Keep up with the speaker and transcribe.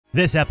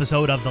This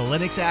episode of the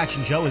Linux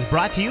Action Show is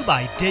brought to you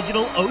by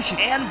DigitalOcean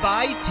and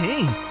by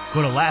Ting.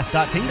 Go to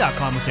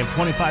last.ting.com and save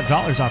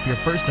 $25 off your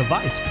first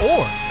device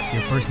or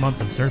your first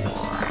month of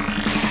service.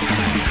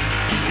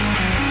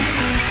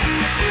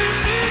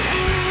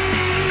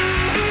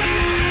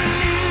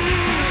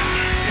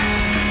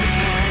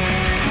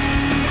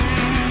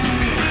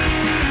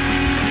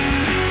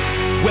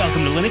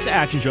 Welcome to Linux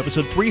Action Show,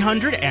 episode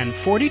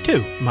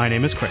 342. My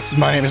name is Chris.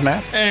 My name is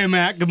Matt. Hey,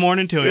 Matt. Good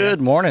morning to you. Good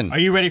morning. Are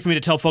you ready for me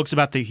to tell folks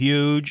about the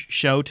huge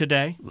show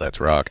today? Let's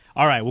rock.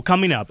 All right. Well,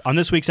 coming up on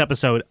this week's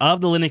episode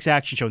of the Linux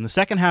Action Show, in the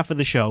second half of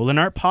the show,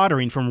 Lennart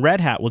Poettering from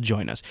Red Hat will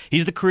join us.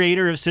 He's the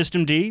creator of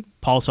Systemd,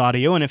 Pulse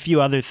Audio, and a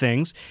few other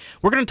things.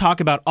 We're going to talk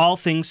about all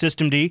things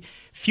Systemd,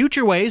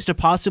 future ways to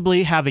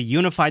possibly have a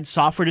unified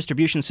software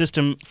distribution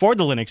system for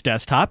the Linux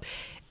desktop,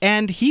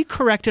 and he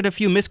corrected a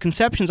few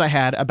misconceptions I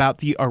had about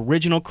the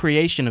original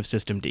creation of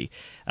Systemd.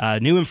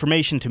 New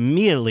information, to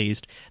me at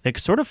least, that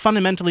sort of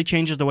fundamentally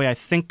changes the way I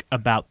think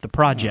about the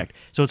project.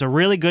 So it's a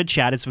really good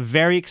chat. It's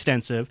very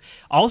extensive.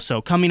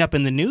 Also, coming up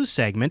in the news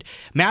segment,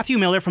 Matthew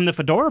Miller from the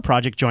Fedora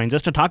project joins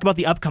us to talk about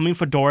the upcoming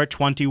Fedora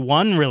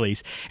 21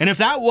 release. And if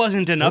that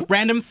wasn't enough,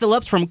 Brandon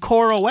Phillips from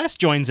CoreOS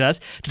joins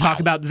us to talk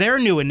about their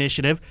new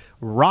initiative,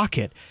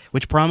 Rocket,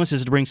 which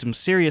promises to bring some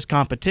serious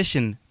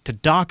competition to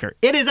Docker.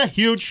 It is a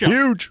huge show.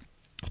 Huge.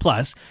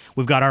 Plus,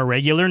 we've got our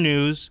regular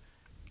news,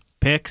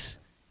 picks,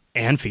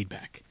 and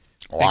feedback.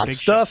 Lots of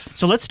stuff.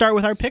 So let's start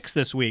with our picks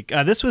this week.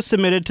 This was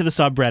submitted to the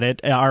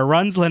subreddit, our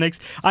Runs Linux.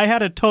 I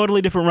had a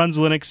totally different Runs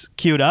Linux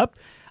queued up,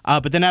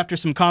 but then after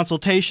some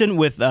consultation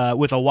with a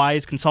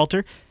wise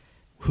consultant,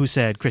 who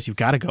said, Chris, you've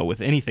got to go with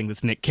anything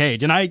that's Nick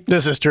Cage. And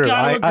This is true.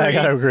 I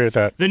got to agree with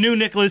that. The new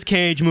Nicolas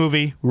Cage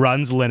movie,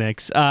 Runs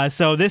Linux.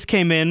 So this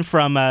came in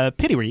from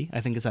Pitiri, I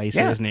think is how you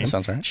say his name. That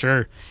sounds right.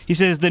 Sure. He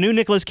says, the new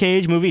Nicolas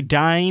Cage movie,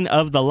 Dying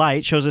of the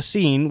Light, shows a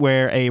scene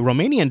where a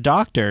Romanian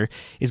doctor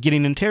is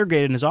getting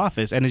interrogated in his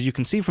office. And as you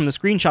can see from the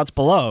screenshots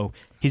below,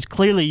 he's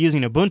clearly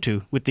using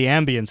Ubuntu with the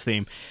ambience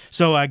theme.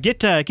 So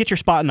get your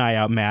spot and eye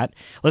out, Matt.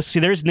 Let's see.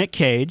 There's Nick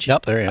Cage.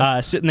 Yep, there he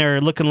is. Sitting there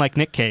looking like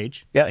Nick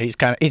Cage. Yeah, he's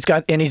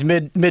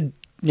mid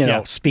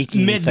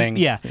speaking thing.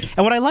 Yeah.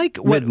 And what I like,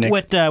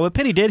 what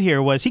Penny did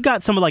here was he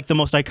got some of like the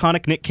most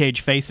iconic Nick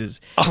Cage faces.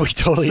 Oh, he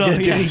totally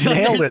did. Yeah, He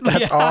nailed it.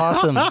 That's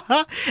awesome.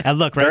 And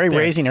look, right Very there.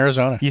 Raising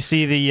Arizona. You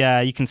see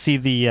you can see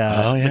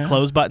the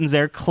close buttons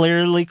there.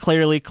 Clearly,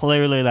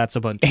 that's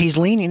Ubuntu. He's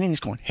leaning in. He's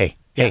going, hey.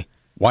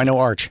 Why no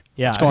Arch?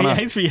 Yeah, what's going on?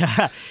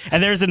 Yeah.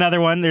 And there's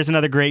another one. There's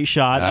another great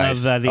shot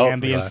of the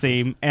ambience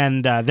theme.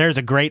 And there's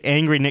a great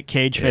angry Nick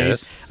Cage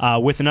face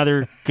with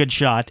another good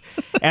shot.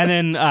 And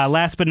then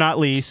last but not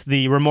least,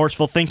 the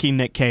remorseful thinking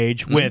Nick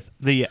Cage with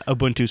the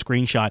Ubuntu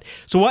screenshot.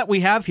 So what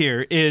we have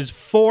here is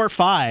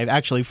five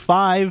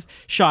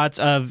shots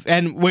of,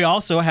 and we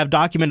also have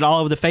documented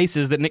all of the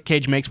faces that Nick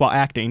Cage makes while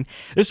acting.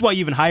 This is why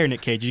you even hire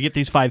Nick Cage. You get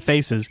these 5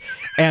 faces.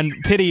 And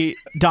Pitty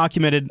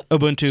documented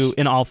Ubuntu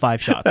in all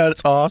 5 shots.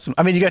 That's awesome.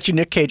 I mean, you got your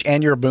Nick Cage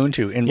and your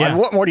Ubuntu. And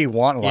what more do you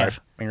want in life?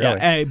 I mean,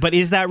 really. But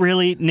is that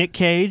really Nick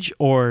Cage,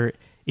 or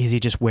is he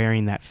just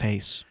wearing that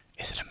face?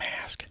 Is it a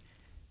mask?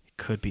 It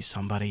could be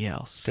somebody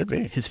else. Could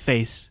be. His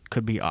face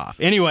could be off.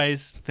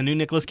 Anyways, the new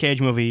Nicolas Cage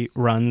movie,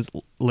 Runs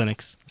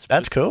Linux.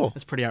 That's cool.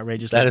 That's pretty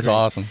outrageous. That is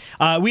awesome.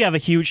 We have a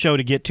huge show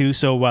to get to,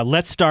 so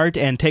let's start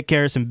and take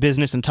care of some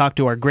business and talk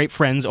to our great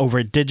friends over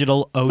at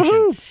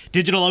DigitalOcean.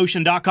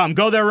 DigitalOcean.com.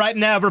 Go there right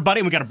now,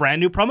 everybody. We got a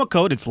brand new promo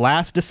code. It's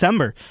Last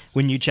December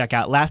when you check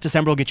out. Last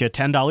December will get you a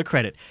 $10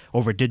 credit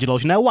over at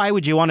DigitalOcean. Now, why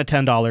would you want a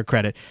 $10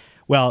 credit?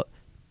 Well,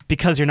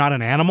 because you're not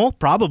an animal?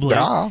 Probably.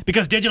 Duh.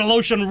 Because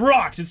DigitalOcean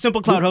rocks! It's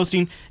simple cloud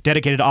hosting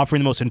dedicated to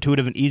offering the most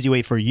intuitive and easy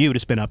way for you to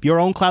spin up your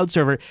own cloud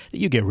server that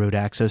you get root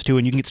access to,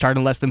 and you can get started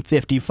in less than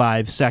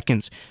 55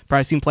 seconds.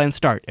 Pricing plans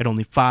start at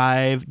only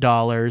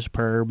 $5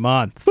 per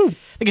month.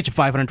 They get you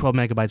 512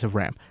 megabytes of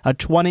RAM, a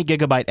 20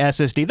 gigabyte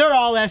SSD, they're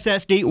all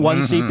SSD, one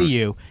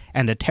CPU,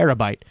 and a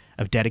terabyte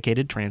of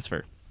dedicated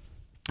transfer.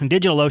 And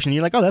DigitalOcean,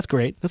 you're like, oh, that's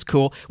great. That's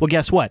cool. Well,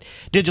 guess what?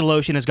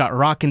 DigitalOcean has got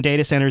rockin'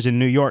 data centers in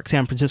New York,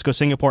 San Francisco,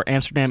 Singapore,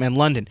 Amsterdam, and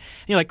London.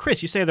 And you're like,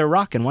 Chris, you say they're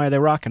rockin'. Why are they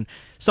rockin'?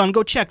 Son,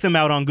 go check them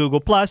out on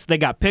Google+. They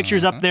got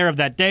pictures up there of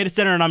that data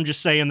center, and I'm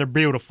just saying they're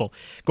beautiful.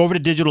 Go over to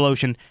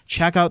DigitalOcean.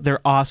 Check out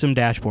their awesome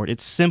dashboard.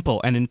 It's simple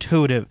and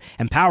intuitive,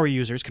 and power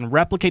users can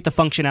replicate the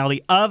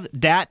functionality of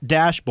that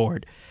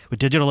dashboard with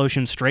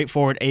DigitalOcean's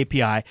straightforward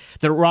API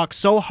that rocks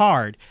so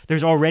hard,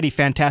 there's already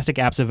fantastic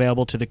apps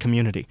available to the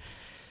community.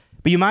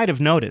 But you might have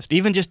noticed,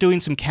 even just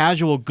doing some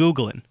casual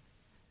Googling,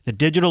 that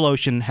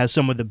DigitalOcean has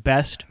some of the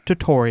best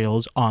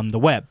tutorials on the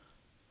web.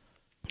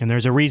 And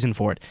there's a reason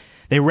for it.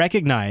 They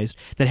recognized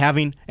that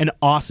having an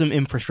awesome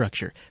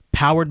infrastructure,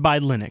 powered by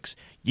Linux,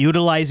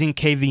 utilizing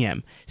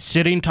KVM,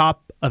 sitting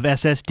top of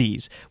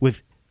SSDs,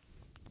 with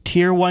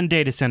Tier 1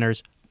 data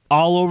centers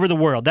all over the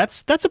world.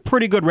 That's a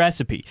pretty good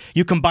recipe.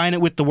 You combine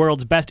it with the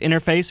world's best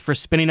interface for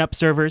spinning up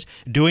servers,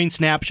 doing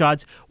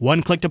snapshots,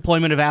 one-click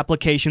deployment of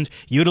applications,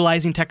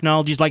 utilizing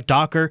technologies like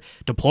Docker,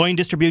 deploying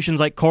distributions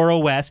like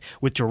CoreOS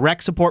with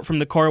direct support from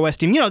the CoreOS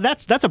team. You know,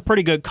 that's a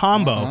pretty good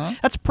combo.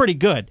 That's pretty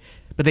good.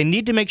 but they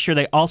need to make sure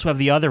they also have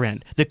the other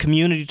end, the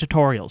community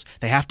tutorials.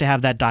 They have to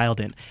have that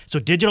dialed in. So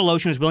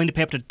DigitalOcean is willing to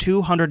pay up to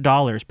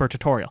 $200 per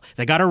tutorial.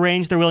 They got a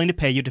range they're willing to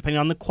pay you depending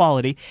on the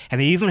quality,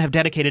 and they even have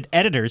dedicated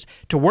editors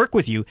to work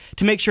with you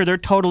to make sure they're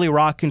totally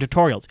rocking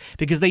tutorials,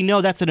 because they know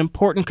that's an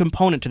important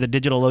component to the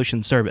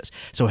DigitalOcean service.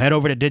 So head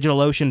over to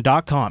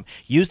DigitalOcean.com.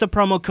 Use the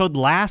promo code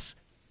last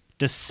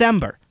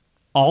December,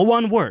 all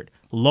one word,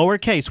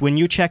 lowercase, when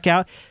you check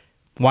out.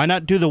 Why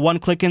not do the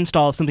one-click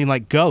install of something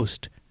like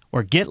Ghost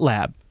or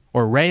GitLab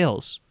or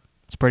Rails?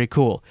 It's pretty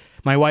cool.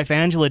 My wife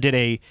Angela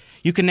did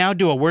you can now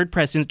do a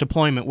WordPress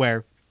deployment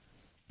where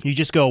you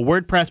just go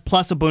WordPress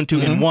plus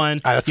Ubuntu in one.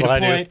 That's what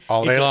I do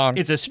all day long.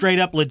 It's a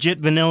straight-up, legit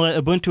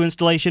vanilla Ubuntu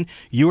installation.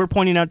 You were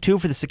pointing out, too,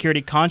 for the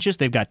security conscious,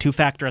 they've got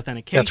two-factor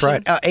authentication. That's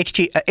right.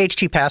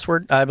 HT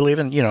password, I believe,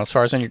 in, as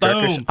far as in your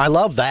directories. I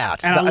love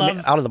that. And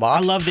out of the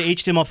box. I love the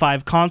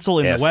HTML5 console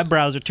in the web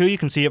browser, too. You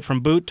can see it from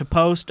boot to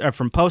post, or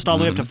from post all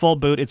the way up to full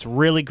boot. It's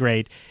really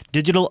great.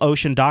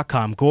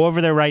 DigitalOcean.com. Go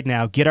over there right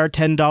now. Get our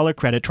 $10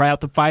 credit. Try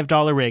out the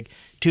 $5 rig.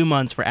 2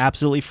 months for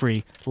absolutely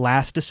free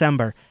last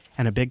December.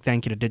 And a big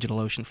thank you to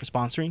DigitalOcean for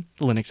sponsoring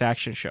the Linux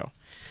Action Show.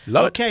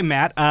 Okay,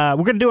 Matt,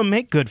 we're going to do a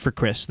Make Good for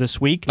Chris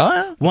this week. Oh,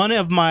 yeah? One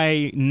of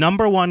my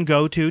 #1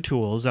 go-to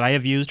tools that I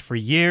have used for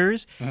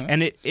years,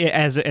 and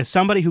as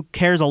somebody who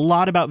cares a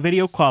lot about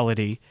video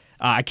quality,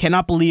 I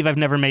cannot believe I've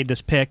never made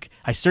this pick.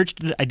 I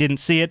searched it, I didn't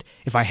see it.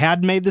 If I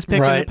had made this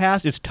pick in the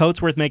past, it's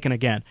totes worth making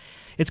again.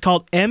 It's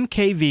called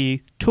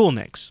MKV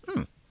Toolnix.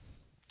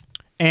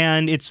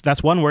 And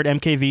that's one word,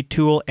 MKV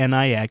Tool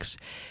Nix.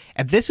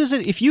 And this is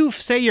if you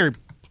say you're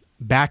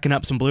backing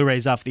up some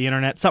Blu-rays off the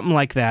internet, something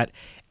like that,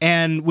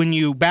 and when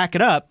you back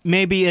it up,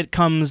 maybe it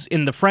comes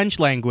in the French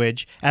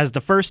language as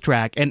the first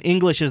track and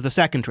English as the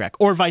second track,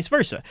 or vice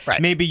versa.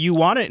 Right. Maybe you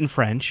want it in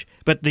French,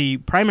 but the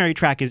primary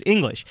track is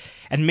English,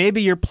 and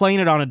maybe you're playing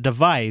it on a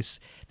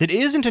device that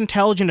isn't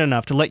intelligent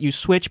enough to let you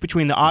switch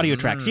between the audio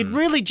tracks. You'd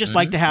really just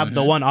like to have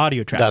the one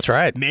audio track. That's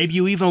right. Maybe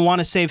you even want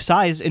to save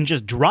size and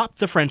just drop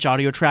the French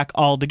audio track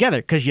altogether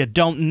because you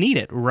don't need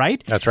it,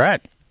 right? That's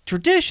right.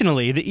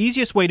 Traditionally, the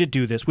easiest way to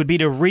do this would be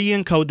to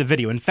re-encode the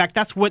video. In fact,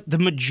 that's what the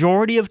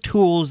majority of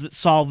tools that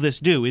solve this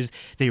do, is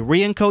they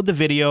re-encode the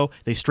video,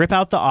 they strip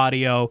out the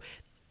audio.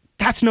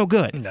 That's no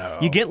good. No.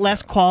 You get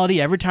less quality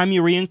every time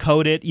you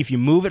re-encode it. If you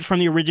move it from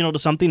the original to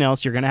something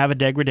else, you're going to have a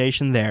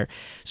degradation there.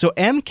 So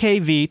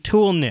MKV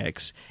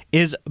Toolnix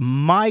is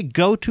my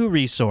go-to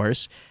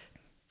resource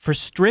for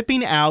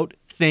stripping out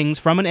things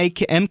from an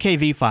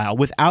MKV file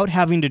without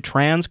having to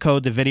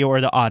transcode the video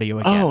or the audio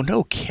again. Oh,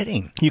 no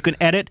kidding. You can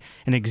edit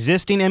an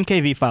existing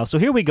MKV file. So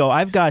here we go.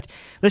 I've got,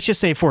 let's just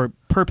say for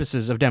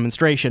purposes of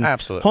demonstration,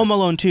 Absolutely. Home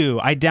Alone 2.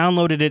 I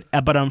downloaded it,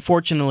 but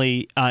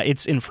unfortunately,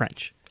 it's in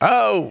French.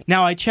 Oh.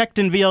 Now, I checked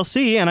in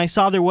VLC, and I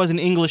saw there was an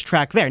English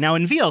track there. Now,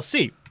 in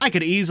VLC, I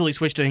could easily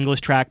switch to English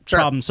track,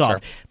 problem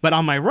solved. Sure. But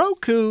on my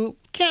Roku,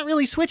 can't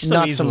really switch so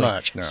Not easily. so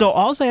much, no. So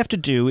all I have to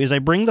do is I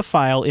bring the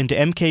file into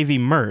MKV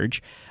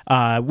Merge,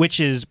 which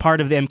is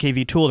part of the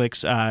MKV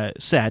Toolnix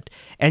set,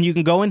 and you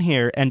can go in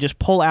here and just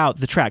pull out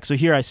the track. So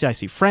here I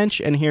see French,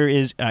 and here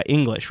is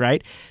English,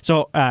 right?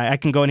 So I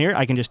can go in here,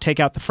 I can just take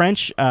out the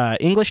French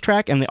English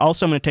track, and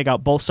also I'm going to take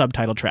out both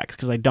subtitle tracks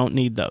because I don't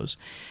need those.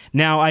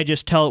 Now I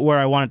just tell it where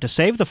I want it to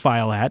save the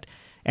file at,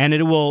 and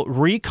it will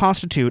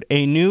reconstitute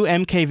a new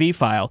MKV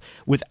file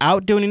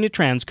without doing any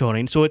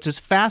transcoding, so it's as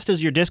fast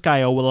as your disk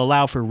I/O will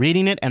allow for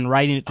reading it and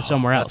writing it to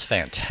somewhere else.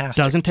 That's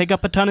fantastic. Doesn't take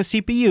up a ton of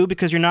CPU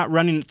because you're not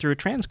running it through a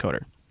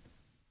transcoder.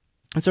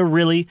 It's a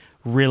really,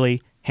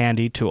 really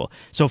handy tool.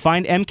 So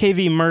find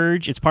MKV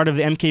Merge. It's part of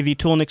the MKV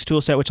Toolnix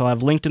toolset, which I'll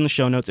have linked in the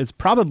show notes. It's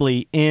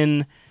probably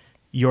in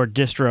your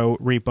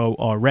distro repo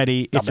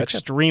already. It's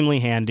extremely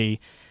handy.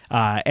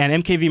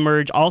 And MKV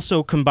Merge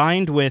also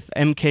combined with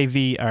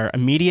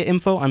Media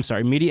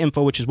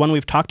Info, which is one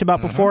we've talked about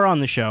before on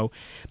the show.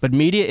 But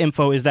Media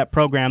Info is that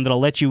program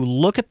that'll let you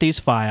look at these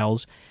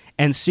files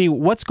and see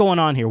what's going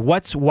on here.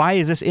 Why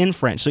is this in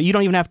French? So you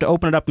don't even have to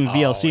open it up in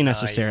VLC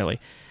necessarily.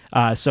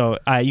 So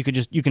you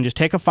can just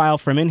take a file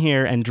from in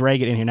here and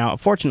drag it in here. Now,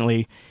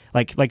 unfortunately,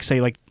 let's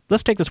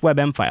take this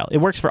WebM file. It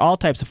works for all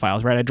types of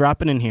files, right? I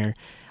drop it in here.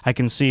 I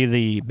can see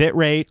the bit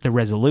rate, the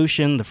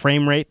resolution, the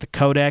frame rate, the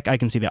codec. I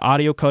can see the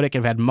audio codec. If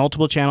I've had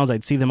multiple channels,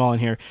 I'd see them all in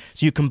here.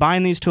 So you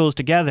combine these tools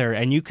together,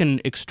 and you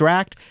can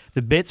extract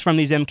the bits from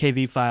these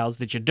MKV files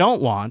that you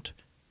don't want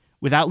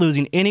without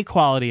losing any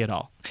quality at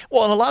all.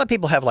 Well, and a lot of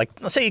people have,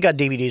 let's say you got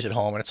DVDs at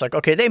home, and it's like,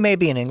 okay, they may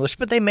be in English,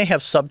 but they may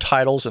have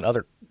subtitles and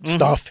other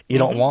stuff you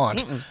don't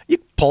want. You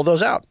pull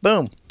those out.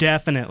 Boom.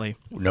 Definitely.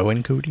 No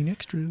encoding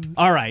extra.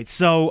 All right.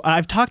 So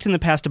I've talked in the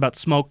past about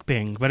smoke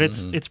ping, but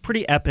it's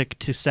pretty epic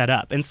to set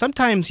up. And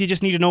sometimes you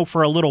just need to know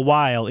for a little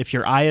while if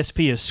your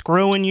ISP is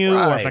screwing you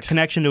or if a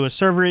connection to a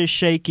server is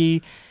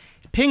shaky.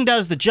 Ping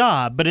does the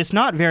job, but it's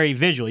not very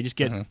visual. You just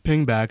get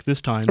ping back this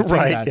time, ping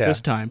back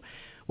this time.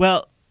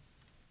 Well,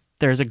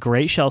 there's a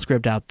great shell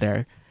script out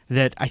there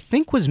that I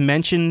think was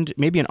mentioned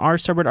maybe in our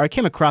subreddit, or I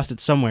came across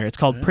it somewhere. It's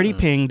called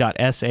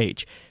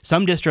prettyping.sh.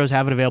 Some distros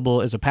have it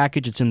available as a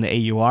package. It's in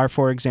the AUR,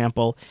 for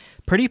example.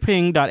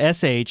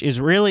 Prettyping.sh is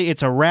really,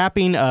 it's a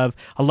wrapping of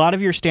a lot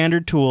of your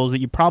standard tools that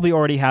you probably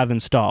already have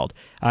installed.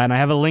 And I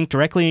have a link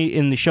directly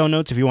in the show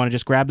notes. If you want to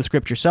just grab the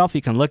script yourself,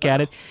 you can look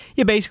at it.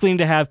 You basically need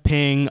to have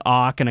ping,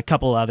 awk, and a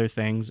couple other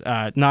things.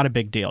 Not a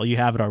big deal. You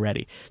have it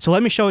already. So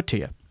let me show it to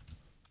you.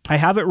 I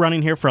have it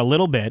running here for a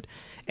little bit.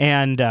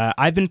 And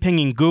I've been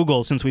pinging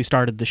Google since we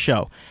started the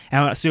show.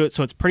 And so it's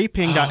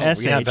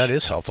prettyping.sh. Oh, yeah, that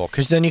is helpful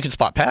because then you can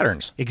spot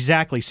patterns.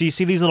 Exactly. So you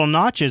see these little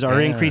notches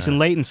are increasing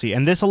latency.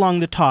 And this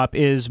along the top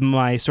is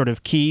my sort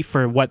of key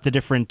for what the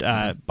different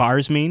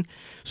bars mean.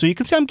 So you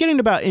can see I'm getting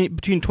about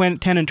between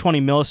 10 and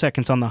 20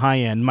 milliseconds on the high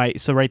end.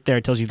 So right there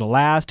it tells you the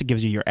last. It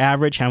gives you your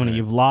average, how many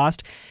you've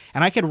lost.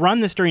 And I could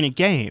run this during a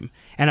game.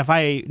 And if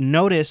I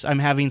notice I'm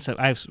having some,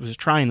 I was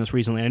trying this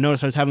recently, and I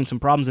noticed I was having some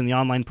problems in the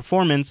online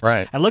performance.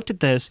 Right. I looked at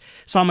this,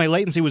 saw my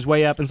latency was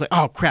way up, and it's like,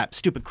 oh crap,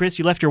 stupid Chris,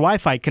 you left your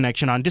Wi-Fi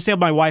connection on. Disabled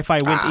my Wi-Fi,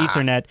 went to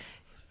Ethernet.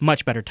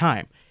 Much better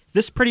time.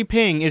 This pretty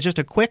ping is just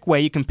a quick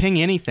way you can ping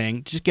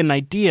anything, just get an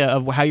idea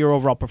of how your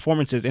overall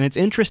performance is. And it's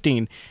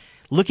interesting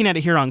looking at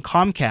it here on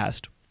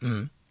Comcast.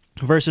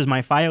 Versus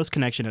my Fios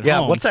connection at home. Yeah,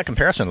 what's that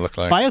comparison look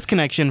like? Fios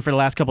connection for the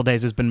last couple of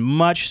days has been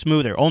much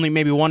smoother. Only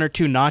maybe 1 or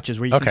 2 notches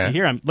where you can see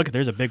here. Look,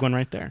 there's a big one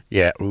right there.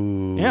 Yeah.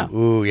 Ooh. Yeah.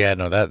 Ooh. Yeah.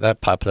 No,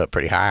 that popped up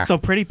pretty high. So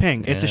pretty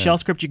ping. It's a shell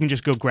script you can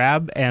just go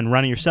grab and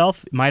run it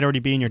yourself. It might already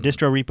be in your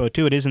distro repo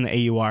too. It is in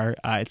the AUR.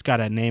 It's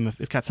got a name.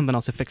 It's got something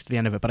else affixed to the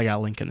end of it, but I got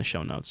a link in the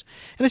show notes.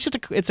 And it's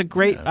just it's a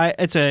great.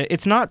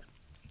 It's not.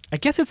 I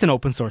guess it's an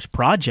open source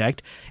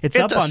project. It's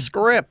up on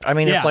script. I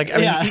mean, it's like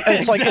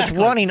it's like it's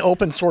running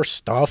open source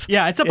stuff.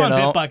 Yeah, it's up on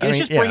Bitbucket. It's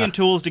just bringing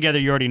tools together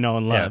you already know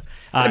and love.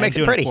 It makes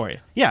it pretty for you.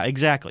 Yeah,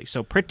 exactly.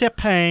 So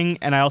prettyping,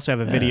 and I also have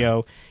a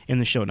video in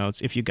the show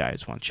notes if you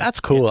guys want to. That's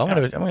cool. I'm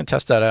gonna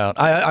test that out.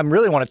 I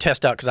really want to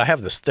test out because I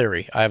have this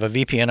theory. I have a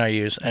VPN I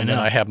use, and then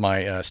I have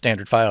my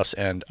standard Fios,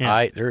 and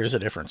there is a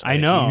difference. I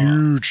know, a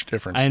huge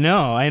difference. I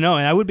know, and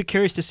I would be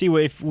curious to see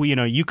if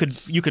you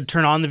could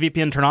turn on the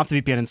VPN, turn off the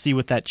VPN, and see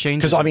what that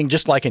changes. Because I mean,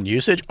 just like in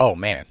usage, oh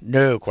man,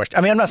 no question.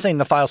 I mean, I'm not saying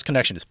the Fios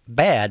connection is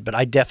bad, but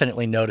I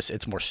definitely notice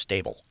it's more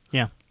stable.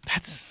 Yeah,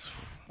 that's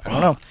I don't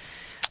know.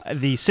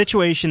 The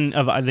situation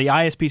of the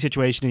ISP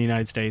situation in the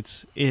United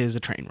States is a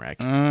train wreck.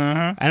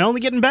 And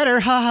only getting better.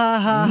 Ha, ha,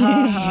 ha,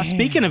 ha, ha.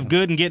 Speaking of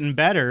good and getting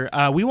better,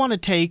 we want to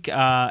take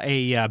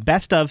a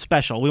best of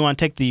special. We want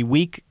to take the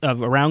week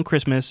of around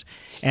Christmas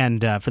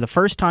and for the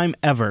first time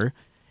ever,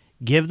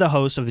 give the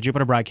hosts of the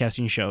Jupiter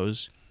Broadcasting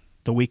shows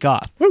the week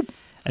off. Woo.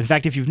 In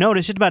fact, if you've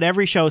noticed, just about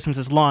every show since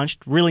it's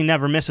launched really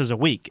never misses a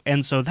week.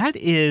 And so that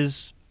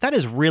is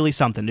really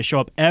something to show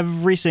up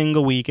every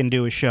single week and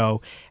do a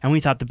show. And we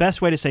thought the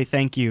best way to say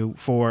thank you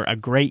for a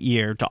great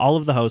year to all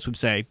of the hosts would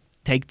say,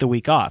 take the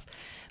week off.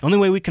 The only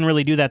way we can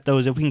really do that, though,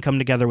 is if we can come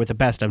together with a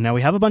best of. Now,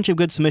 we have a bunch of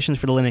good submissions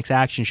for the Linux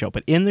Action Show,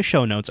 but in the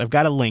show notes, I've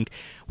got a link.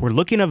 We're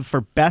looking for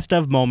best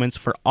of moments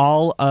for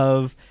all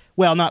of...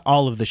 Well, not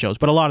all of the shows,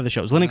 but a lot of the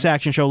shows. Linux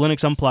Action Show,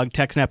 Linux Unplugged,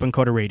 TechSnap, and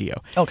Coda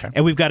Radio. Okay.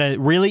 And we've got a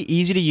really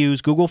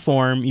easy-to-use Google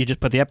form. You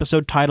just put the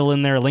episode title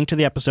in there, a link to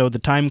the episode, the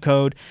time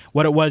code,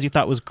 what it was you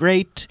thought was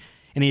great,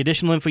 any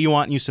additional info you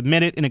want, and you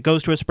submit it, and it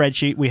goes to a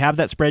spreadsheet. We have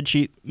that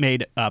spreadsheet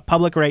made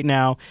public right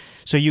now,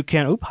 so you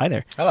can... Oop, hi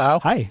there. Hello.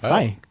 Hi. Oh,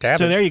 hi. cabbage.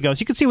 So there you go. So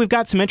you can see we've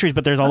got some entries,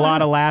 but there's a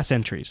lot of last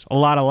entries. A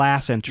lot of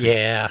last entries.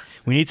 Yeah.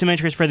 We need some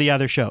entries for the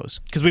other shows,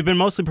 because we've been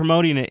mostly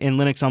promoting it in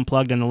Linux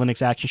Unplugged and the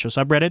Linux Action Show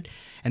subreddit,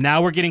 and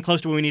now we're getting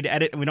close to when we need to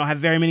edit, and we don't have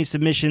very many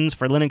submissions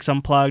for Linux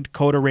Unplugged,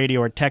 Coda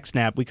Radio, or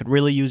TechSnap. We could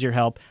really use your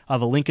help. I'll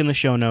have a link in the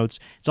show notes.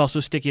 It's also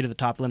sticky to the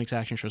top Linux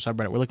Action Show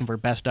subreddit. We're looking for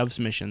best of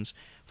submissions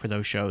for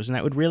those shows, and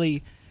that would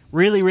really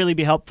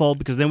be helpful,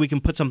 because then we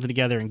can put something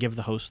together and give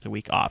the host the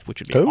week off,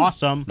 which would be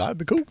awesome. That'd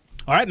be cool.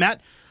 All right,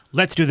 Matt,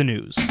 let's do the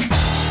news.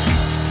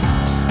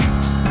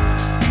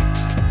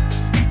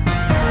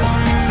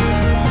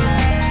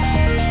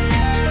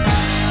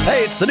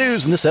 Hey, it's the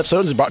news, and this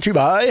episode is brought to you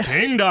by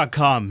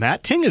Ting.com.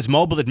 Matt, Ting is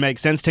mobile that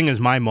makes sense. Ting is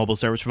my mobile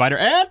service provider,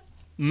 and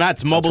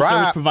Matt's mobile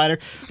service provider.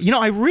 You know,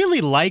 I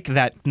really like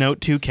that Note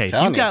 2 case.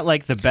 You've got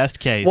like the best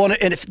case. Well,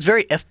 and it's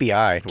very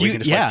FBI. You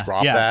can just like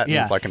drop that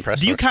and like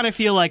impress. Do you kind of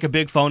feel like a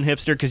big phone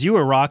hipster because you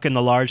were rocking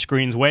the large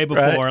screens way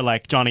before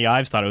like Johnny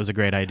Ives thought it was a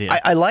great idea?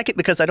 I like it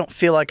because I don't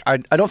feel like I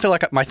don't feel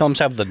like my thumbs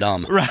have the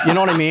dumb. Right. You know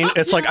what I mean?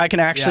 It's like I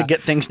can actually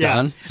get things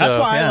done. So, that's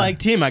why I like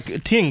Ting,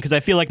 because I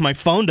feel like my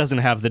phone doesn't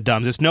have the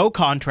dumbs. It's no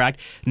contract,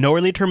 no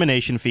early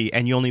termination fee,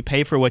 and you only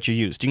pay for what you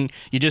use.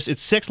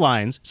 It's 6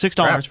 lines,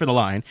 $6 for the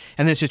line,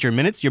 and then it's just your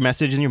minutes, your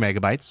messages, and your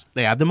megabytes.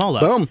 They add them all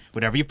up. Boom.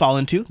 Whatever you fall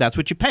into, that's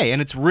what you pay.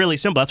 And it's really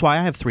simple. That's why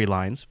I have 3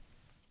 lines.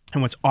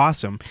 And what's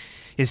awesome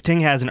is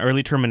Ting has an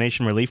early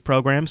termination relief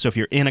program. So if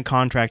you're in a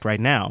contract right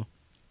now,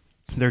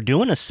 they're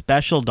doing a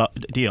special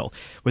deal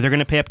where they're going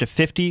to pay up to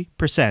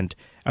 50%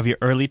 of your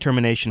early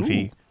termination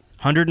fee,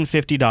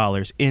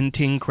 $150 in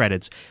Ting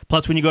credits.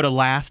 Plus, when you go to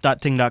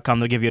last.ting.com,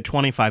 they'll give you a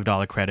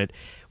 $25 credit,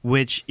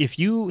 which, if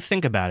you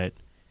think about it,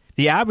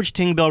 The average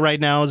Ting bill right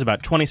now is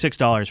about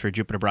 $26 for a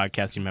Jupiter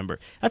Broadcasting member.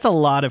 That's a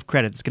lot of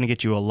credit. It's going to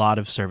get you a lot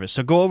of service.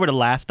 So go over to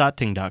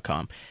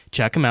last.ting.com.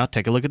 Check them out.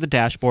 Take a look at the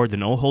dashboard, the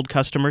no-hold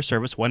customer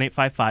service,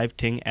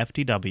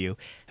 1-855-TING-FTW,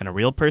 and a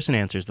real person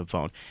answers the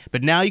phone.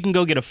 But now you can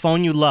go get a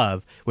phone you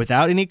love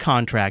without any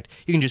contract.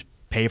 You can just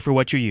pay for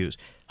what you use.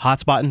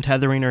 Hotspot and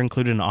tethering are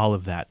included in all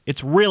of that.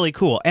 It's really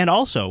cool. And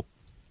also,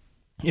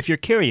 if you're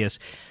curious,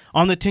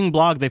 on the Ting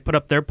blog, they put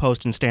up their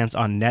post and stance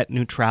on net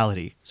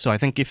neutrality. So I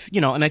think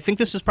and I think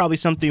this is probably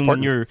something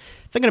when you're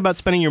thinking about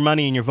spending your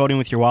money and you're voting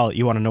with your wallet,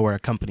 you want to know where a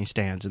company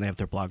stands, and they have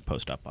their blog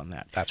post up on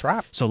that. That's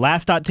right. So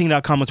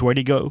last.ting.com is where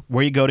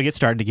you go to get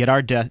started to get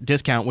our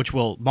discount, which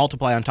will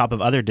multiply on top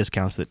of other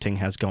discounts that Ting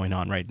has going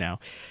on right now.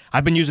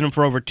 I've been using them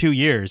for over 2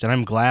 years, and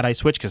I'm glad I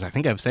switched because I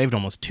think I've saved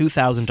almost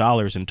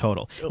 $2,000 in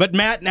total. But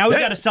Matt, now we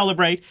got to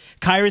celebrate.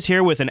 Kyra's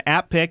here with an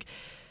app pick.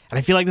 And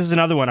I feel like this is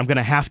another one I'm going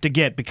to have to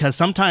get because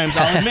sometimes,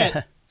 I'll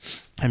admit,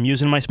 I'm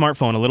using my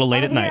smartphone a little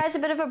late at night. You guys a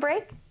bit of a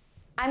break?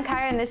 I'm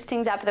Kyra, and this is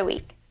Ting's App of the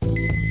Week.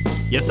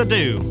 Yes, I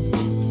do.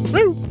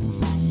 Woo!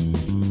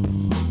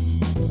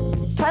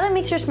 Twilight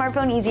makes your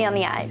smartphone easy on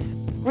the eyes.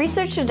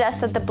 Research suggests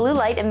that the blue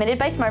light emitted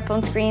by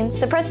smartphone screens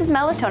suppresses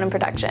melatonin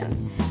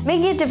production,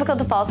 making it difficult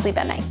to fall asleep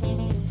at night.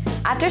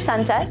 After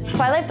sunset,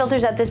 Twilight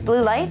filters out this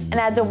blue light and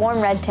adds a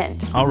warm red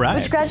tint,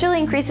 which gradually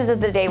increases as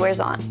the day wears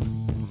on.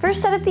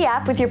 First, set up the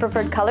app with your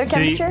preferred color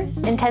temperature,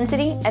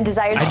 intensity, and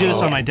desired speed. I do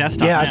this on my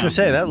desktop. Yeah, I was going to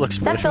say, that looks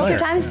Set filter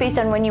times based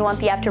on when you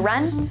want the app to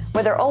run,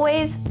 whether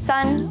always,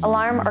 sun,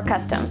 alarm, or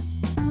custom.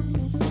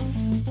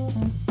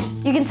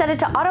 You can set it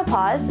to auto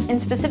pause in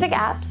specific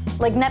apps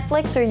like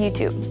Netflix or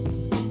YouTube.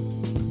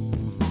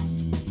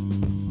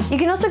 You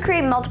can also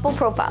create multiple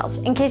profiles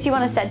in case you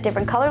want to set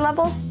different color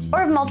levels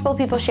or if multiple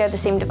people share the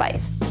same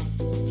device.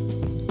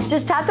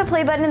 Just tap the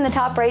play button in the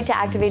top right to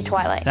activate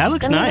Twilight. That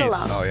looks nice.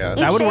 Oh, yeah.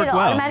 Each day it'll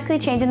automatically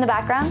change in the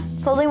background,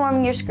 slowly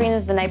warming your screen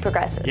as the night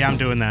progresses. Yeah, I'm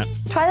doing that.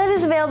 Twilight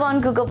is available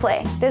on Google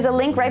Play. There's a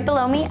link right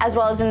below me as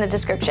well as in the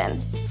description.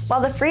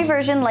 While the free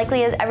version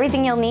likely has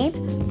everything you'll need,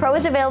 Pro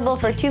is available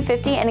for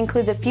 $250 and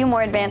includes a few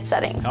more advanced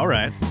settings. All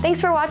right. Thanks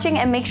for watching,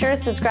 and make sure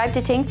to subscribe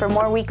to Ting for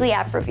more weekly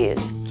app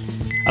reviews.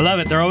 I love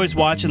it. They're always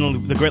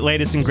watching the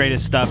latest and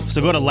greatest stuff.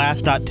 So go to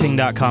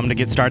last.ting.com to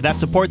get started. That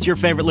supports your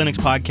favorite Linux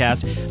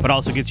podcast, but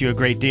also gets you a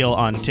great deal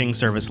on Ting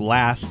service,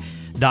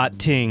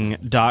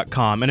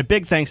 last.ting.com. And a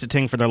big thanks to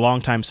Ting for their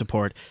longtime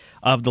support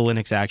of the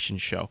Linux Action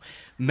Show.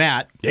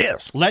 Matt,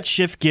 yes, let's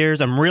shift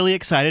gears. I'm really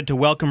excited to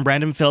welcome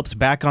Brandon Phillips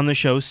back on the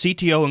show,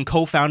 CTO and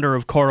co-founder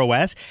of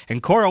CoreOS.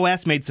 And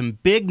CoreOS made some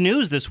big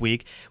news this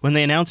week when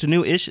they announced a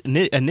new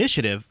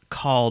initiative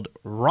called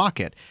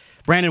Rocket.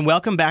 Brandon,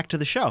 welcome back to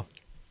the show.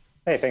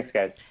 Hey, thanks,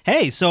 guys.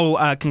 Hey, so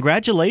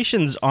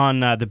congratulations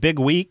on the big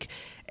week.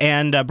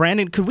 And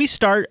Brandon, could we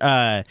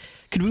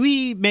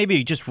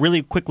maybe just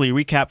really quickly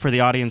recap for the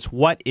audience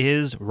what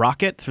is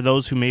Rocket for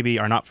those who maybe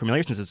are not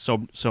familiar since it's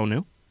so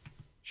new?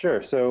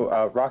 Sure.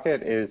 So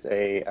Rocket is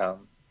a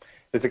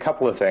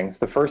couple of things.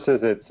 The first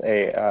is it's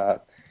a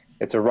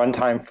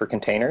runtime for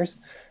containers.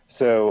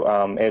 So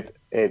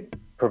it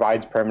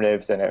provides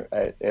primitives and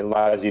it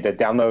allows you to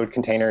download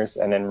containers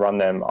and then run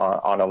them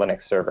on a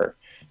Linux server.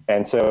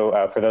 And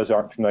so for those who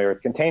aren't familiar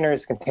with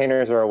containers,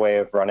 containers are a way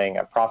of running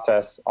a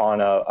process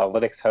on a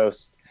Linux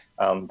host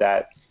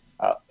that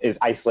is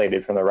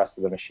isolated from the rest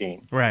of the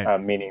machine, right?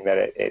 Meaning that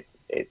it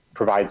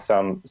provides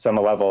some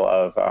level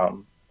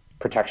of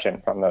protection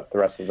from the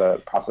rest of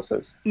the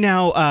processes.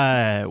 Now,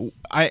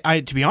 I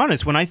to be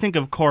honest, when I think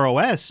of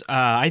CoreOS,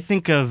 I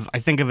think of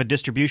a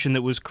distribution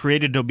that was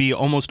created to be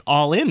almost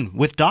all in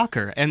with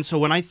Docker. And so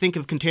when I think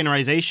of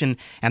containerization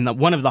and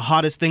one of the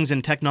hottest things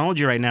in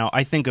technology right now,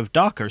 I think of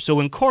Docker. So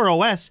when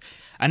CoreOS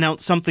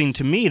announced something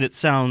to me that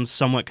sounds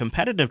somewhat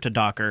competitive to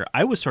Docker,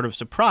 I was sort of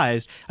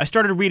surprised. I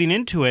started reading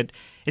into it.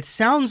 It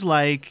sounds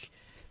like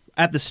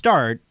at the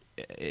start,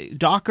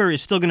 Docker is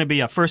still going to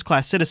be a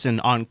first-class citizen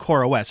on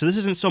CoreOS. So this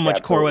isn't so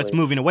much CoreOS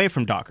moving away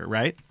from Docker,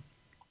 right?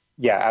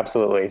 Yeah,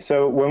 absolutely.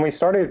 So when we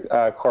started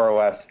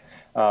CoreOS,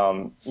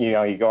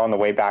 you go on the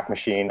Wayback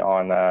Machine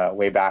on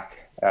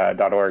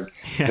wayback.org.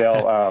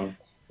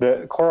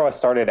 The CoreOS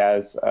started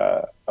as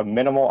a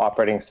minimal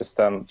operating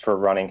system for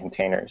running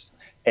containers,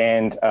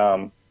 and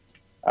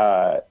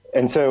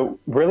so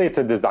really it's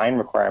a design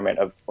requirement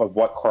of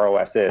what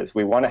CoreOS is.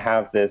 We want to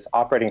have this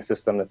operating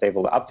system that's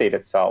able to update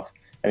itself.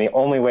 And the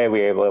only way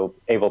we're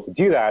able to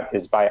do that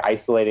is by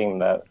isolating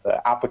the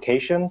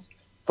applications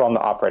from the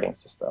operating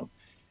system.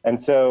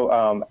 And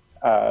so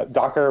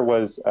Docker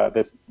was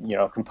this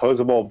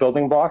composable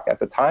building block at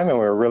the time, and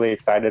we were really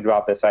excited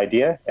about this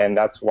idea. And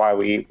that's why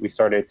we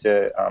started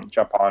to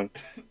jump on,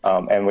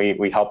 and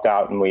we helped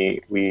out, and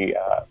we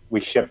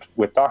shipped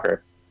with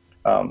Docker.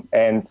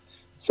 And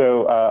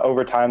so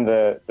over time,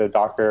 the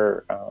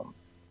Docker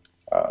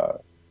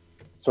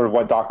sort of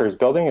what Docker is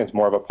building is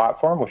more of a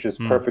platform, which is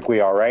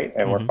perfectly all right,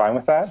 and we're fine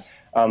with that.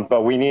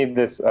 But we need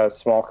this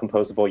small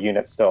composable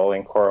unit still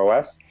in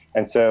CoreOS.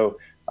 And so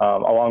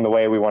along the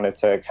way, we wanted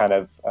to kind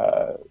of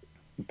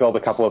build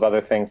a couple of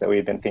other things that we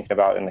had been thinking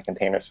about in the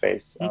container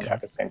space at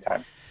the same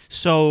time.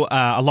 So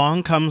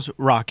along comes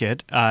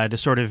Rocket to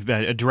sort of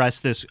address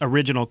this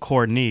original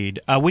core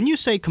need. When you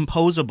say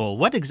composable,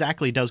 what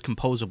exactly does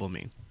composable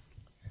mean?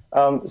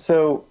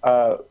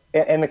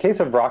 In the case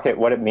of Rocket,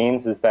 what it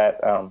means is that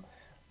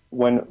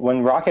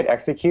when Rocket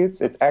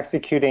executes, it's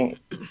executing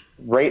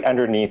right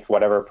underneath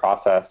whatever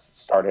process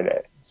started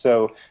it.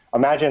 So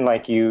imagine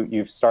like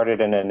you've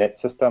started in a init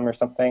system or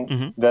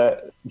something.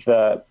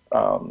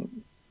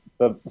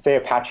 Say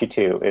Apache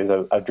 2 is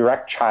a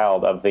direct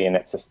child of the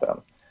init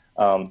system.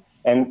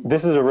 And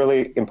this is a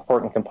really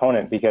important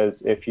component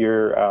because if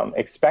you're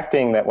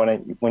expecting that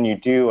when you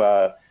do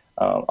a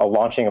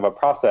launching of a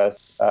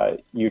process,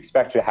 you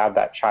expect to have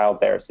that child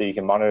there so you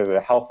can monitor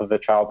the health of the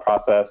child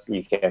process.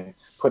 You can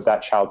put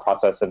that child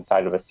process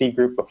inside of a C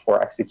group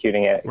before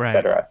executing it, et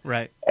cetera.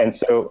 Right. And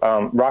so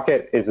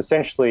Rocket is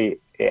essentially,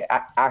 it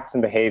acts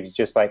and behaves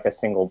just like a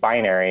single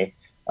binary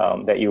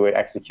that you would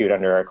execute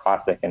under a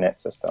classic init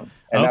system.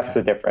 And that's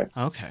the difference.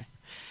 Okay.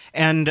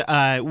 And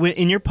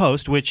in your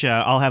post, which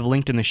I'll have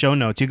linked in the show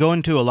notes, you go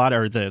into a lot,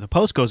 or the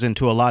post goes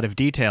into a lot of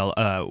detail,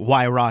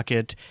 why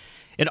Rocket.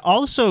 It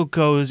also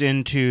goes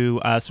into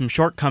some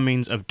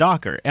shortcomings of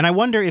Docker. And I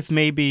wonder if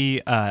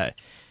maybe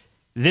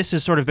this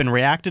has sort of been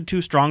reacted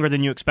to stronger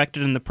than you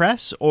expected in the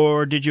press,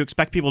 or did you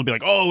expect people to be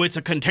like, oh, it's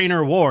a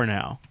container war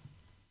now?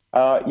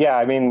 Yeah,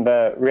 I mean,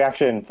 the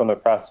reaction from the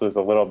press was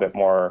a little bit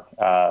more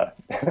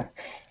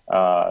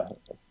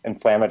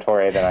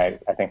inflammatory than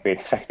I think we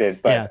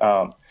expected. But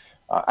yeah.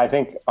 I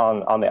think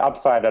on the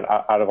upside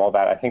out of all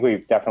that, I think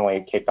we've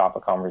definitely kicked off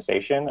a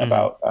conversation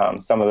about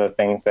some of the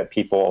things that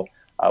people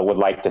would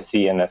like to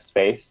see in this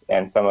space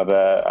and some of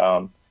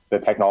the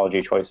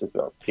technology choices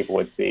that people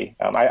would see.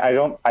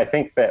 I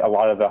think that a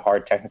lot of the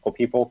hard technical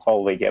people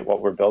totally get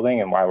what we're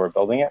building and why we're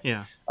building it.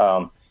 Yeah.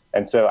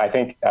 And so I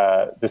think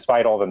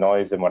despite all the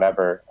noise and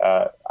whatever,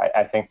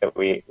 I think that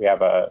we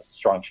have a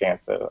strong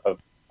chance of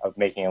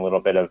making a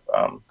little bit of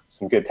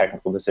some good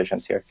technical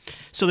decisions here.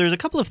 So there's a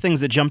couple of things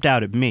that jumped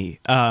out at me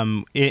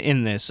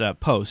in this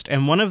post,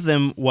 and one of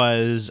them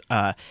was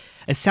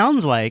it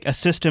sounds like a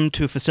system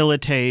to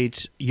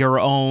facilitate your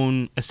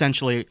own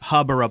essentially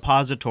hub or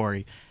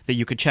repository that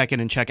you could check in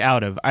and check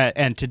out of.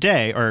 And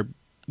today, or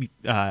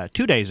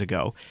 2 days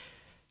ago,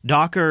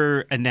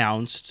 Docker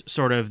announced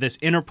sort of this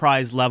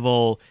enterprise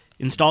level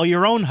install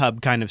your own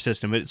hub kind of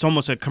system. It's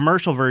almost a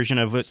commercial version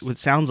of what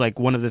sounds like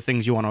one of the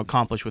things you want to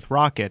accomplish with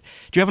Rocket.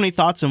 Do you have any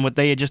thoughts on what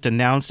they had just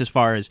announced as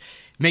far as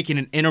making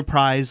an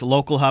enterprise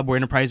local hub where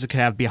enterprises could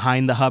have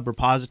behind the hub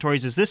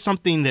repositories? Is this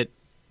something that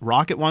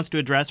Rocket wants to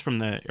address from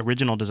the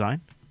original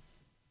design?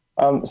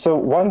 So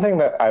one thing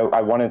that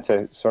I wanted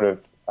to sort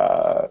of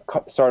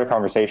start a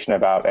conversation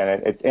about,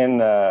 and it's in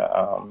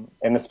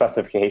the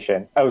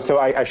specification. Oh, so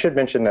I should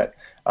mention that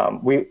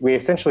we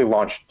essentially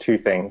launched two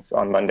things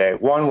on Monday.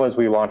 One was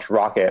we launched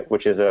Rocket,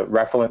 which is a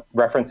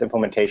reference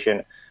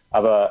implementation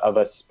of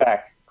a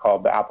spec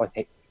called the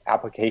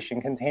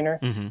application container.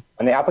 And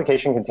the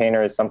application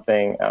container is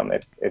something.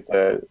 It's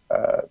a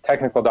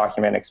technical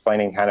document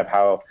explaining kind of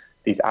how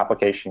these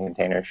application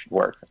containers should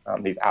work,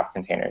 these app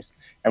containers.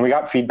 And we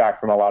got feedback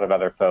from a lot of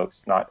other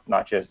folks,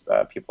 not just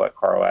people at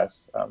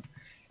CoreOS.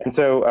 And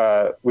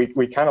so we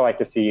kind of like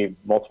to see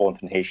multiple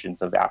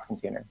implementations of the app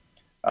container.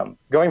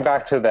 Going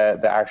back to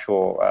the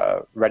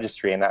actual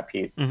registry in that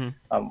piece,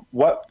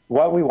 what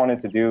we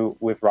wanted to do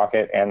with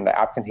Rocket and the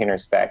app container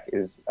spec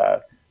is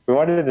we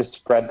wanted to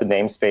spread the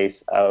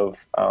namespace of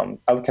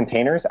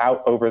containers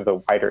out over the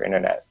wider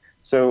internet.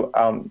 So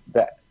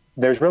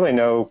there's really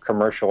no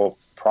commercial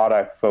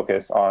product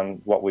focus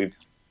on what we've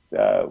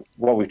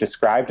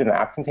described in the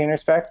app container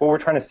spec. What we're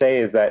trying to say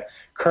is that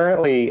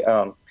currently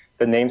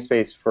the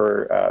namespace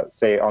for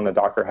say on the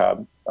Docker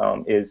Hub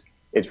is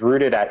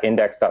rooted at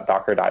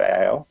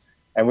index.docker.io,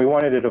 and we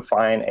wanted to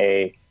define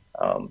a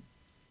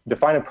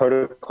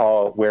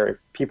protocol where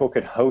people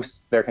could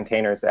host their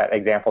containers at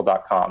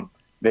example.com.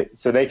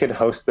 So they could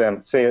host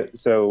them.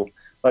 So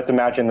let's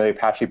imagine the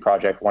Apache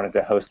project wanted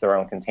to host their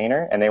own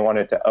container and they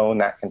wanted to own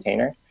that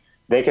container.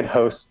 They could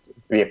host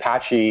the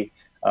Apache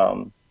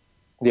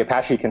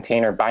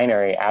container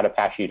binary at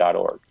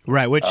apache.org.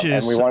 Right, which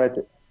is and we wanted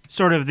to,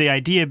 sort of the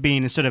idea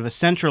being instead of a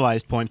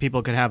centralized point,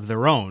 people could have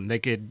their own. They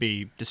could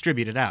be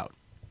distributed out.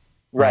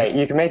 Right.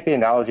 You can make the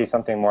analogy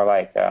something more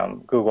like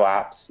Google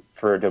Apps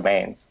for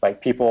domains. Like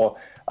people,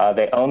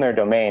 they own their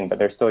domain, but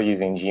they're still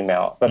using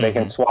Gmail. But they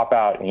can swap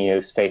out and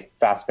use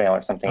Fastmail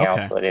or something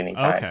else at any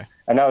time.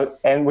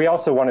 And we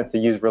also wanted to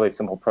use really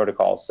simple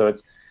protocols. So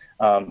it's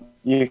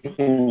you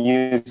can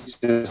use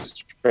just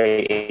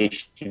straight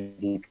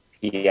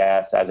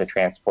HTTPS as a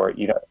transport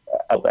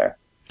out there.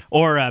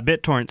 Or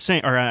BitTorrent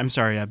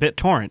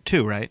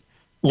too, right?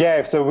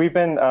 Yeah, so we've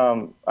been,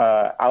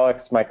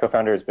 Alex, my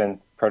co-founder, has been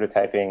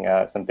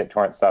prototyping some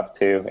BitTorrent stuff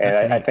too.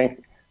 And I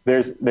think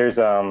there's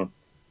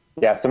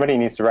Yeah, somebody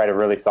needs to write a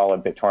really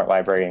solid BitTorrent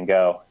library in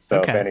Go. So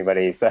Okay. if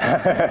anybody's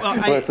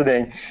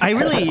listening, I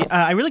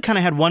really kind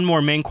of had one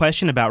more main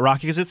question about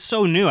Rocket because it's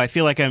so new. I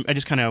feel like I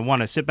just kind of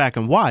want to sit back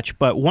and watch.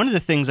 But one of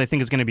the things I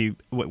think is going to be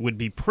would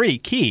be pretty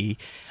key.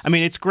 I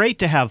mean, it's great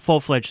to have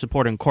full-fledged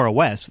support in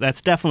CoreOS.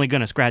 That's definitely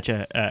going to scratch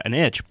an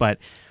itch. But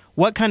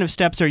what kind of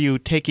steps are you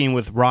taking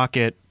with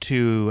Rocket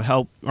to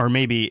help, or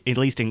maybe at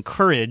least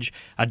encourage,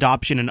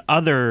 adoption in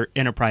other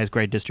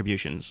enterprise-grade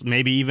distributions?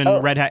 Maybe even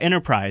Red Hat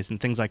Enterprise and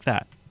things like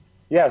that.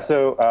 Yeah,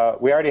 so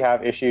we already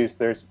have issues.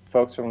 There's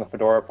folks from the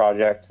Fedora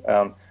project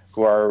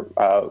who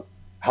are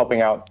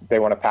helping out. They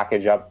want to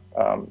package up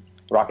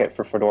Rocket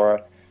for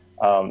Fedora,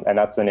 and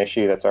that's an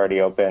issue that's already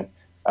open.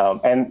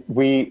 And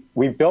we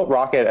built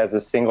Rocket as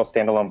a single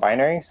standalone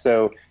binary,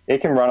 so it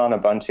can run on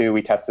Ubuntu.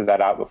 We tested that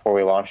out before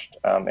we launched.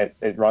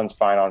 It runs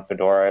fine on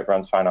Fedora. It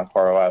runs fine on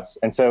CoreOS.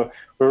 And so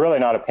we're really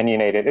not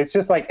opinionated. It's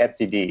just like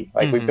etcd.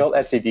 Like we built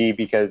etcd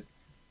because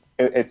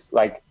it's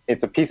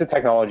a piece of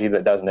technology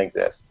that doesn't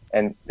exist,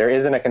 and there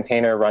isn't a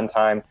container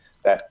runtime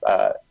that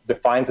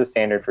defines a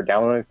standard for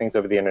downloading things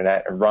over the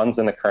internet and runs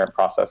in the current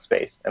process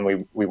space. And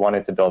we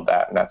wanted to build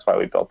that, and that's why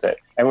we built it.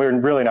 And we're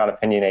really not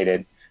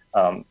opinionated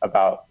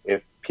about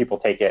if people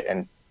take it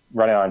and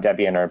run it on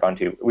Debian or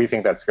Ubuntu. We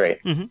think that's great.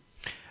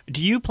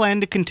 Do you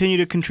plan to continue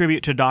to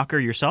contribute to Docker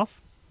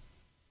yourself?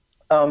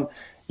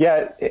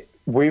 Yeah.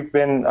 We've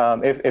been,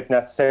 if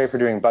necessary, for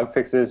doing bug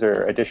fixes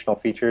or additional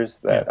features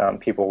that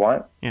people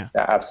want. Yeah,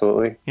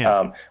 absolutely.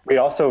 Yeah. We'd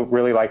also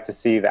really like to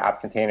see the app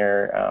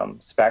container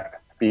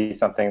spec be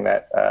something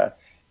that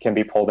can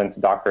be pulled into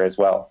Docker as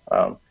well.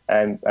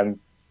 And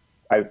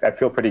I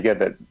feel pretty good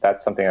that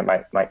that's something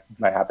that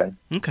might happen.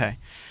 Okay.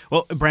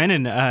 Well,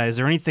 Brandon, is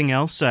there anything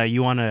else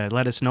you want to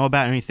let us know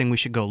about? Anything we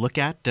should go look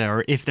at,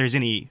 or if there's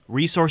any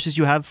resources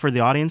you have for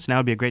the audience? Now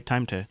would be a great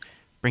time to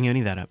bring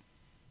any of that up.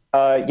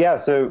 Yeah,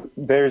 so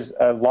there's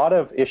a lot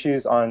of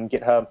issues on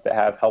GitHub that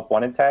have help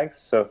wanted tags.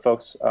 So if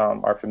folks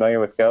are familiar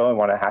with Go and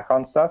want to hack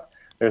on stuff,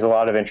 there's a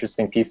lot of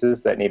interesting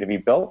pieces that need to be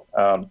built.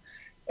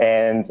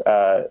 And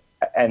the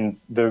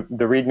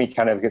README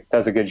kind of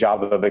does a good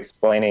job of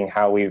explaining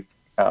how we've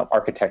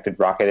architected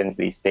Rocket into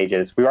these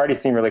stages. We've already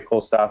seen really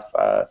cool stuff.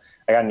 I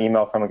got an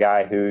email from a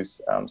guy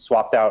who's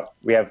swapped out.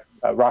 We have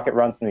Rocket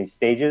runs in these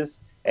stages,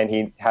 and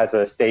he has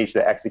a stage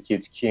that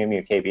executes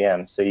QEMU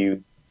KVM. So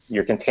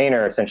your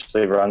container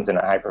essentially runs in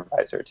a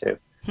hypervisor too.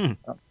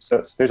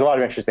 So there's a lot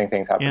of interesting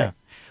things happening. Yeah.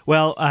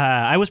 Well,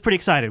 I was pretty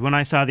excited when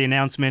I saw the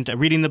announcement.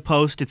 Reading the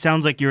post, it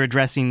sounds like you're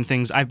addressing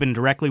things I've been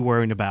directly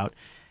worrying about.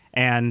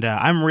 And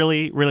I'm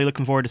really, really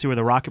looking forward to see where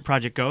the Rocket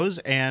project goes,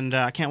 and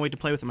I can't wait to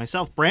play with it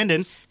myself.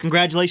 Brandon,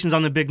 congratulations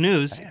on the big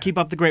news. Yeah. Keep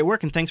up the great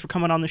work, and thanks for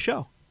coming on the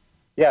show.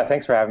 Yeah,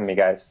 thanks for having me,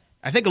 guys.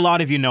 I think a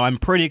lot of you know I'm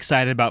pretty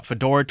excited about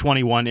Fedora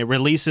 21. It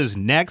releases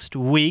next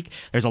week.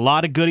 There's a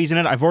lot of goodies in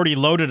it. I've already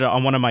loaded it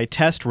on one of my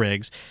test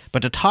rigs.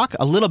 But to talk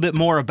a little bit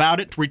more about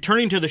it,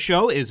 returning to the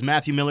show is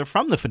Matthew Miller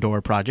from the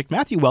Fedora project.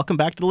 Matthew, welcome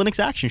back to the Linux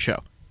Action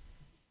Show.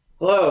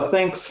 Hello,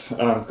 thanks.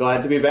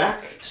 Glad to be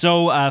back.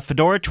 So,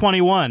 Fedora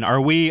 21,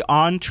 are we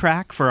on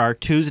track for our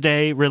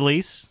Tuesday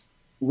release?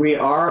 We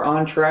are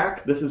on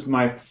track. This is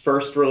my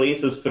first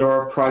release as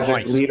Fedora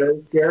project leader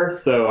here,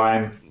 so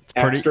I'm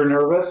extra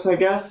nervous, I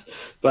guess.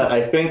 But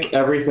I think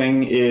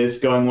everything is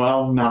going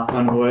well, knock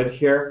on wood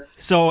here.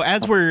 So,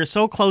 as we're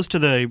so close to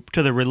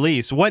the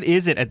release, what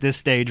is it at this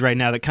stage right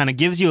now that kind of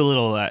gives you a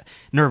little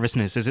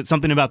nervousness? Is it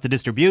something about the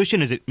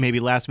distribution? Is it maybe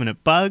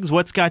last-minute bugs?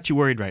 What's got you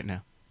worried right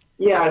now?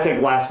 Yeah, I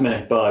think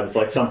last-minute bugs,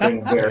 like something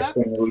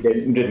embarrassing we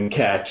didn't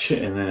catch,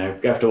 and then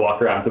I have to walk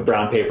around with a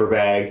brown paper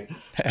bag.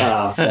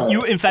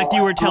 In fact,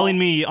 you were telling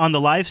me on the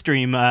live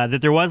stream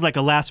that there was like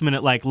a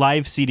last-minute like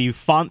live CD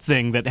font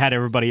thing that had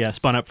everybody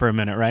spun up for a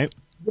minute, right?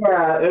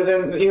 Yeah, and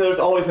then there's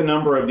always a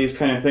number of these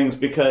kind of things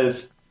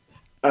because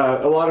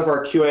a lot of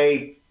our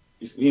QA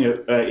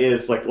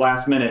is like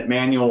last-minute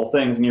manual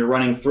things, and you're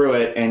running through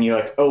it, and you're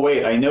like, oh,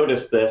 wait, I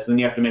noticed this, and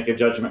you have to make a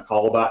judgment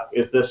call about,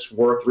 is this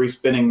worth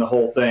respinning the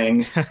whole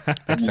thing?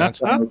 Makes sense.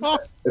 The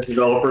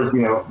developers,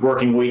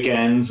 working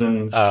weekends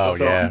and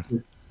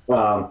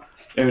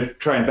and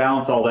try and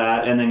balance all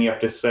that, and then you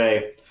have to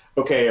say,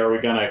 okay, are we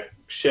going to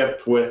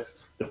ship with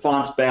the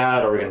font's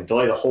bad, or are we going to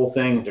delay the whole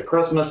thing into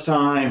Christmas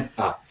time?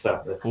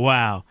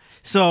 Wow.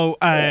 So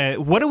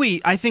what do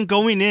I think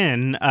going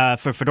in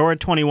for Fedora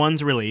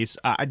 21's release,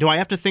 do I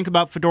have to think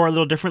about Fedora a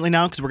little differently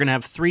now? Because we're going to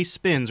have 3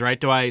 spins,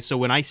 right? So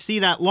when I see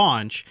that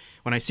launch,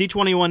 when I see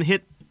 21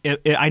 hit,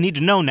 I need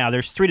to know now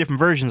there's 3 different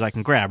versions I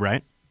can grab,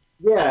 right?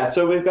 Yeah,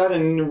 so we've got a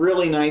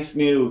really nice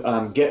new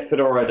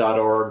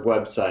getfedora.org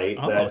website.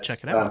 I'll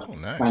check it out.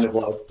 Nice. Kind of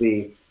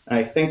like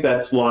I think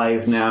that's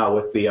live now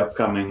with the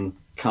upcoming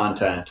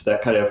content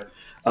that kind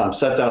of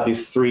sets out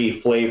these 3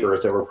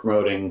 flavors that we're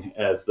promoting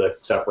as the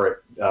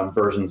separate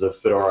versions of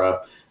Fedora.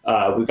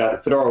 We've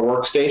got Fedora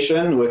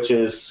Workstation, which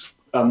is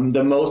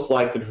the most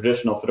like the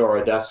traditional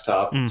Fedora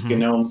desktop. It's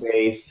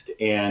GNOME-based,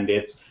 and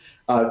it's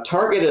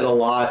targeted a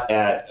lot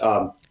at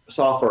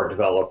software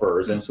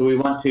developers. And so we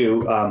want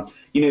to,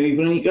 you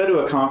know, when you go to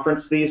a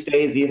conference these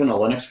days, even a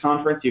Linux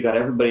conference, you got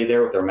everybody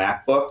there with their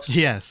MacBooks.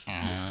 Yes.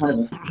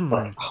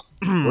 Like,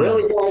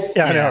 really, guys?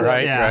 Yeah, I know,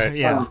 right? Yeah, right.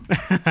 yeah.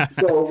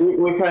 So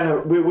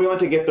we want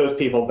to get those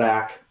people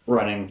back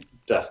running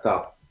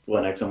desktop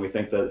Linux, and we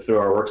think that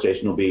Fedora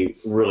Workstation will be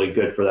really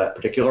good for that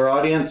particular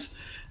audience.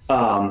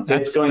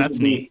 It's going to be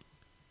neat.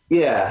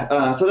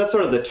 Yeah, so that's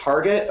sort of the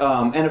target.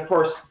 And of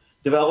course,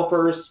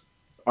 developers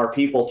are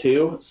people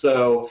too.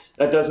 So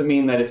that doesn't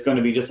mean that it's going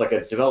to be just like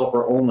a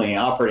developer-only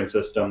operating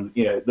system.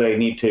 You know, they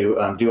need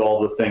to do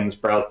all the things,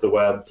 browse the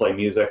web, play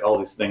music, all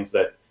these things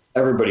that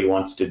everybody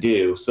wants to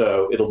do.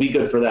 So it'll be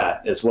good for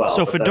that as well.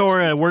 So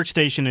Fedora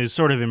Workstation is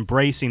sort of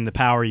embracing the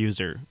power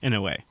user in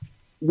a way.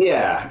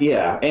 Yeah,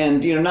 yeah,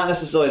 and you know, not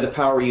necessarily the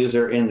power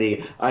user in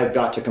the I've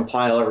got to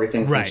compile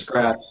everything from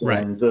scratch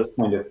and those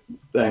kind of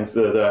things.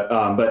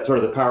 But sort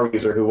of the power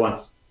user who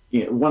wants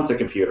a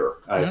computer.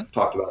 I've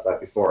talked about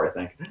that before, I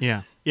think.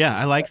 Yeah, yeah,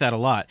 I like that a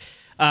lot.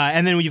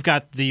 And then you've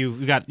got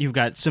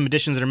some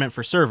additions that are meant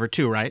for server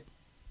too, right?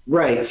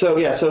 Right. So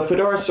yeah. So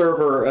Fedora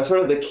Server, sort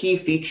of the key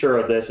feature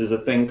of this is a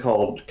thing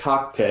called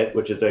Cockpit,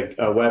 which is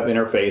a web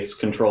interface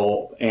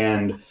control,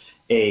 and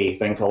a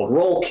thing called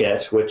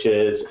RollKit, which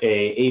is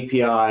a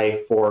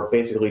API for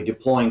basically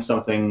deploying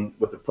something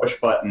with a push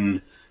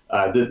button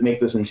to make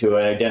this into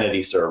an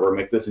identity server,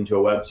 make this into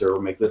a web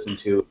server, make this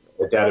into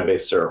a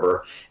database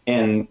server.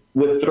 And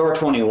with Fedora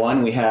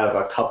 21, we have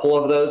a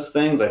couple of those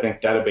things. I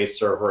think database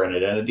server and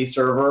identity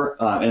server.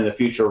 In the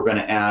future, we're going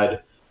to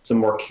add some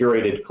more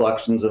curated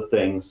collections of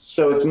things.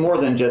 So it's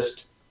more than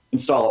just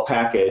install a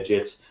package.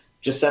 It's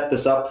just set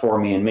this up for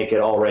me and make it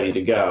all ready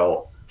to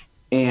go.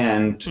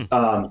 And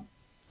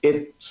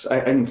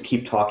I can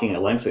keep talking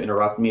at length, so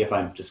interrupt me if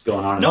I'm just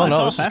going on.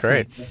 No, this is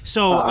great.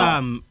 So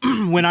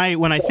when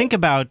I think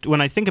about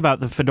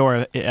the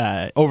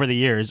Fedora over the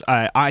years,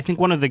 I think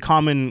one of the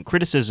common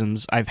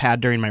criticisms I've had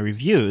during my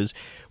reviews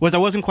was I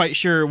wasn't quite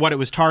sure what it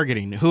was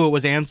targeting, who it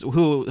was,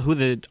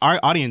 our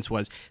audience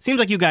was. Seems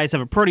like you guys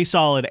have a pretty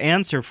solid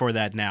answer for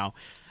that now.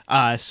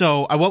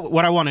 So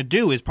what I want to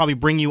do is probably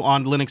bring you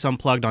on Linux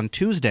Unplugged on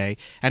Tuesday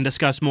and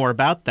discuss more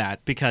about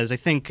that, because I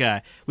think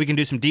we can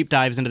do some deep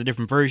dives into the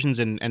different versions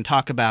and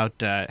talk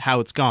about how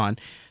it's gone.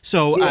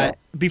 So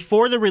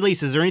before the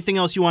release, is there anything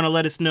else you want to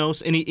let us know?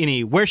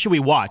 Where should we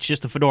watch?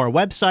 Just the Fedora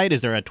website?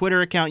 Is there a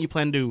Twitter account you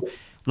plan to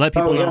let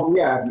people know?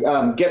 Yeah,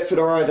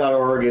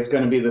 getfedora.org is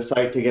going to be the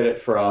site to get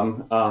it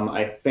from.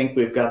 I think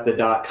we've got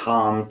the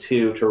 .com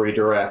too to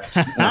redirect.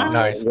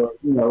 Nice.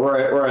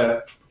 We're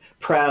a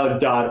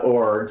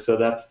proud.org, so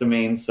that's the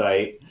main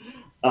site.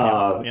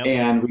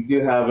 And we do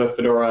have a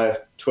Fedora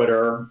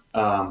Twitter.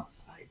 I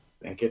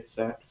think it's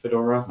at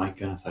Fedora. My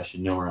goodness, I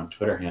should know our own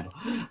Twitter handle.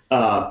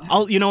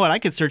 You know what? I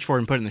could search for it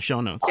and put it in the show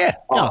notes. Yeah.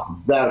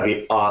 That would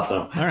be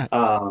awesome. All right.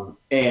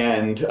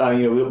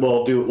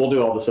 We'll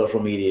do all the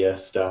social media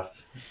stuff.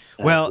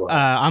 Well,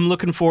 I'm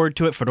looking forward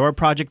to it.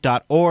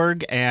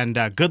 FedoraProject.org,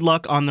 and good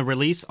luck on the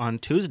release on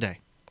Tuesday.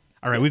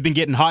 All right, we've been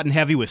getting hot and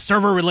heavy with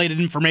server-related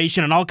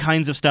information and all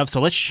kinds of stuff,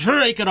 so let's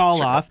shake it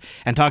all off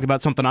and talk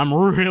about something I'm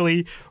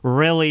really,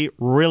 really,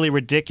 really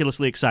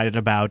ridiculously excited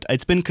about.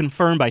 It's been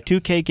confirmed by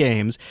 2K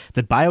Games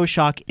that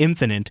BioShock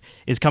Infinite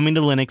is coming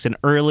to Linux in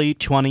early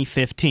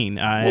 2015.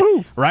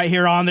 Right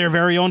here on their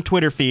very own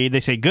Twitter feed, they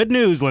say, good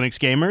news, Linux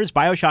gamers.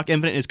 BioShock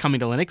Infinite is coming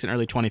to Linux in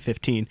early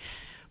 2015.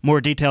 More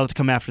details to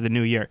come after the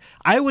new year.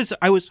 I was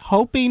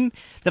hoping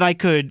that I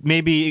could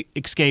maybe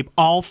escape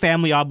all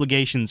family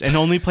obligations and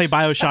only play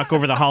BioShock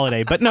over the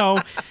holiday, but no,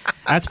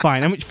 that's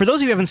fine. I mean, for those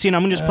of you who haven't seen,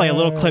 I'm gonna just play a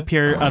little clip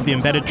here of the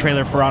embedded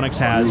trailer Phoronix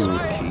has.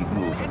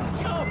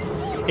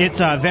 It's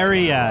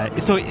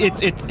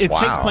it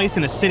takes place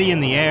in a city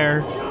in the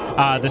air.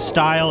 The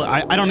style,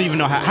 I don't even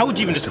know how would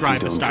you even describe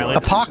the style?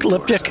 It's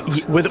apocalyptic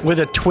with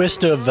a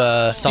twist of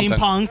something.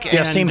 Steampunk.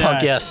 Yeah, and,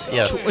 steampunk. Yes.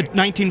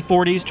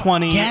 1940s,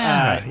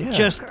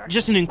 20s.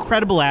 Just an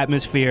incredible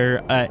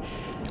atmosphere.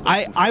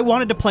 I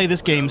wanted to play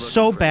this game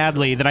so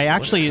badly that I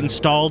actually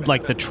installed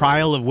like the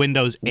trial of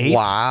Windows 8.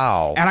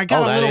 Wow. And I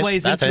got a little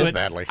ways into it.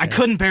 Badly. I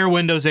couldn't bear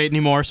Windows 8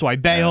 anymore, so I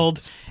bailed.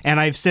 And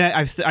I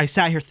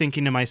sat here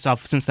thinking to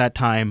myself since that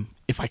time,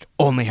 if I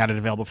only had it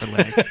available for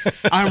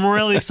Linux. I'm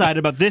really excited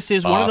about this.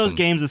 Is one of those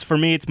games that's, for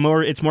me, it's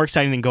more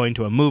exciting than going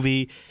to a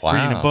movie,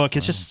 reading a book.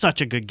 It's just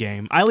such a good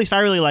game. At least I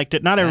really liked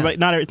it. Not everybody,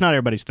 it's not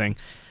everybody's thing.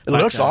 It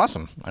looks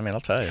awesome. I mean,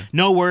 I'll tell you.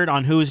 No word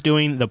on who's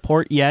doing the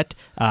port yet.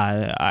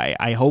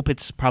 I hope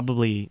it's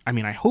probably. I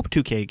mean, I hope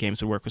 2K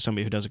Games would work with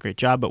somebody who does a great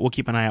job, but we'll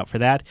keep an eye out for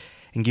that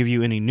and give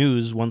you any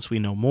news once we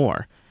know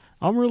more.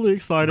 I'm really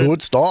excited.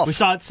 Good stuff. We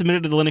saw it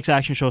submitted to the Linux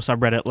Action Show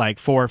subreddit like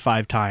 4 or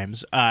 5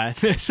 times.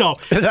 So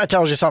that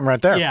tells you something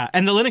right there. Yeah,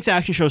 and the Linux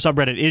Action Show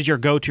subreddit is your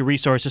go-to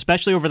resource,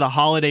 especially over the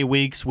holiday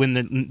weeks when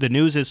the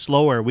news is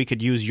slower. We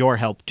could use your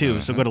help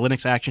too. So go to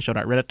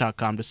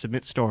linuxactionshow.reddit.com to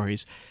submit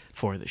stories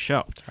for the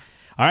show.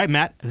 All right,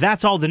 Matt,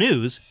 that's all the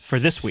news for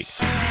this week.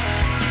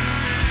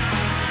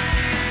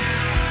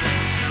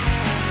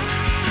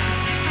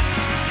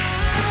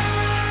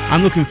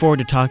 I'm looking forward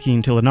to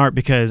talking to Lennart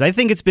because I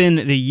think it's been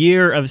the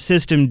year of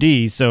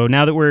Systemd, so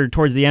now that we're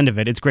towards the end of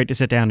it, it's great to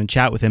sit down and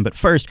chat with him. But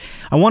first,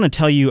 I want to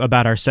tell you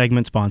about our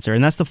segment sponsor,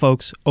 and that's the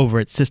folks over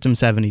at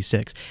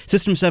System76.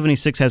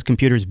 System76 has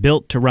computers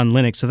built to run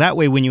Linux, so that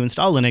way when you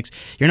install Linux,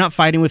 you're not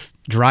fighting with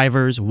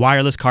drivers,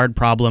 wireless card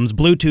problems,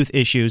 Bluetooth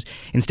issues.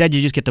 Instead,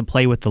 you just get to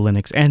play with the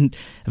Linux. And,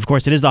 of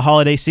course, it is the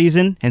holiday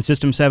season, and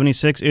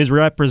System76 is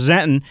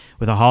representing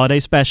with a holiday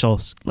special.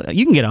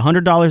 You can get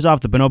 $100 off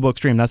the Bonobo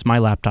Extreme. That's my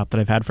laptop that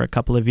I've had for a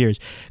couple of years.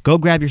 Go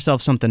grab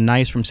yourself something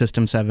nice from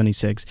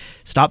System76.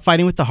 Stop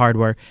fighting with the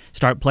hardware.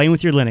 Start playing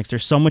with your Linux.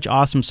 There's so much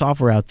awesome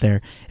software out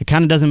there. It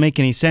kind of doesn't make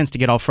any sense to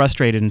get all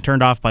frustrated and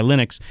turned off by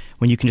Linux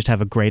when you can just have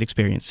a great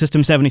experience.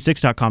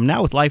 System76.com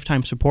now with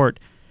lifetime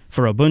support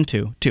for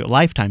Ubuntu, too.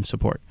 Lifetime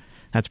support.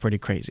 That's pretty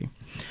crazy.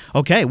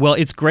 Okay, well,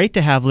 it's great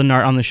to have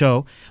Lennart on the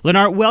show.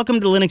 Lennart, welcome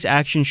to Linux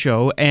Action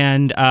Show,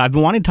 and I've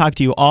been wanting to talk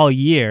to you all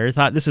year.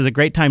 Thought this is a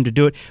great time to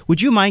do it.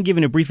 Would you mind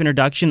giving a brief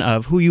introduction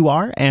of who you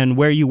are and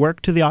where you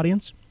work to the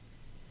audience?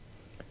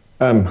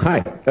 Hi.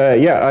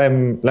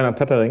 I'm Lennart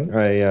Poettering.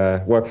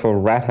 I work for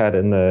Red Hat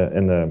in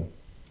the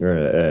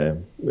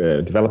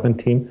development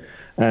team,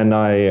 and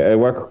I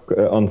work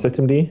on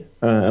Systemd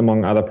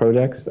among other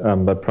projects,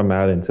 but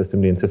primarily in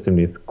Systemd. And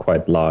Systemd is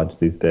quite large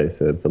these days,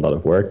 so it's a lot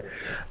of work.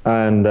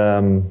 And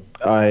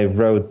I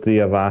wrote the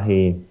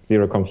Avahi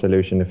ZeroCom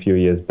solution a few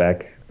years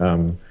back,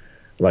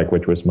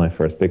 which was my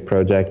first big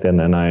project, and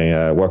then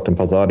I worked on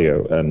Pulse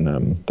Audio, and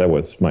that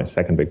was my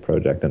second big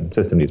project, and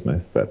Systemd is my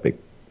third big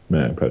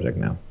project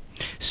now.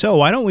 So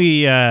why don't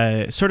we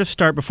sort of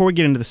start, before we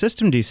get into the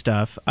Systemd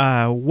stuff,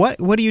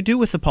 what do you do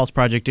with the Pulse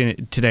project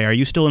today? Are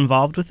you still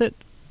involved with it?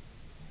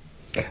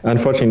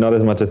 Unfortunately, not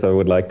as much as I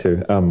would like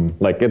to.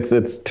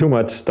 It's too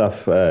much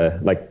stuff.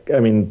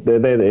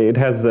 It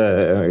has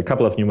a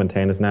couple of new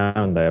maintainers now,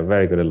 and they're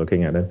very good at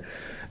looking at it.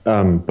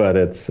 But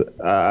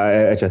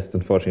I just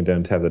unfortunately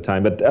don't have the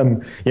time. But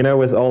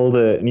with all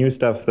the new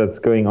stuff that's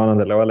going on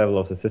the lower level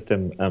of the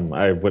system,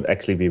 I would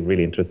actually be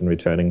really interested in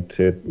returning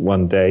to it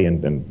one day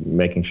and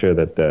making sure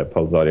that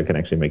Pulse Audio can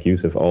actually make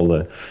use of all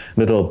the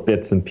little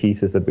bits and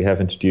pieces that we have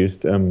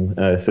introduced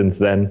since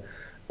then.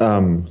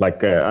 I'm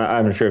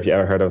not sure if you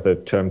ever heard of the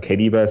term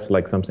KDBus,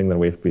 like something that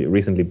we've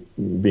recently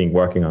been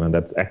working on, and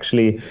that's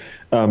actually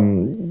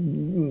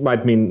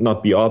might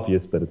not be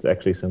obvious, but it's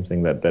actually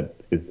something that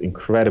is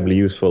incredibly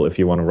useful if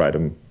you want to write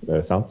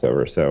a sound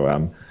server. So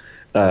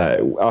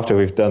after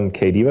we've done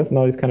KDBus and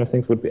all these kind of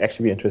things, would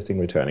actually be interesting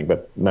returning.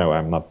 But no,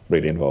 I'm not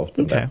really involved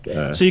in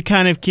that. So you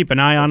kind of keep an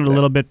eye on it a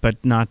little bit, but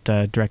not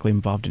directly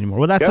involved anymore.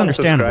 Well, that's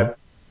understandable.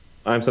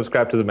 I'm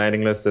subscribed to the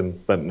mailing list,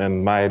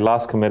 and my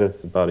last commit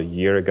is about a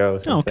year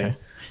ago. Okay.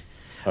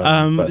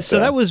 So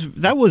that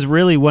was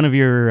really one of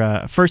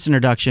your first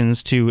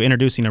introductions to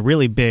introducing a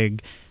really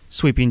big,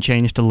 sweeping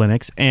change to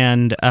Linux,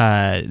 and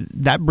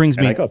that brings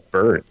me. I got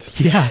burnt.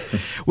 Yeah,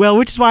 well,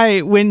 which is why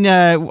when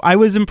I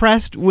was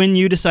impressed when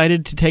you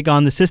decided to take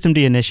on the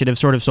Systemd initiative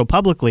sort of so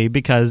publicly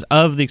because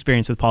of the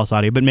experience with Pulse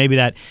Audio. But maybe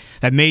that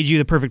made you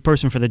the perfect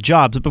person for the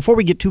job. But before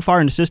we get too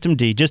far into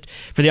Systemd, just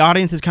for the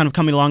audience that's kind of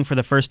coming along for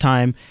the first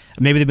time,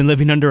 maybe they've been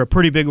living under a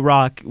pretty big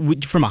rock.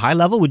 From a high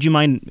level, would you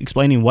mind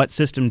explaining what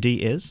Systemd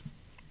is?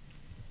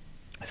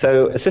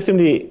 So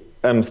Systemd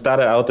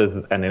started out as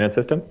an init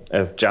system,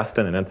 as just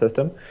an init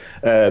system.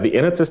 The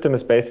init system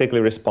is basically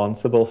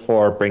responsible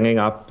for bringing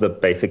up the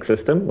basic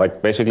system.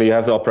 Like basically you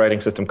have the operating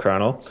system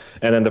kernel,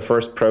 and then the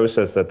first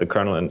process that the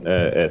kernel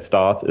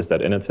starts is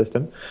that init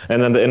system.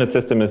 And then the init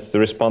system is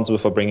responsible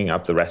for bringing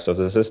up the rest of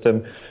the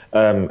system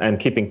and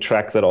keeping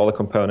track that all the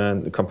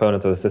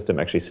components of the system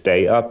actually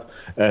stay up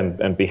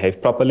and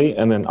behave properly,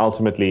 and then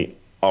ultimately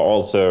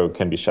also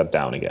can be shut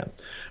down again.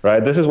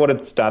 Right, this is what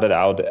it started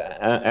out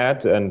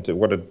at, and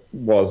what it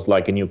was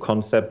like a new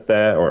concept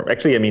there. Or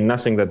actually, I mean,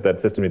 nothing that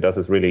Systemd does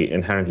is really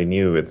inherently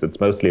new. It's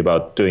mostly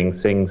about doing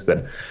things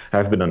that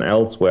have been done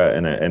elsewhere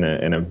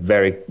in a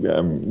very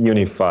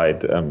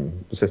unified,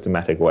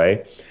 systematic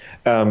way.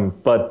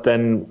 But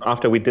then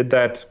after we did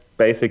that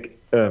basic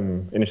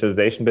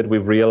initialization bit, we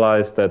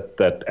realized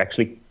that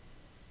actually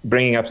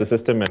bringing up the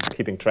system and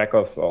keeping track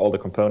of all the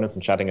components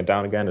and shutting it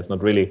down again is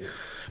not really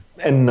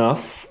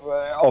enough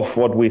of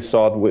what we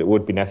thought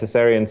would be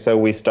necessary, and so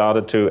we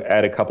started to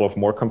add a couple of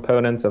more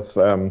components of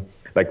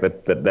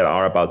that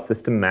are about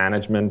system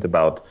management,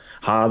 about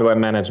hardware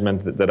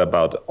management, that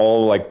about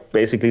all like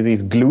basically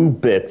these glue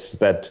bits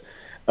that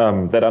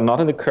are not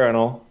in the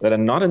kernel, that are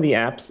not in the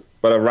apps,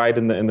 but are right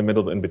in the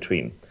middle, in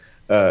between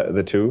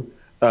the two,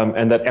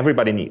 and that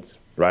everybody needs.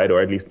 Right,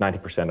 or at least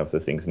 90% of the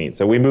things need.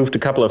 So we moved a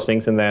couple of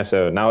things in there.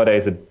 So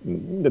nowadays it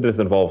is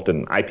involved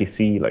in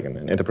IPC, like in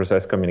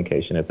interprocess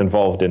communication. It's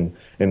involved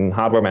in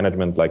hardware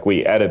management. Like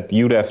we added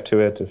UDEF to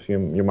it, if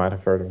you might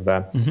have heard of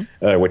that,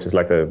 which is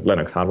like a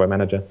Linux hardware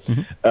manager.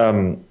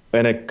 And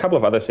a couple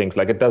of other things,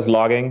 like it does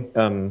logging.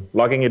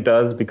 Logging it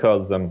does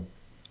because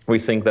we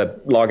think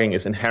that logging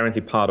is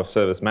inherently part of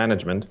service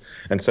management,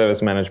 and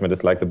service management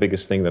is like the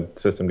biggest thing that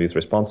systemd is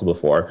responsible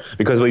for,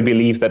 because we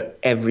believe that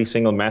every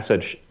single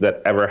message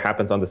that ever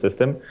happens on the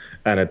system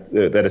and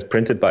that is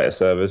printed by a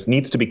service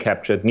needs to be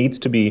captured, needs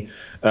to be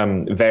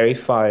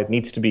verified,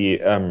 needs to be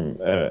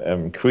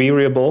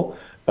queryable,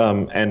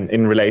 and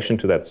in relation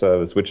to that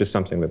service, which is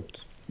something that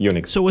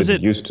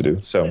Unix used to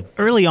do. So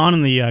early on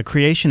in the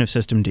creation of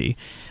systemd,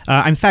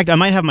 in fact, I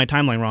might have my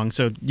timeline wrong,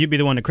 so you'd be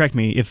the one to correct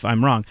me if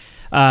I'm wrong.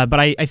 But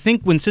I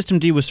think when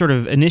systemd was sort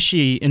of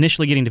initially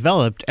getting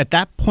developed, at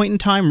that point in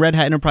time, Red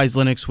Hat Enterprise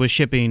Linux was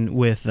shipping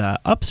with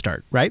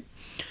Upstart, right?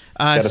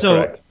 That is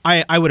correct.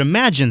 I would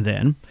imagine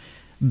then,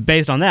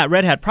 based on that,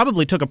 Red Hat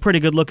probably took a pretty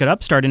good look at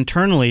Upstart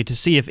internally to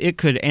see if it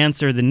could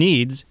answer the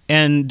needs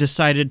and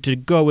decided to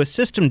go with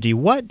systemd.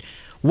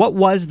 What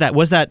was that?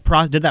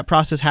 Did that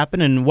process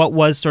happen? And what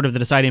was sort of the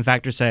deciding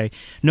factor? Say,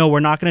 no, we're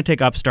not going to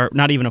take Upstart,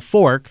 not even a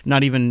fork,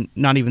 not even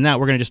that.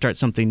 We're going to just start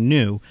something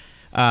new.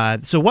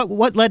 So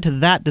what led to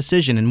that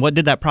decision, and what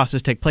did that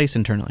process take place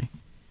internally?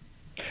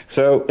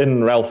 So in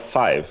RHEL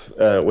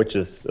 5, which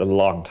is a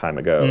long time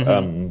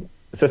ago,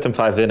 System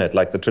 5 init,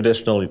 like the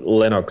traditional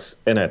Linux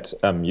init,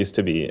 used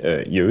to be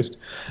used.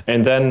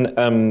 And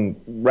then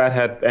Red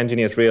Hat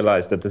engineers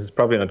realized that this is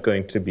probably not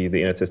going to be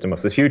the init system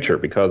of the future,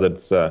 because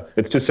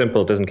it's too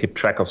simple, it doesn't keep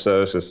track of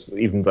services,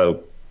 even though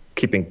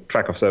keeping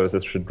track of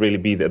services should really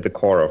be at the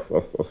core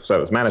of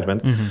service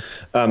management.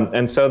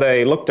 And so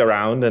they looked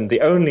around, and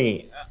the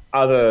only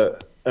other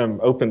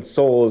open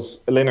source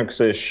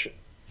Linux-ish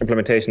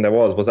implementation there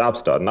was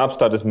Upstart. And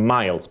Upstart is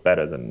miles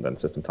better than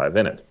System 5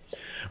 init.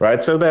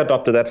 Right, so they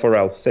adopted that for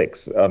RHEL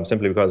 6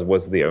 simply because it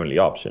was the only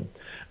option.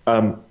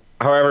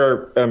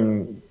 However,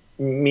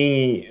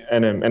 me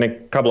and a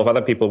couple of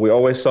other people, we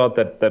always thought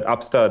that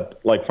Upstart,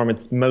 like from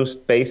its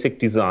most basic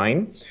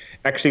design,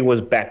 actually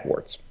was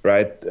backwards,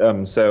 right?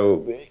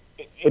 So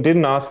it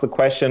didn't ask the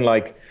question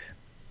like,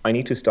 I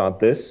need to start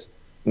this.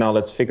 Now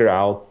let's figure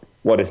out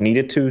what is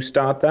needed to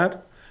start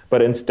that.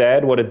 But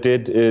instead, what it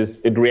did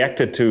is it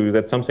reacted to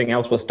that something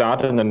else was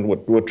started, and then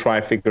would try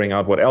figuring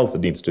out what else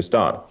it needs to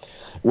start,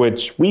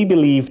 which we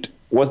believed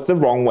was the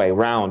wrong way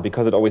around,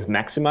 because it always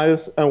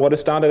maximizes what is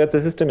started at the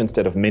system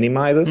instead of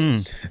minimizes,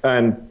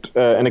 and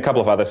a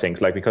couple of other things,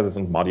 like because it's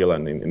modular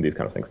and in these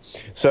kind of things.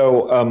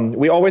 So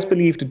we always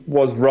believed it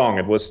was wrong.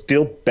 It was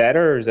still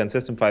better than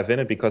System 5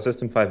 init, because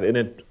System 5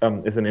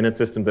 init is an init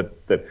system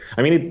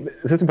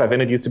System 5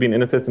 init used to be an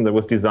init system that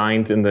was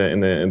designed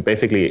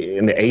basically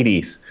in the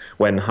 80s,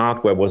 when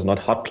hardware was not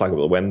hot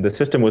pluggable, when the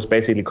system was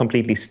basically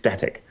completely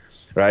static.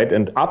 Right,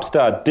 and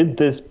Upstart did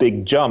this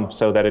big jump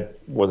so that it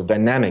was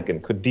dynamic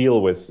and could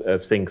deal with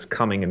things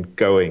coming and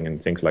going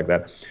and things like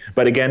that.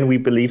 But again, we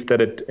believed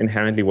that it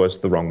inherently was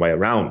the wrong way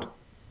around.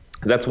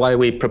 That's why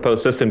we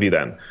proposed systemd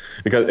then,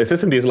 because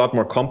systemd is a lot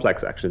more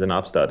complex actually than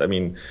Upstart. I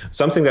mean,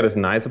 something that is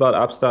nice about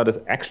Upstart is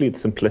actually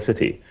its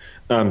simplicity,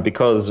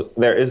 because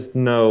there is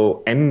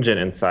no engine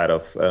inside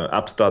of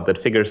Upstart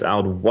that figures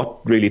out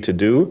what really to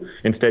do.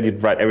 Instead, you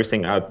write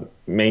everything out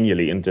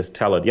manually and just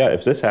tell it, yeah,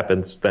 if this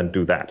happens, then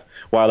do that.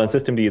 While in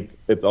systemd,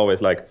 it's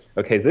always like,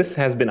 okay, this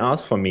has been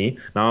asked for me.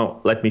 Now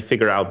let me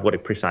figure out what I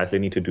precisely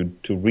need to do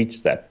to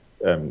reach that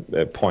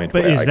point.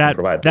 But where is I can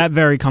provide that this.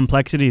 very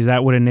complexity, is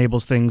that what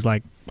enables things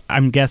like,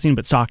 I'm guessing,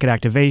 but socket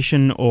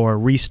activation or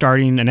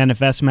restarting an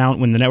NFS mount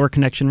when the network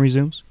connection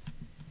resumes?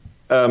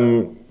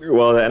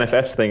 Well, the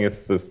NFS thing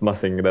is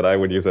nothing that I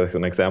would use as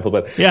an example,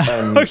 but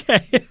yeah,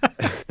 okay.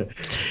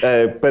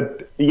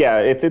 But yeah,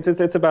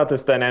 it's about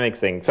this dynamic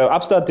thing. So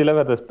Upstart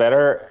delivered this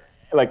better.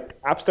 Like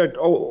Upstart,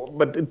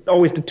 but it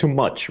always did too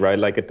much, right?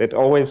 Like it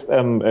always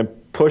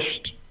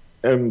pushed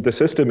the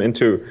system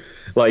into,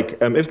 like,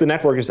 if the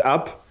network is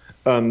up,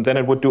 then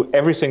it would do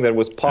everything that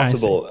was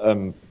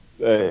possible.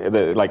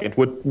 Like it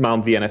would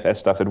mount the NFS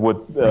stuff, it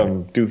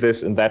would do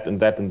this and that and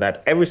that and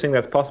that, everything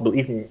that's possible,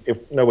 even if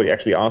nobody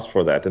actually asked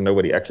for that and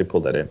nobody actually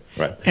pulled that in,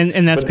 right?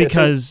 And that's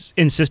because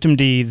in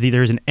systemd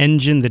there's an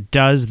engine that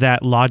does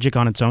that logic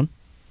on its own.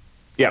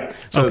 Yeah.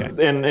 So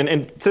okay.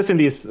 in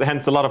systemd is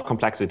hence a lot of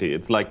complexity.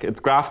 It's like it's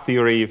graph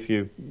theory. If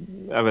you've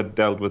ever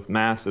dealt with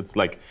math, it's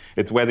like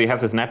it's where they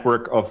have this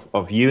network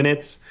of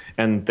units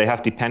and they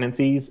have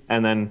dependencies,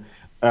 and then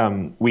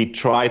we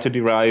try to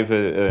derive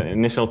an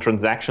initial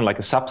transaction, like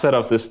a subset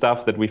of this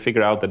stuff that we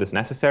figure out that is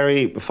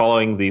necessary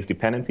following these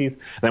dependencies.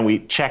 Then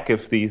we check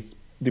if these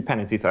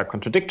dependencies are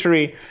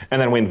contradictory, and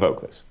then we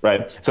invoke this,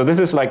 right? So this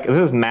is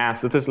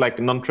math. This is like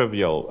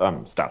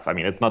non-trivial stuff. I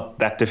mean, it's not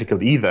that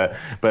difficult either,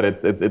 but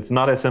it's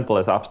not as simple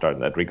as Upstart in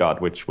that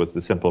regard, which was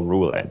the simple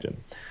rule engine.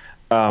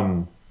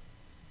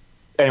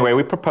 Anyway,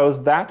 we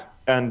proposed that,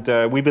 and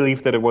we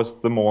believe that it was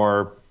the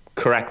more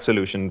correct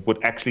solution,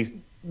 would actually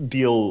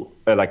deal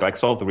like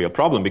solve the real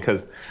problem,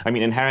 because I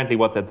mean inherently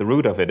what's at the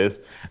root of it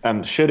is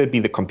should it be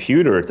the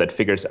computer that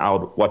figures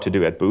out what to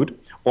do at boot,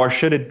 or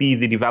should it be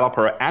the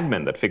developer or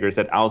admin that figures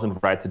it out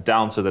and writes it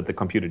down so that the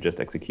computer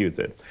just executes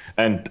it?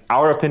 And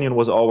our opinion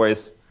was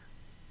always,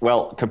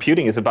 well,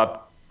 computing is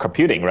about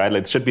computing, right?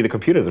 It should be the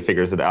computer that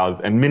figures it out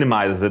and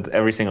minimizes it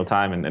every single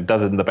time and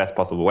does it in the best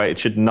possible way. It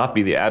should not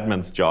be the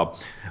admin's job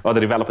or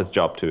the developer's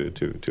job to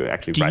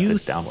actually write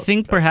this down. Do you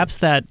think perhaps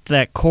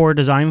that core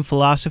design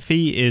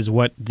philosophy is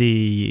what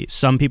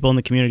some people in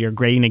the community are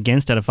grading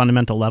against at a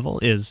fundamental level?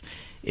 Is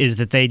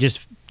that they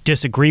just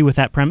disagree with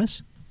that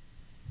premise?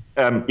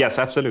 Yes,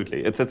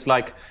 absolutely. It's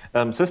like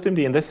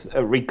systemd in this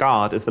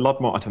regard is a lot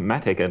more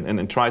automatic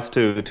and tries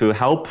to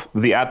help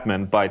the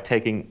admin by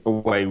taking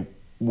away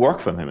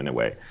work from him in a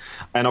way.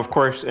 And of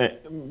course,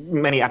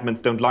 many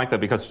admins don't like that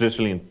because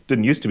traditionally it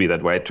didn't used to be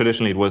that way.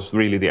 Traditionally, it was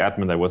really the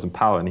admin that was in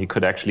power, and he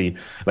could actually,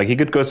 he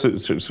could go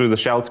through the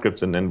shell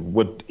scripts and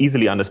would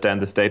easily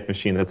understand the state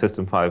machine that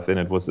System 5 in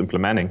it was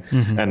implementing,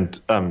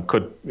 and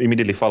could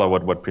immediately follow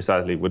what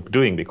precisely it was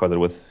doing because it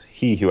was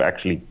he who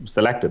actually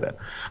selected it.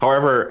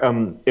 However,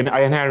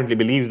 I inherently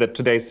believe that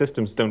today's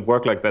systems don't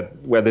work like that,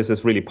 where this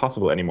is really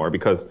possible anymore.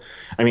 Because,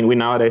 I mean, we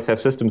nowadays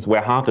have systems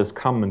where hardware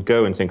come and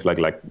go and things like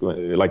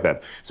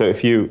that. So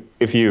if you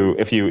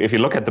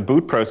look at the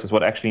boot process,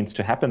 what actually needs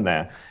to happen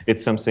there,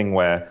 it's something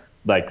where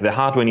the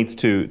hardware needs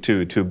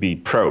to be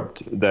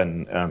probed.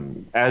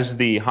 Then as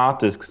the hard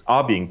disks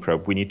are being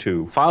probed, we need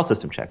to file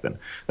system check them.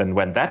 Then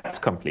when that's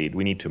complete,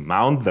 we need to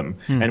mount them.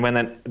 And when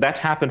that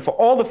happened for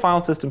all the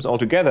file systems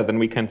altogether, then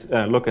we can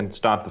look and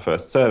start the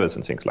first service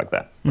and things like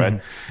that, right?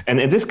 And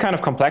in this kind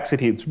of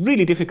complexity, it's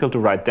really difficult to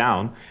write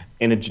down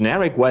in a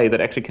generic way that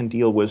actually can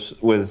deal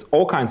with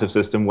all kinds of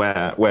system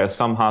where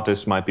some hard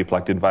disks might be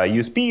plugged in via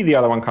USB, the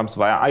other one comes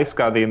via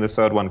iSCSI, and the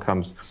third one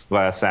comes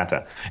via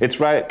SATA. It's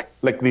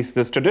like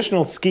this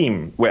traditional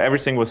scheme where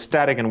everything was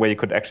static and where you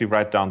could actually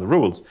write down the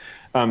rules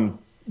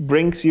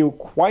brings you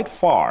quite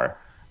far,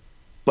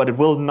 but it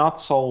will not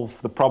solve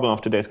the problem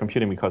of today's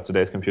computing because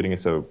today's computing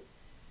is so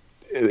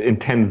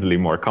intensely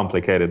more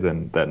complicated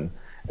than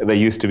they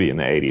used to be in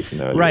the 80s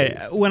and early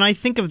 80s. When I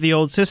think of the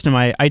old system,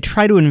 I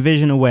try to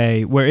envision a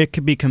way where it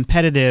could be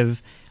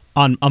competitive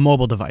on a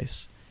mobile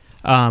device,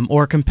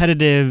 or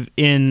competitive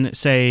in,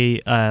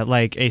 say,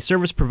 like a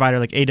service provider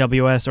like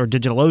AWS or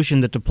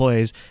DigitalOcean that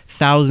deploys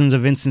thousands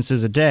of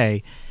instances a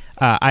day.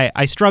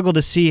 I struggle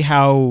to see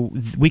how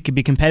we could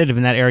be competitive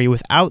in that area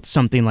without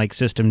something like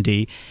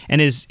systemd.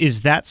 And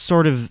is that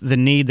sort of the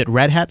need that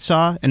Red Hat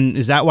saw? And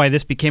is that why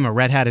this became a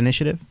Red Hat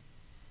initiative?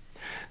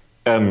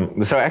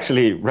 So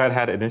actually, Red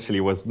Hat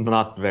initially was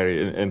not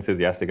very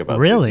enthusiastic about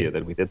the idea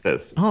that we did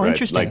this. Oh, right?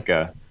 Interesting.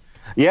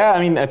 Yeah,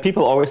 I mean,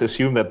 people always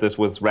assume that this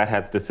was Red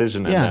Hat's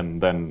decision,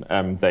 and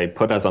then they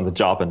put us on the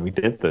job and we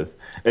did this.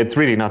 It's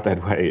really not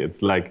that way.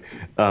 It's like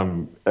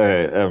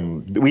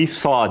we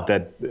saw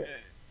that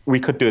we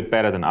could do it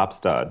better than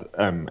Upstart,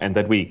 and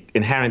that we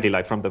inherently,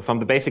 from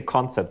the basic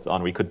concepts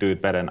on, we could do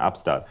it better than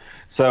Upstart.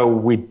 So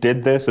we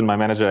did this, and my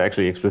manager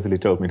actually explicitly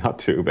told me not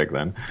to back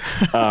then.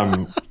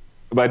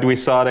 But we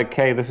saw that,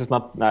 okay, this is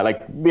not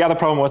the other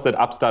problem was that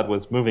Upstart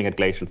was moving at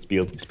glacial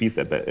speeds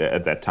at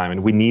that time,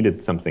 and we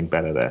needed something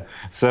better there.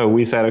 So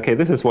we said, okay,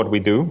 this is what we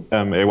do,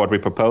 what we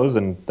propose,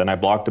 and then I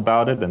blogged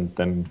about it, and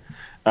then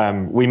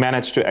we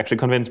managed to actually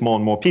convince more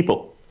and more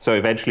people. So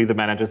eventually the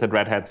managers at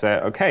Red Hat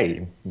said,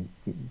 okay,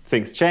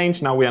 things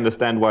change, now we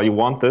understand why you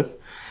want this.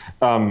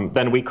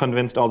 Then we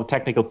convinced all the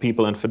technical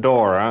people in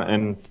Fedora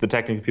and the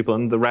technical people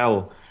in the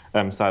RHEL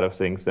side of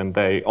things, and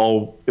they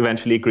all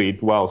eventually agreed,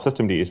 well,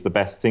 systemd is the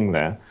best thing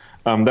there.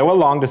 There were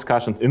long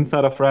discussions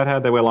inside of Red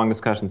Hat, there were long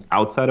discussions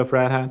outside of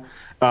Red Hat,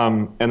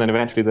 and then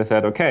eventually they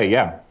said, okay,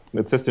 yeah,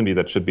 it's systemd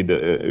that should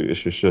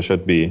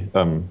be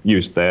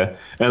used there.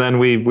 And then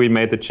we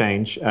made the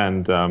change,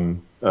 and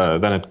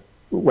then it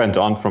went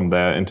on from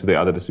there into the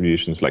other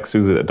distributions, like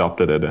SUSE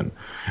adopted it,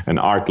 and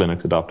Arch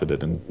Linux adopted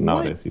it, and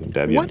nowadays even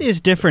Debian. What is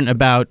different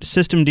about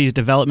systemd's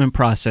development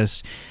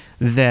process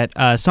that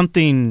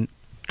something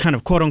kind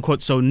of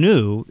quote-unquote so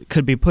new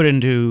could be put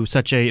into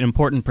such an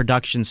important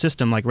production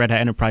system like Red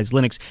Hat Enterprise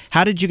Linux?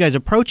 How did you guys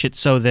approach it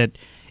so that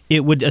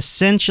it would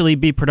essentially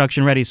be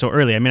production ready so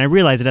early? I mean, I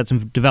realize it had some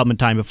development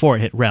time before it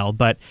hit RHEL,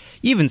 but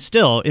even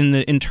still,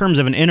 in terms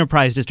of an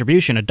enterprise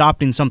distribution,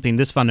 adopting something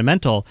this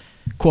fundamental,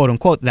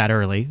 quote-unquote, that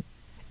early,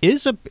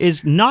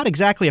 is not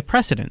exactly a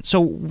precedent.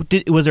 So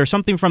was there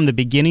something from the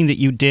beginning that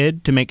you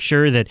did to make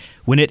sure that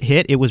when it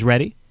hit, it was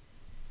ready?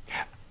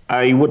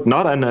 I would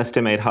not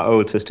underestimate how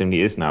old systemd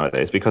is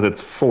nowadays, because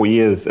it's 4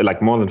 years,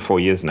 more than 4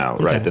 years now,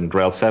 right? And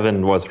RHEL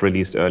 7 was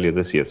released earlier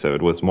this year, so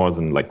it was more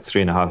than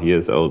 3.5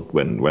 years old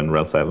when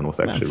RHEL 7 was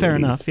actually Fair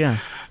released. enough,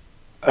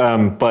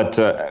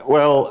 yeah.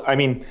 Well, I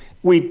mean,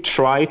 we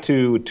try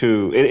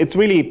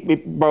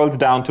it boils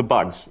down to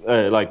bugs.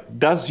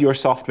 Does your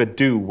software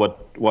do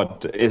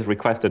what is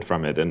requested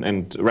from it?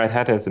 And Red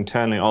Hat has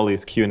internally all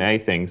these Q&A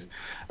things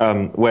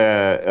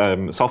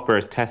where software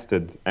is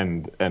tested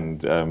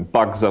and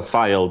bugs are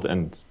filed.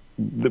 And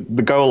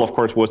the goal, of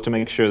course, was to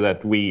make sure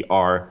that we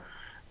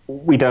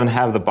don't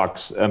have the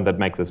bugs that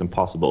make this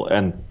impossible.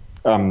 And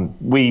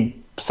we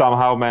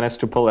somehow managed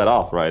to pull that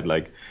off, right?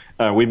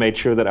 we made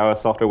sure that our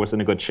software was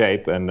in a good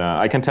shape. And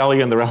I can tell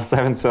you in the RHEL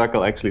 7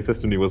 circle, actually,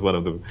 Systemd was one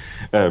of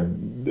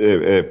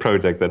the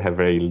projects that had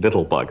very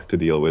little bugs to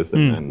deal with,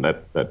 and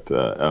that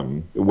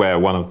were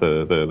one of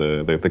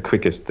the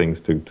quickest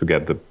things to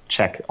get the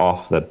check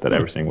off that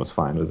everything was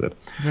fine with it.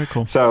 Very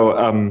cool. So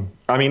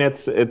I mean,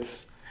 it's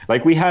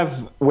like we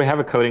have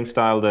a coding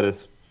style that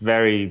is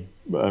very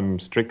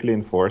strictly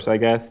enforced, I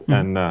guess,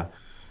 and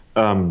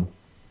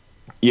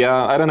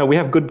yeah, I don't know. We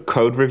have good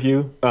code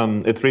review.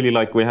 It's really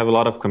like we have a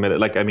lot of committed.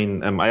 Like, I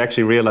mean, I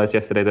actually realized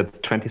yesterday that it's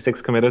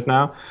 26 committers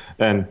now,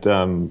 and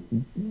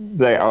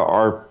they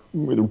are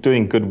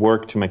doing good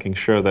work to making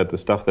sure that the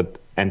stuff that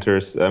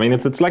enters. I mean,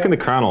 it's like in the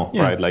kernel,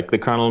 right? Like the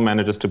kernel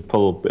manages to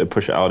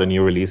push out a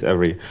new release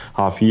every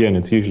half year, and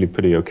it's usually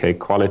pretty okay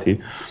quality.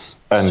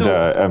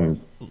 And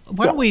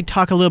why don't we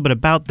talk a little bit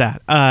about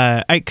that?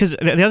 Because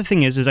the other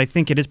thing is I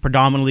think it is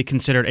predominantly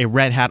considered a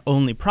Red Hat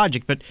only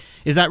project, but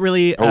is that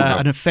really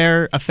a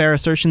fair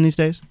assertion these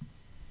days?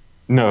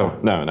 No.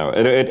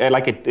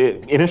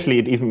 Initially,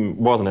 it even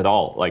wasn't at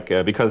all. Like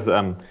because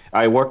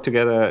I worked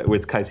together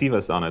with Kai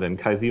Sievers on it, and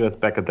Kai Sievers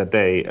back at that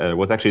day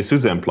was actually a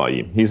SUSE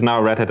employee. He's now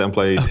a Red Hat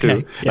employee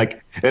too. Yeah.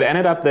 Like it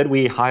ended up that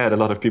we hired a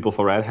lot of people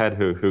for Red Hat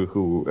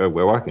who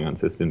were working on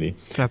Systemd.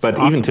 But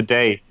awesome. Even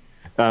today.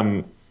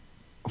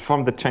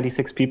 From the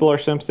 26 people or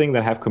something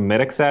that have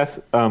commit access,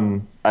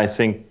 I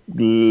think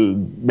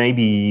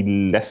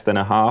maybe less than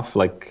a half,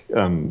 like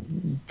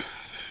 10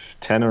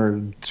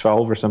 or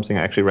 12 or something,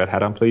 are actually Red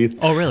Hat employees.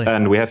 Oh, really?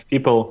 And we have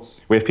people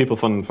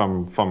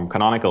from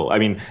Canonical. I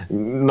mean,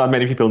 not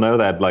many people know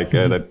that, like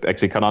that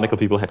actually Canonical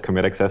people had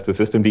commit access to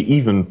Systemd,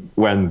 even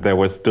when there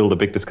was still the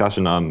big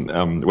discussion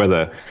on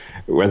whether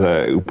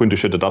Ubuntu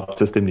should adopt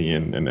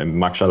Systemd, and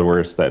Mark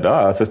Shuttleworth said,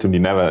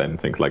 Systemd never, and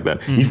things like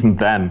that. Even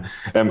then,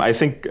 I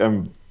think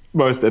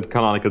most at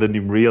Canonical didn't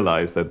even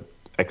realize that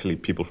actually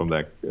people from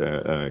that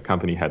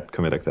company had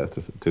commit access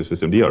to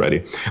Systemd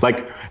already.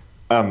 Like,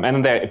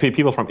 and there are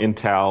people from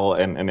Intel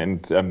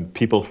and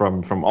people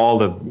from all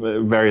the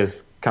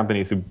various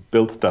companies who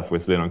build stuff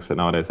with Linux that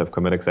nowadays have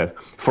commit access.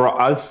 For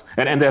us,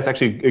 and there's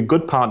actually a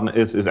good part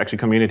is actually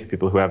community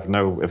people who have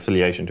no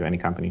affiliation to any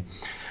company.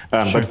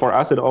 Sure. But for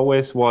us, it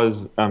always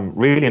was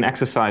really an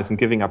exercise in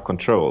giving up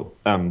control.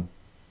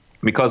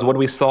 Because what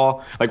we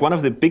saw, like one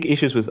of the big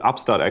issues with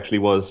Upstart actually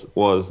was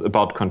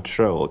about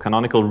control.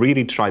 Canonical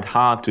really tried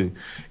hard to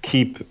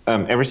keep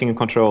everything in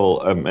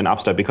control in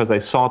Upstart, because they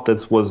thought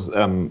this was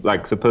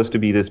like supposed to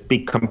be this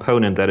big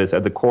component that is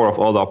at the core of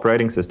all the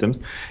operating systems.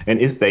 And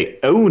if they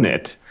own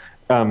it,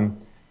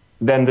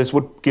 then this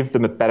would give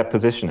them a better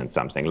position in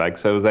something. Like,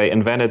 so they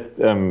invented,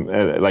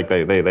 like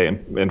they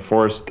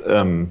enforced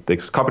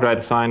this copyright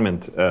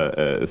assignment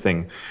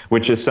thing,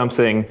 which is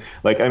something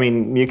like, I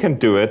mean, you can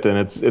do it, and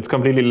it's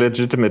completely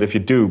legitimate if you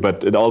do,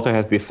 but it also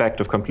has the effect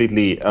of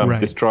completely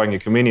destroying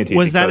your community.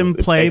 Was that in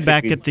play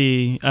back at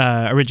the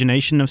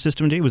origination of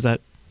Systemd? Was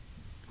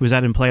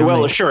that in play?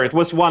 Well, sure, it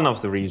was one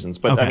of the reasons,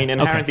 but I mean,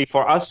 inherently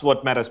for us,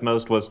 what matters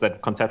most was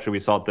that conceptually we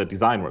thought the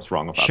design was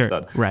wrong of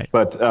Upstart. Right.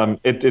 But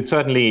it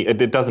certainly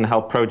doesn't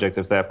help projects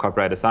if they have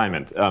copyright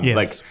assignment. Yes.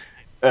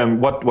 Like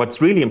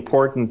what's really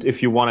important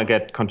if you want to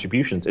get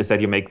contributions is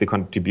that you make the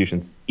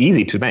contributions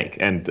easy to make,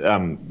 and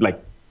like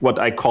what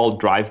I call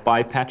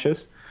drive-by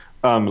patches.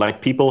 Like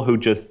people who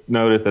just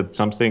notice that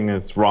something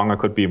is wrong or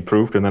could be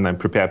improved, and then they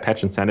prepare a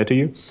patch and send it to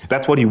you.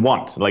 That's what you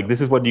want. Like, this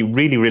is what you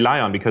really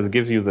rely on, because it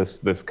gives you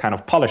this kind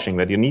of polishing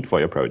that you need for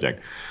your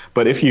project.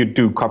 But if you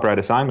do copyright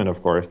assignment,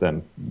 of course,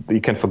 then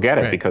you can forget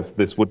it, because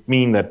this would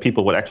mean that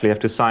people would actually have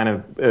to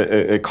sign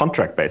a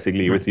contract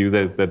basically with you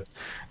that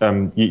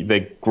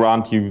they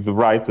grant you the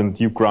rights and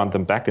you grant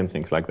them back and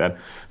things like that.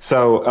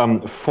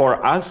 So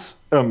for us,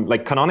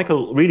 like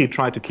Canonical really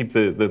tried to keep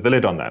the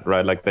lid on that,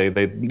 right? Like they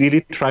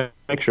really try to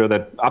make sure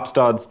that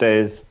Upstart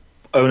stays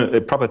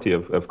property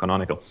of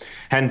Canonical.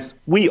 Hence,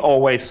 we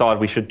always thought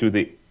we should do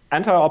the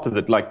entire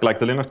opposite, like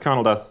the Linux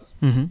kernel does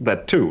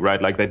that too,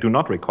 right? Like they do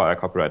not require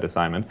copyright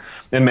assignment,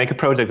 and make a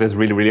project that's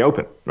really, really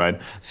open, right?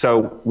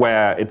 So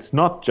where it's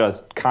not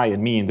just Kai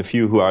and me and the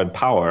few who are in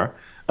power,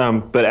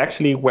 but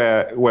actually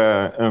where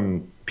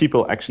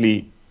people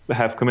actually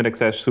have commit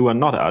access who are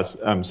not us.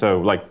 So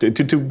like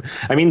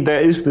I mean,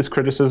 there is this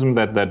criticism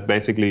that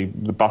basically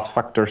the bus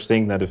factors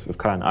thing, that if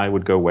Kai and I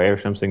would go away or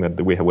something,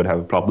 that we would have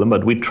a problem.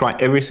 But we try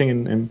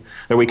everything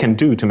that we can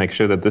do to make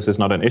sure that this is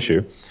not an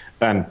issue.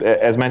 And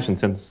as mentioned,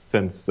 since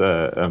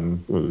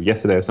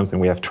yesterday or something,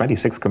 we have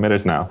 26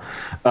 committers now,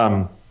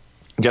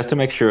 just to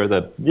make sure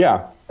that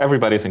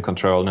everybody's in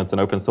control, and it's an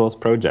open source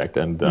project,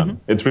 and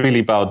it's really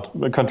about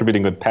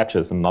contributing good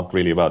patches and not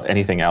really about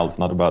anything else,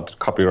 not about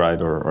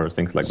copyright or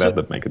things like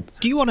that make it.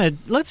 Do you want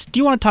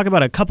to talk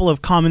about a couple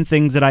of common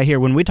things that I hear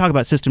when we talk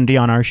about Systemd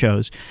on our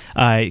shows?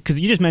 Because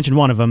you just mentioned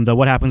one of them,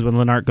 what happens when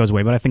Lennart goes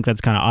away, but I think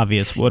that's kind of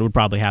obvious what would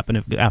probably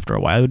happen after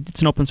a while.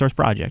 It's an open source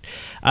project.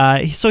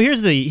 So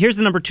here's the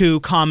number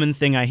two common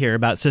thing I hear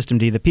about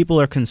Systemd that people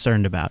are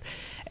concerned about,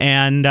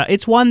 and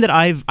it's one that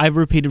I've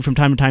repeated from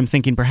time to time,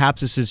 thinking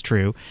perhaps this is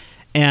true.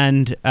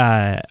 And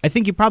I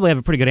think you probably have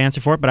a pretty good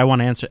answer for it, but I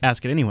want to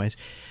ask it anyways.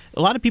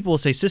 A lot of people will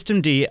say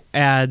systemd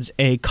adds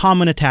a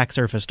common attack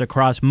surface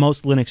across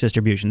most Linux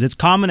distributions. Its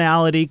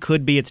commonality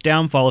could be its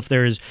downfall. If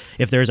there's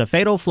a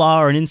fatal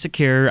flaw or an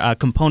insecure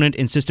component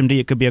in systemd,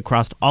 it could be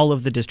across all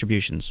of the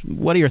distributions.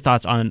 What are your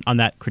thoughts on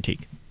that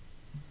critique?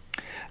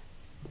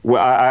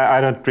 Well,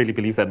 I don't really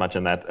believe that much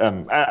in that.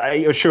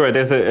 Sure, it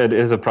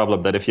is a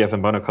problem that if you have a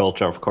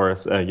monoculture, of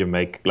course, you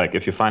make, like,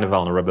 if you find a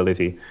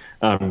vulnerability,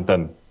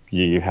 then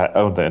you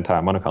own the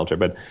entire monoculture.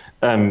 But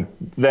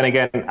then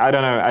again, I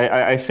don't know.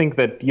 I think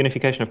that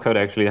unification of code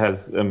actually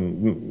has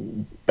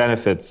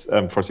benefits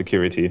for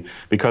security,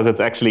 because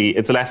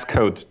it's less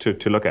code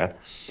to look at,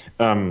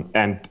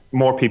 and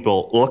more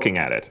people looking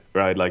at it,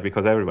 right? Like,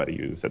 because everybody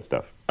uses that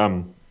stuff.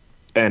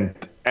 And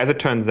as it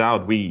turns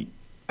out, we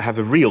have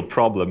a real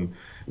problem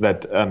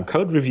that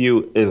code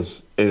review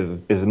is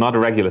not a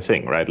regular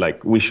thing, right?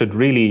 Like, we should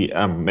really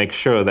make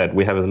sure that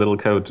we have as little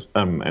code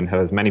and have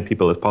as many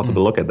people as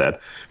possible look at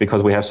that,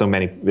 because we have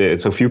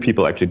so few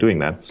people actually doing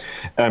that.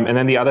 And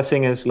then the other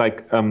thing is,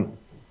 like,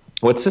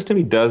 what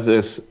systemd does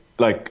is,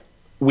 like,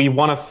 we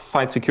want to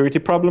fight security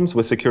problems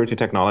with security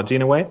technology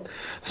in a way.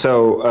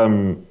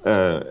 So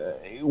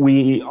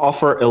we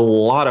offer a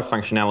lot of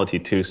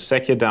functionality to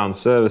secure down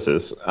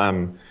services,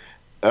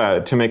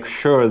 to make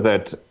sure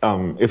that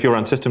if you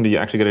run systemd, you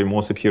actually get a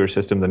more secure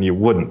system than you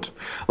wouldn't.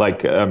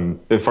 Like,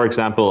 if, for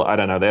example, I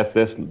don't know,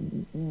 there's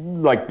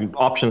like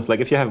options, like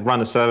if you have run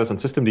a service on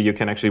systemd, you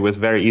can actually, with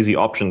very easy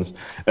options,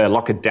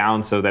 lock it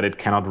down so that it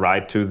cannot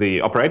write to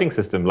the operating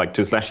system, like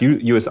to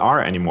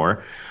 /usr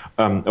anymore.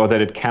 Or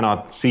that it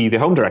cannot see the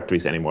home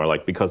directories anymore,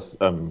 like, because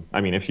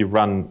I mean, if you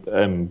run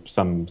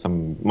some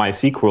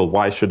MySQL,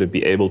 why should it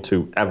be able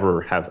to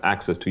ever have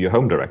access to your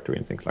home directory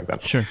and things like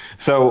that? Sure.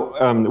 So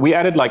we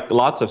added, like,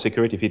 lots of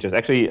security features.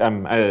 Actually,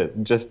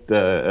 just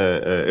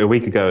a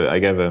week ago, I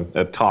gave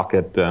a talk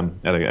at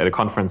a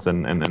conference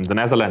in the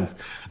Netherlands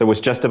that was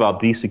just about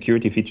these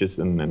security features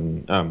of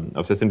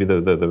systemd.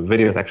 The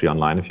video is actually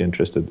online if you're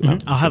interested.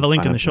 I'll have a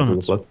link in the show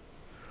notes.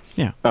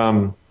 Yeah.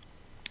 And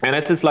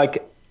it's just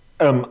like,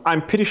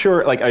 I'm pretty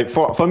sure, like,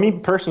 for me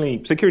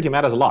personally, security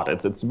matters a lot.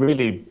 It's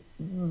really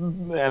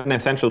an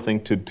essential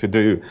thing to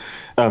do.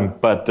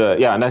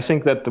 Yeah, and I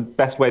think that the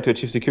best way to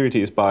achieve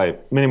security is by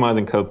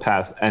minimizing code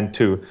paths,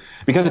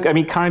 because, I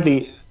mean,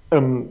 currently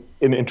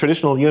in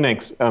traditional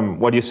Unix,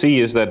 what you see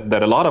is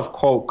that a lot of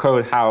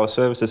code how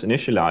services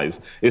initialize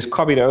is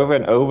copied over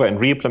and over and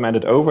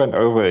re-implemented over and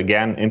over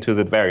again into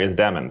the various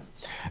daemons.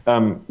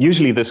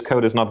 Usually this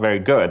code is not very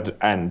good,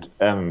 and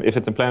if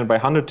it's implemented by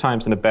 100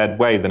 times in a bad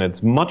way, then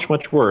it's much,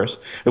 much worse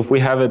if we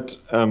have it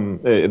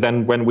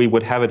than when we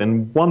would have it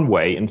in one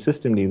way in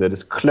systemd that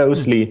is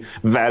closely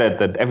vetted,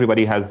 that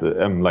everybody has,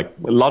 like,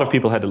 a lot of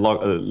people had to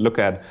look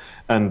at,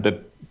 and that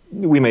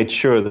we made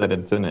sure that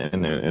it's in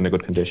a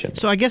good condition.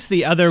 So I guess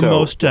the other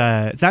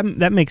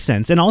that makes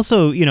sense, and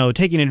also, you know,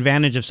 taking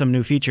advantage of some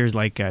new features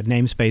like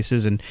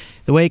namespaces and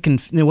the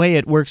way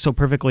it works so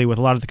perfectly with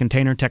a lot of the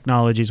container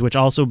technologies, which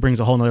also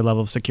brings a whole nother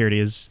level of security,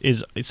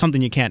 is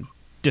something you can't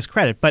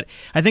discredit. But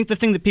I think the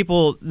thing that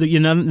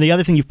the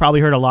other thing you've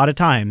probably heard a lot of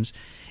times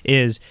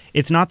is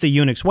it's not the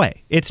Unix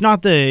way. It's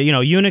not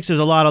Unix is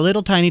a lot of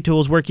little tiny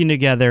tools working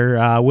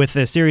together with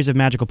a series of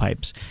magical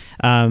pipes.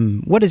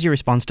 What is your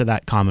response to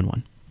that common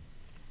one?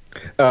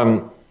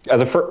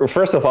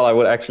 First of all, I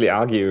would actually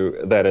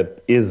argue that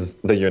it is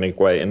the Unix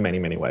way in many,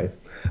 many ways.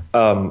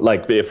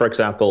 Like, for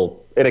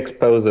example, it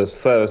exposes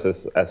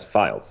services as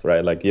files,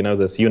 right? Like, you know,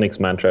 this Unix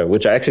mantra,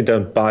 which I actually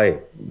don't buy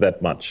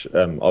that much,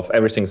 of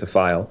everything's a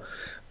file.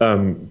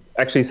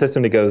 Actually,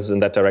 systemd goes in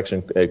that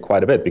direction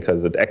quite a bit,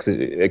 because it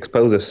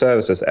exposes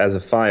services as a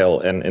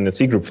file, and in a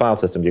C group file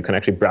system, you can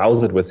actually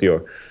browse it with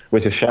your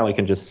shell. You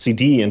can just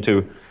cd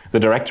into the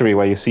directory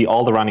where you see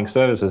all the running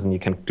services, and you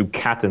can do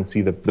cat and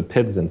see the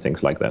PIDs and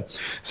things like that.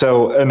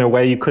 So in a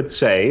way, you could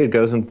say it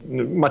goes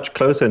much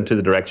closer into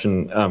the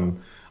direction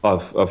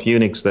of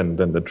Unix than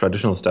the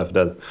traditional stuff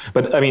does.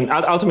 But I mean,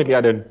 ultimately,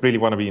 I don't really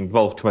want to be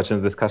involved too much in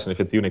the discussion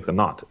if it's Unix or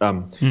not.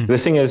 The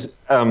thing is,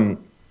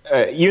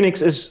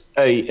 Unix is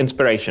a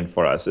inspiration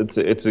for us.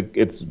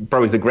 It's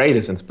probably the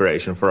greatest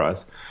inspiration for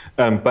us.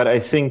 But I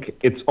think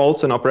it's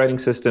also an operating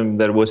system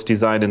that was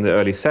designed in the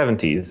early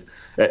 70s,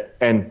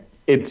 and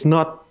it's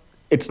not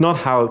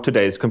how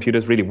today's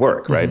computers really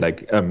work, right?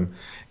 Like,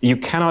 you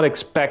cannot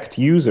expect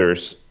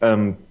users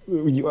who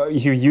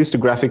use the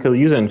graphical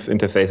user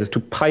interfaces to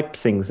pipe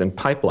things in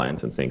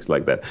pipelines and things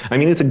like that. I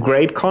mean, it's a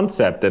great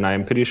concept, and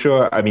I'm pretty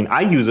sure, I mean,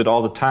 I use it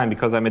all the time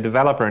because I'm a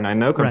developer and I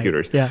know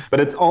computers. Right, yeah. But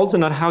it's also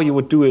not how you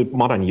would do a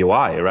modern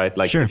UI, right?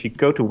 Like, sure. If you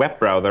go to web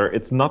browser,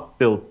 it's not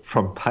built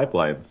from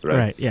pipelines, right?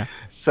 Right, yeah.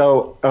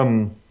 So,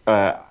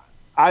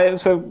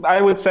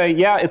 I would say,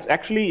 yeah, it's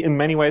actually, in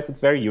many ways,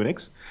 it's very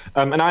Unix.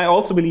 And I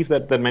also believe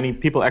that many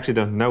people actually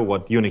don't know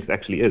what Unix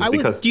actually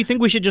is. Do you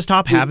think we should just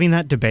stop having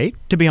that debate,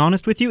 to be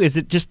honest with you? Is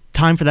it just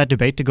time for that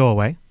debate to go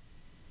away?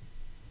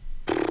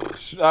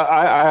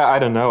 I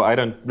don't know. I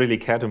don't really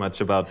care too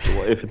much about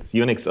if it's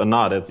Unix or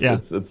not.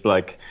 It's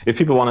like if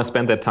people want to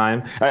spend their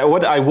time.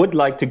 What I would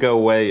like to go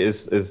away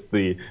is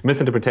the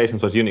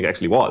misinterpretations what Unix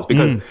actually was,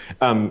 because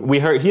we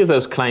hear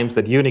those claims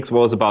that Unix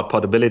was about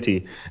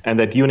portability and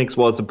that Unix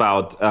was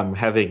about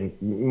having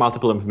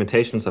multiple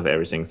implementations of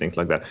everything, things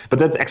like that. But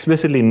that's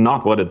explicitly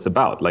not what it's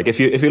about. Like if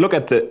you look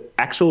at the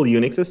actual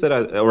Unixes that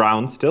are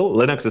around still,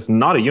 Linux is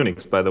not a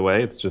Unix, by the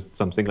way. It's just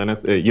something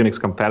Unix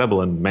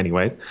compatible in many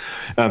ways.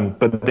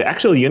 But the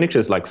actual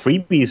Unixes like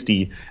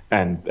FreeBSD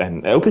and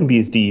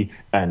OpenBSD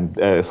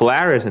and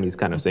Solaris and these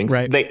kind of things,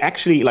 they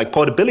actually, like,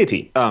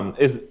 portability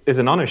is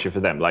a non-issue for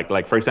them.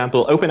 Like for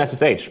example,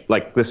 OpenSSH,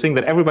 like this thing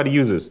that everybody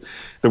uses,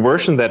 the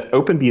version that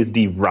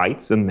OpenBSD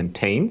writes and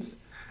maintains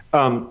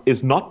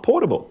is not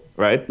portable.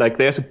 Right, like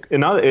there's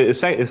a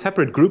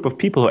separate group of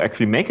people who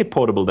actually make it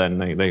portable. Then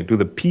they do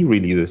the P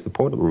releases, the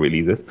portable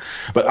releases.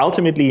 But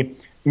ultimately,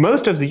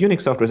 most of the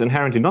Unix software is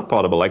inherently not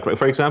portable. Like,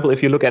 for example,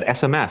 if you look at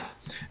SMF,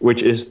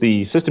 which is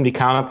the systemd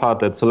counterpart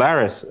that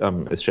Solaris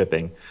is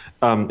shipping,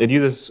 it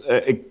uses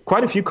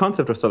quite a few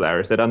concepts of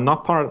Solaris that are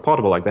not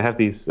portable. Like they have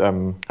these, how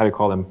do you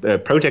call them,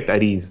 project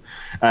IDs,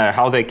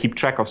 how they keep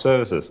track of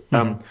services.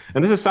 And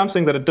this is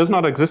something that it does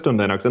not exist on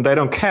Linux, and they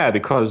don't care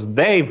because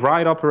they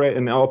write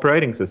an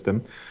operating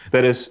system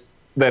that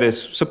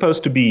is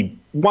supposed to be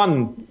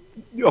one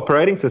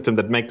operating system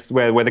that makes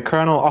where the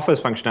kernel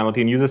offers functionality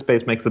and user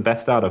space makes the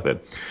best out of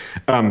it.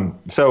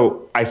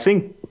 So I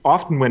think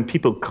often when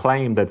people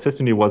claim that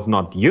systemd was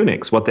not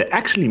Unix, what they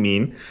actually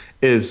mean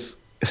is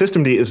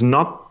systemd is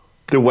not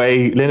the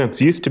way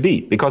Linux used to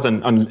be, because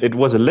it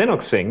was a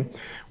Linux thing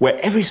where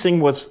everything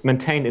was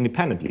maintained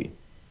independently.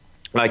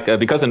 Like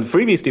because in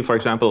FreeBSD, for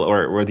example,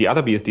 or the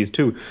other BSDs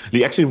too,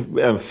 we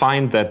actually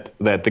find that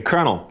the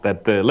kernel,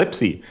 that the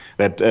libc,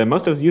 that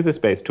most of the user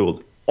space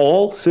tools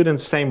all sit in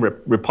the same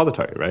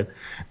repository, right?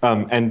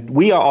 And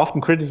we are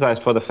often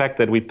criticized for the fact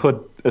that we put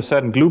a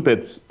certain glue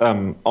bits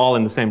all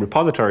in the same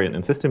repository in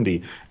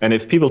systemd. And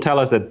if people tell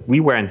us that we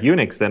weren't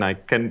Unix, then I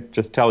can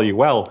just tell you,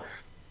 well,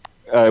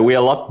 we are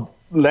a lot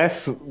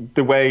less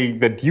the way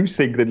that you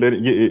think that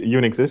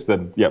Unix is,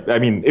 then I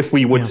mean, if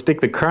we would stick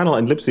the kernel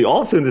and libc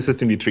also in the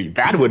systemd tree,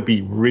 that would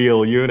be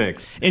real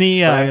Unix.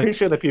 I'm pretty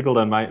sure that people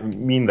don't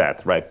mean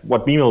that, right?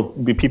 What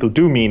people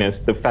do mean is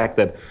the fact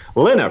that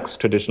Linux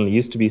traditionally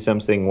used to be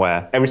something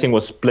where everything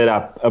was split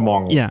up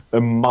among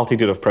a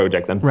multitude of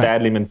projects and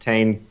badly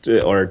maintained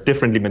or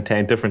differently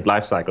maintained, different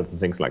life cycles and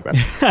things like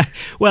that.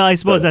 Well, I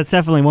suppose that's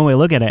definitely one way to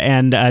look at it,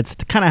 and it's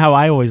kind of how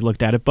I always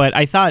looked at it. But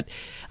I thought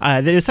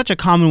there was such a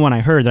common one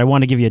I heard that I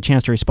want to give you a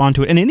chance to respond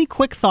to it. And any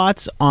quick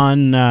thoughts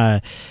on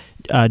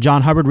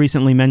John Hubbard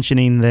recently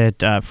mentioning that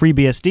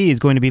FreeBSD is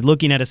going to be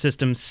looking at a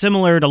system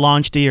similar to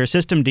LaunchD or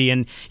systemd,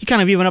 and he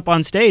kind of even up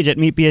on stage at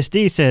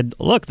MeetBSD said,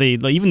 "Look,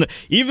 even the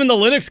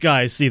Linux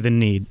guys see the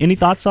need." Any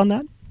thoughts on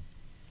that?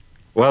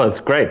 Well, it's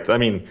great. I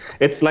mean,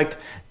 it's like,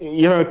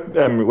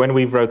 when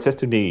we wrote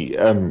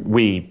systemd,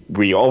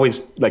 we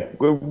always, like,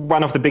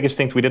 one of the biggest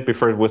things we did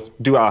before was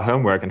do our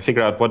homework and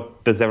figure out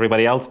what does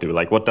everybody else do.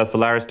 Like, what does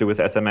Solaris do with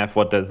SMF?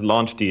 What does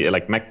LaunchD,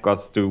 like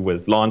MacGots, do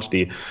with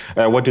LaunchD?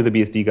 What do the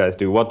BSD guys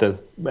do? What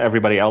does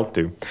everybody else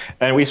do?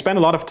 And we spent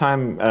a lot of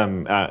time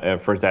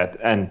for that.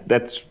 And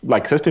that's,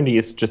 like, systemd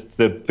is just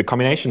the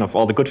combination of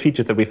all the good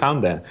features that we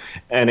found there.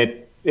 And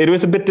it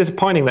was a bit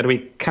disappointing that we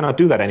cannot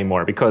do that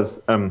anymore because,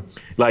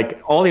 like,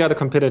 all the other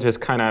competitors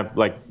kind of,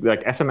 like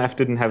SMF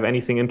didn't have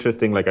anything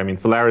interesting. Like, I mean,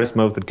 Solaris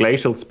moves at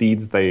glacial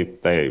speeds. They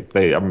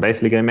are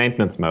basically in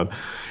maintenance mode.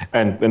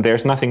 And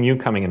there's nothing new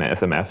coming in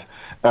SMF.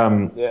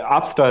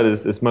 Upstart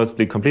is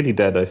mostly completely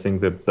dead. I think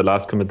the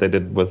last commit they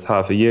did was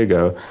half a year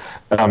ago.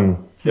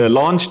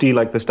 LaunchD,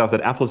 like the stuff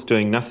that Apple's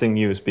doing, nothing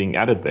new is being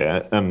added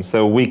there.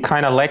 So we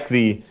kind of lack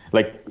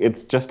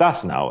it's just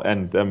us now.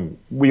 And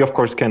we, of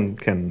course, can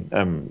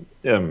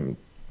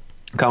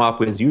come up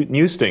with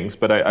new things,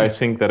 but I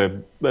think that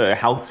a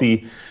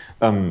healthy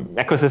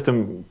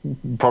ecosystem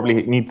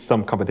probably needs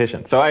some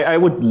competition. So I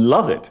would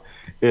love it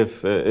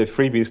if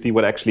FreeBSD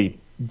would actually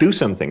do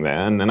something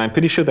there, and I'm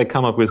pretty sure they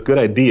come up with good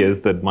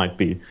ideas that might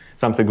be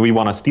something we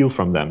want to steal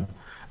from them.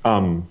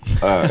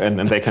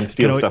 And they can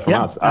steal stuff from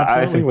us.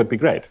 I think it would be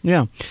great.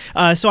 Yeah.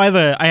 So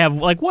I have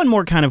like one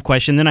more kind of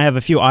question. Then I have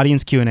a few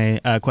audience Q&A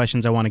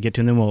questions I want to get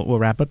to, and then we'll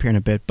wrap up here in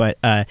a bit. But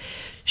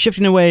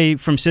shifting away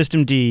from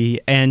systemd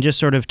and just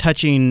sort of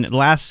touching the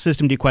last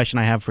systemd question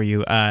I have for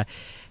you.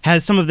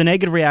 Has some of the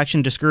negative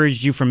reaction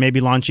discouraged you from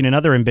maybe launching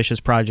another ambitious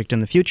project in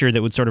the future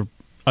that would sort of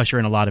usher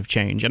in a lot of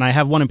change? And I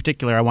have one in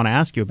particular I want to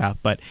ask you about.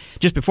 But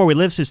just before we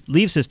leave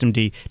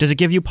systemd, does it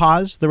give you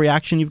pause, the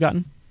reaction you've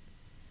gotten?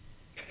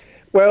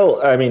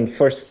 Well, I mean,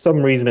 for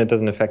some reason, it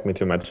doesn't affect me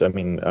too much. I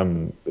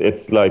mean,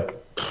 it's like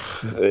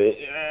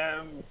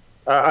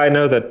I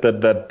know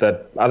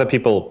that other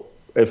people,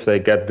 if they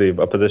get the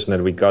opposition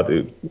that we got,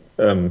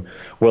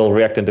 will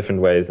react in different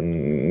ways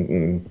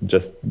and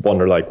just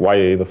wonder, like,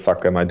 why the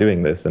fuck am I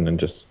doing this? And then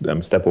just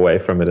step away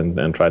from it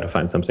and try to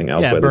find something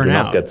else where they do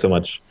not get so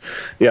much.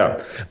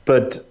 Yeah,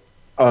 but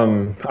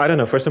I don't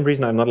know. For some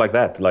reason, I'm not like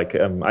that. Like,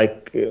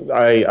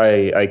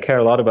 I care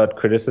a lot about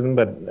criticism,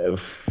 but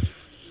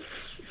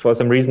for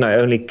some reason, I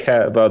only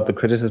care about the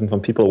criticism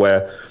from people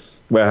where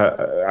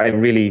I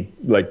really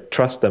like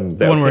trust them.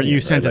 The one where you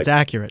sense it's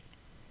accurate.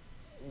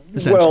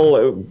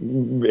 Well,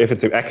 if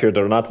it's accurate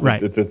or not,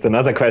 right. it's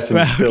another question.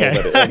 Right, still,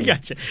 okay. But,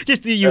 gotcha.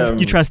 Just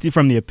you trust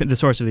from the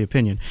source of the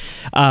opinion.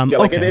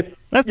 Like okay,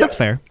 that's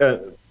fair.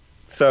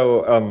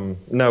 So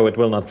no, it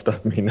will not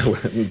stop me. No,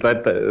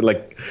 but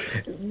like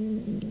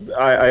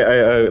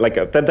I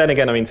like. Then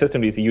again, I mean,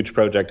 Systemd is a huge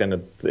project,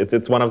 and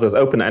it's one of those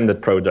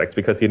open-ended projects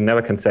because you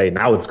never can say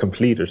now it's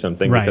complete or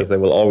something, right. because there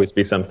will always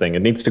be something.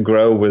 It needs to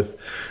grow with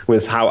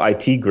how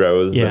IT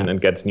grows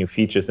and gets new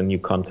features and new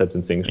concepts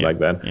and things like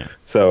that. Yeah.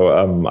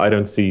 So I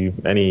don't see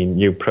any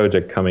new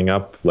project coming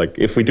up. Like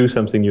if we do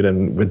something new,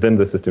 then within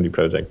the Systemd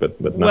project, but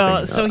nothing.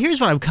 Well, so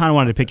here's what I kind of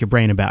wanted to pick your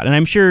brain about, and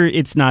I'm sure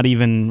it's not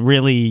even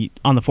really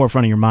on the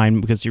forefront of your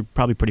mind because you're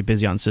probably pretty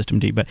busy on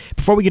Systemd. But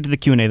before we get to the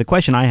Q&A, the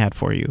question I had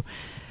for you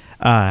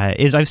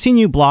is I've seen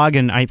you blog,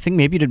 and I think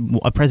maybe you did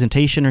a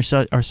presentation or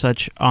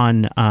such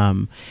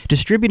on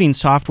distributing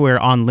software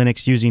on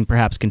Linux using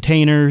perhaps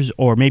containers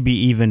or maybe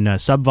even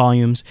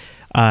subvolumes.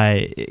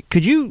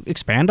 Could you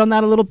expand on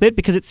that a little bit?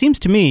 Because it seems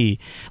to me,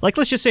 like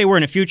let's just say we're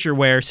in a future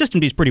where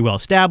Systemd is pretty well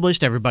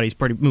established, everybody's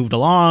pretty moved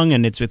along,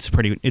 and it's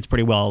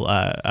pretty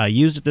well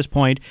used at this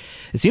point.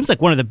 It seems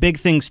like one of the big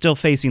things still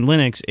facing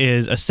Linux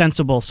is a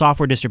sensible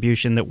software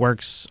distribution that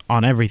works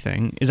on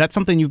everything. Is that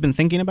something you've been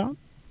thinking about?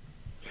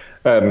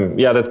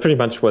 Yeah, that's pretty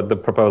much what the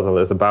proposal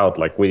is about.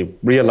 Like we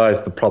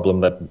realize the problem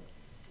that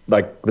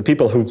like the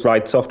people who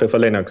write software for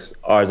Linux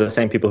are the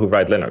same people who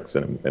write Linux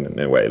in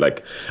a way.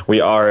 Like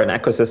we are an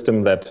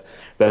ecosystem that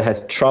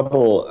has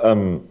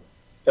trouble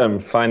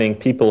finding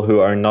people who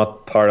are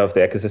not part of the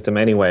ecosystem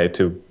anyway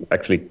to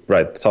actually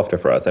write software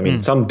for us. I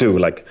mean, some do.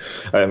 Like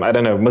I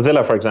don't know,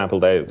 Mozilla, for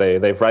example, they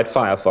write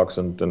Firefox,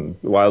 and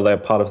while they're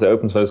part of the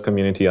open source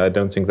community, I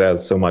don't think they're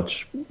so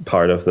much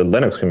part of the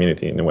Linux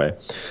community in a way.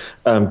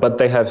 But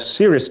they have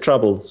serious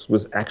troubles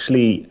with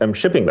actually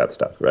shipping that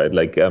stuff, right?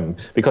 Like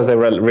because they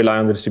rely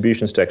on the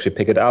distributions to actually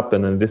pick it up,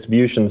 and then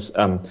distributions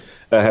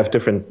have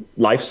different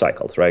life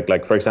cycles, right?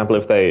 Like for example,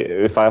 if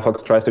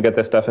Firefox tries to get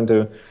their stuff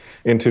into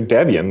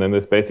Debian, then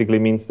this basically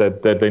means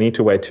that they need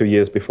to wait 2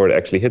 years before it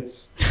actually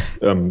hits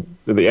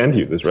the end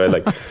users, right?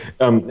 Like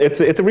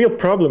it's a real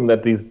problem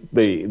that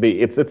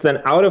it's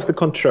then out of the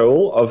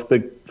control of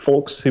the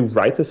folks who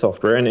write the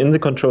software and in the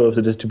control of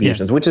the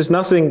distributions, yes. Which is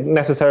nothing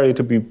necessarily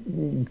to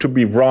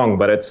be wrong,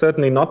 but it's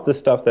certainly not the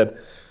stuff that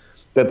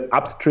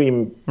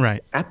upstream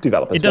app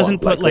developers It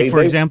doesn't want. put,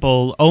 for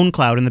example,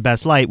 OwnCloud in the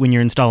best light when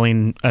you're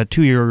installing a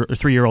 2-year or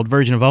 3-year-old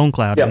version of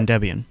OwnCloud in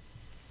Debian.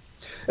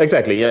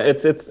 Exactly. Yeah,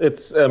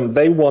 it's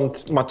they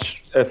want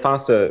much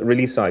faster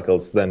release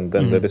cycles than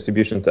the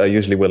distributions are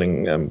usually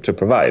willing to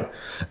provide,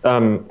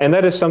 and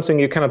that is something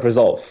you cannot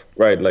resolve,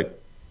 right? Like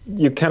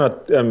you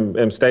cannot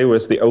stay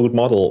with the old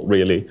model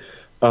really,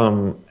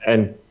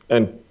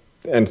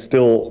 and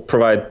still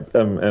provide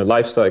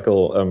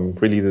lifecycle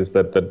releases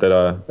that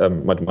are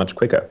much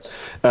quicker.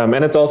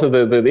 And it's also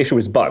the issue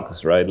with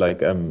bugs, right? Like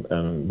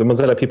the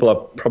Mozilla people are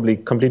probably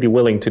completely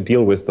willing to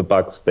deal with the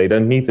bugs. They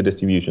don't need the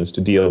distributions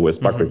to deal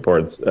with bug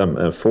reports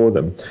for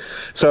them.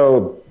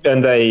 So,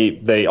 and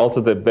they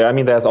also, I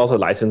mean, there's also a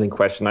licensing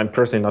question. I'm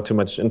personally not too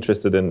much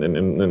interested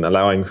in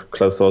allowing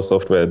closed source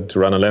software to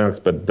run on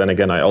Linux, but then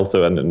again, I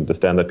also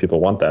understand that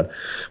people want that.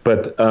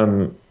 But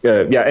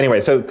yeah,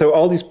 anyway, so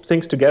all these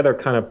things together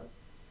kind of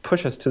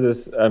push us to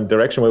this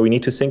direction where we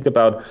need to think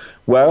about,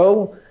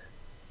 well,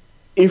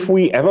 if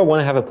we ever want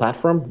to have a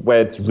platform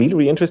where it's really,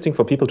 really interesting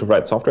for people to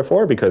write software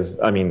for, because,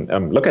 I mean,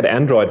 look at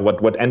Android,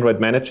 what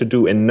Android managed to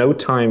do in no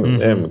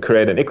time,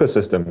 create an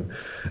ecosystem,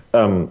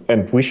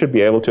 and we should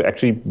be able to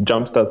actually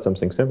jumpstart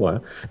something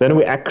similar, then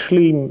we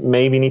actually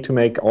maybe need to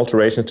make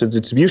alterations to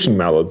distribution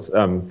models.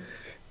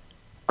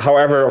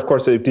 However, of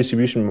course, the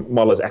distribution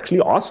model is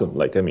actually awesome.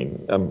 Like, I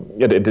mean,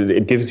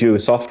 it gives you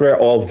software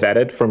all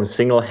vetted from a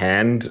single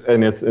hand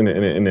in a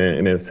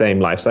same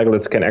lifecycle.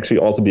 This can actually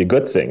also be a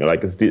good thing.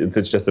 Like,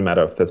 it's just a matter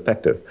of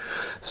perspective.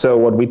 So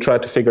what we try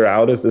to figure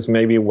out is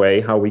maybe a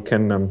way how we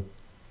can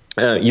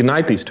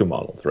unite these two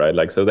models, right?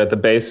 Like, so that the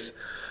base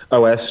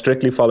OS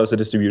strictly follows the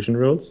distribution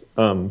rules.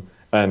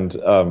 And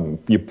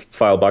you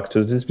file bugs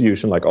to the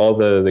distribution, like all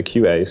the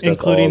QA stuff.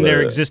 Including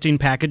their existing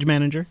package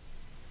manager?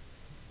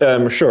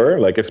 Sure,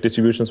 like if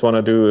distributions want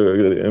to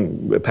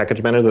do a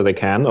package manager, they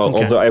can.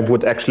 Okay. Although I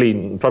would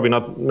actually probably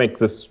not make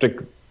this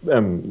strict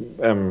not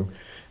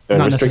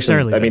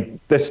necessarily. I mean,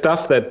 the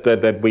stuff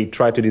that we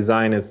try to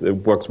design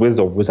works with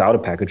or without a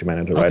package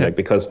manager, right? Like,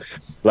 because,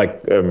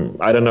 like,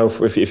 I don't know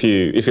if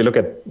you look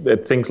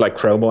at things like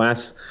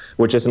ChromeOS,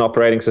 which is an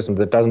operating system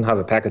that doesn't have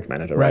a package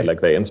manager, right? Like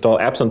they install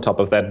apps on top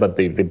of that, but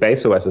the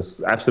base OS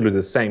is absolutely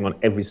the same on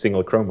every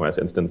single Chrome OS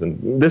instance.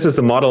 And this is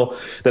the model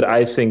that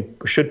I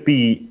think should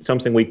be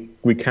something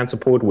we can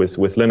support with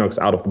Linux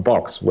out of the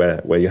box,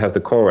 where you have the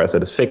core OS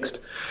that is fixed,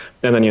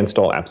 and then you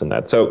install apps on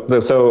that. So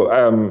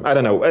I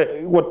don't know.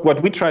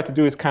 What we try to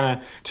do is kind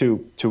of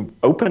to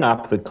open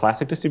up the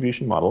classic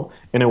distribution model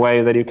in a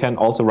way that you can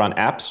also run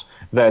apps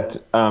that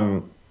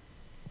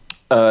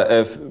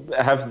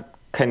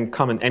can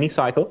come in any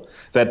cycle,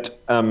 that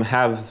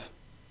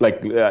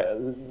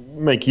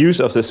make use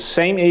of the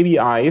same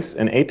ABIs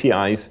and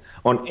APIs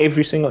on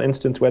every single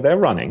instance where they're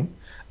running.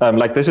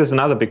 Like this is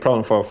another big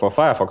problem for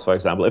Firefox, for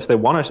example. If they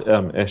want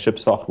to ship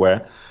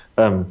software,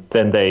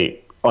 then they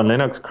on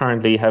Linux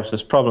currently have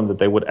this problem that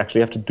they would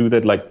actually have to do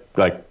that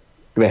like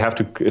they have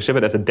to ship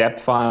it as a deb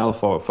file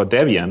for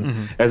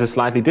Debian, as a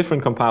slightly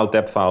different compiled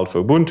deb file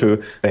for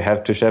Ubuntu. They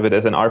have to ship it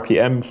as an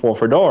RPM for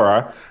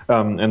Fedora,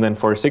 and then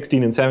for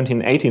 16 and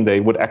 17 and 18, they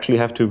would actually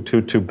have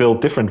to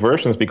build different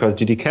versions because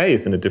GTK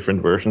is in a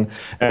different version,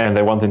 and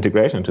they want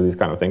integration to these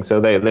kind of things.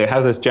 So they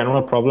have this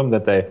general problem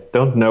that they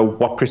don't know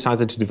what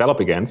precisely to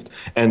develop against,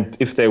 and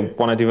if they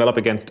want to develop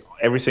against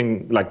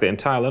everything, like the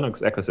entire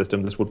Linux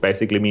ecosystem, this would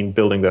basically mean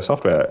building their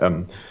software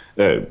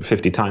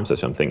 50 times or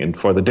something, and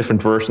for the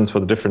different versions, for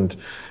the different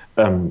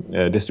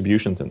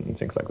distributions and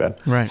things like that.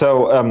 Right.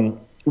 So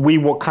we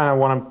kind of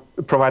want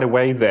to provide a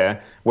way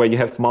there where you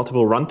have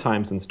multiple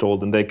runtimes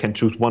installed, and they can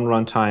choose one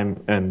runtime.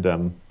 And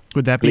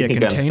would that be a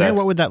container?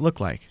 What would that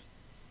look like?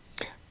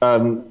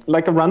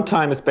 Like a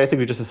runtime is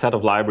basically just a set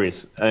of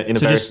libraries in a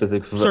very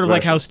specific sort of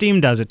like how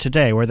Steam does it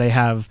today, where they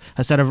have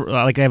a set of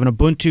like they have an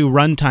Ubuntu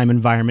runtime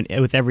environment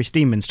with every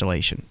Steam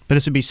installation. But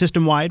this would be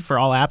system-wide for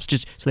all apps,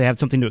 just so they have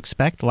something to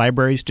expect,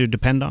 libraries to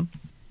depend on.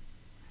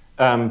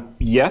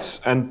 Yes,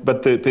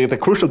 but the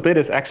crucial bit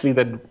is actually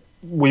that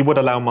we would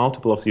allow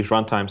multiple of these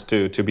runtimes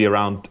to be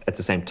around at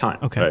the same time.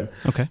 Okay. Right?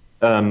 Okay.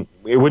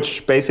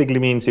 Which basically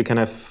means you can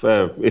have,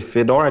 if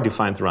Fedora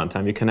defines the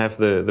runtime, you can have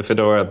the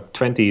Fedora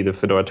 20, the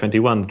Fedora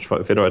 21,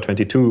 Fedora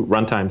 22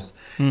 runtimes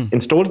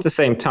installed at the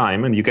same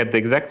time, and you get the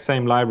exact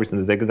same libraries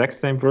and the exact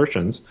same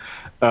versions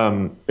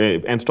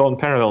installed in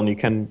parallel, and you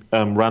can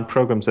run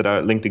programs that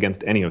are linked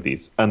against any of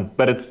these.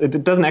 But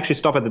it doesn't actually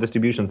stop at the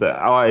distributions.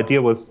 Our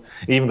idea was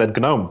even that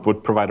GNOME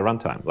would provide a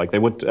runtime. Like they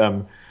would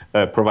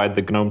provide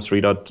the GNOME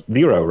 3.0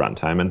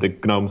 runtime and the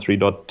GNOME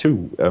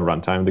 3.2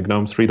 runtime, the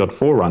GNOME 3.4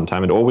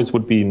 runtime. It always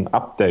would be an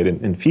update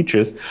in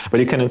features, but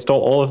you can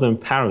install all of them in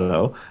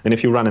parallel. And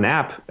if you run an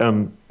app,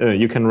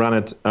 you can run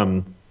it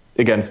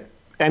against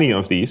any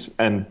of these.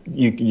 And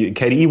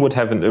KDE would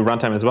have a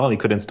runtime as well. You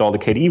could install the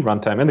KDE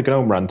runtime and the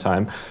GNOME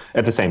runtime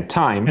at the same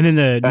time. And then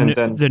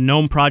the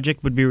GNOME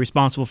project would be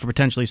responsible for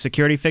potentially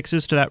security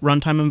fixes to that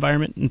runtime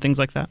environment and things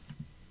like that?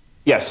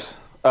 Yes.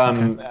 My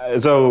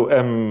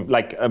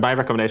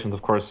recommendations,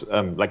 of course,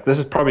 this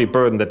is probably a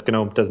burden that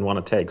GNOME doesn't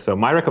want to take. So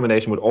my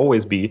recommendation would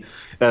always be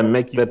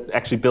make that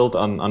actually built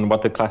on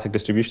what the classic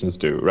distributions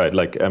do, right?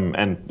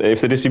 And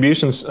if the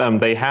distributions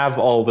they have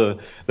all the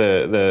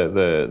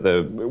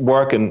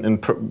work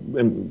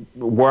in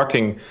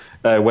working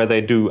where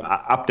they do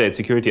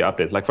security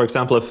updates. Like for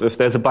example, if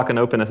there's a bug in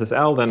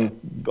OpenSSL, then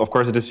of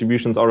course the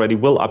distributions already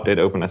will update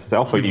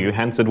OpenSSL for you.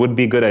 Hence, it would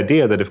be a good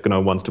idea that if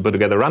GNOME wants to put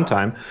together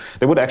runtime,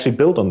 they would actually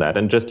build on that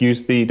and just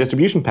use the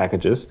distribution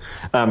packages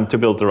to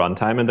build the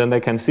runtime, and then they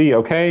can see,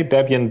 okay,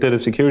 Debian did a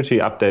security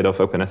update of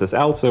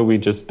OpenSSL, so we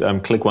just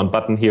click one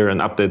button here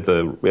and update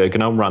the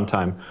GNOME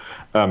runtime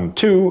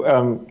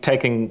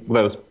taking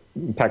those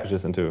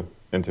packages into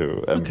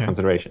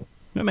consideration.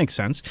 That makes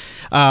sense.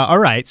 All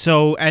right.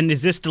 So, and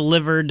is this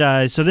delivered?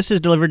 So, this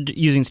is delivered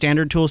using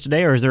standard tools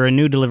today, or is there a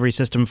new delivery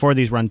system for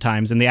these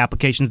runtimes and the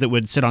applications that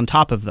would sit on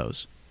top of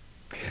those?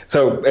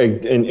 So,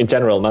 in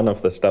general, none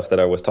of the stuff that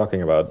I was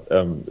talking about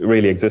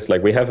really exists.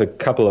 Like we have a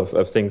couple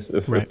of things,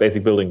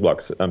 basic building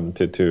blocks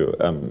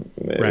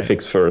to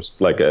fix first,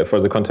 like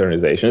for the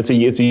containerization. It's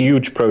a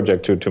huge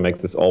project to make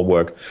this all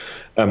work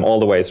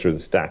all the way through the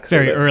stack.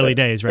 Very early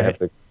days, right?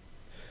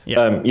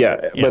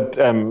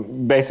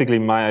 But basically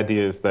my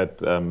idea is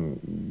that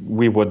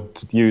we would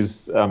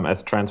use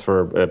as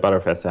transfer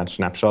Butterfly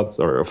snapshots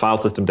or file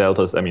system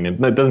deltas. I mean,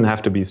 it doesn't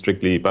have to be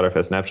strictly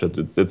Butterfly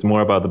snapshots. It's more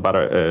about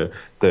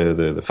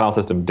the file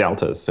system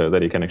deltas, so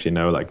that you can actually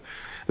know like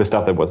the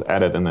stuff that was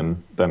added, and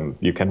then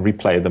you can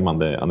replay them on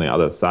the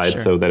other side,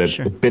 so that it's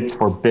a bit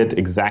for bit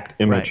exact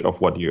image of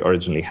what you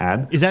originally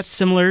had. Is that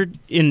similar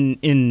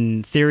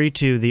in theory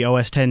to the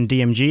OS X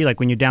DMG? Like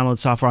when you download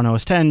software on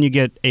OS X, you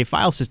get a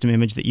file system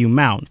image that you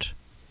mount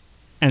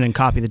and then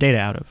copy the data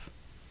out of.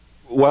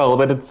 Well,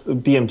 but it's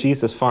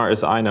DMGs as far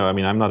as I know. I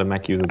mean, I'm not a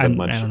Mac user that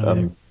much. I don't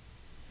know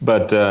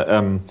but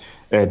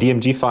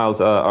DMG files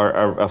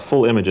are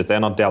full images. They're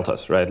not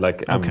deltas, right?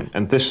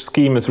 And this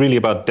scheme is really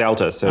about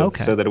deltas, so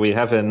that we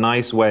have a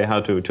nice way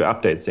how to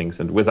update things,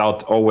 and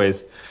without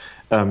always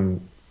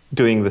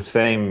doing the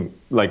same,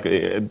 like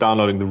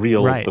downloading the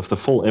real, Right. the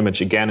full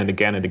image again and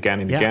again and again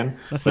and Yeah, again,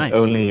 that's but nice.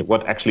 only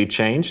what actually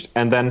changed.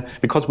 And then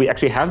because we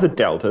actually have the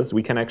deltas,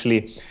 we can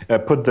actually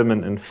put them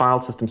in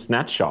file system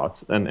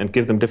snapshots and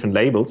give them different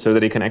labels so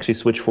that you can actually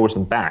switch forwards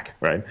and back,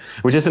 right?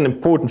 Which is an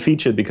important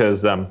feature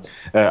because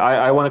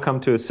I want to come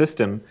to a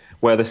system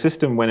where the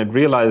system, when it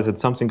realizes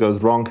that something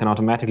goes wrong, can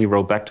automatically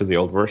roll back to the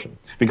old version.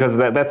 Because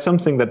that's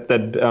something that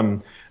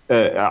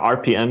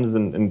RPMs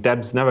and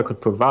debs never could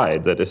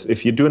provide. That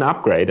if you do an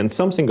upgrade and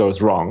something goes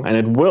wrong, and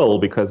it will,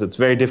 because it's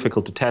very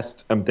difficult to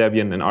test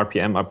Debian and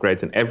RPM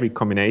upgrades in every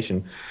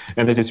combination,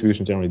 and the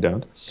distributions generally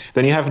don't,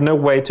 then you have no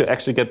way to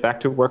actually get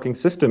back to a working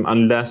system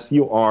unless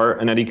you are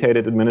an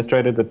educated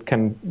administrator that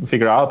can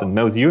figure out and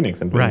knows Unix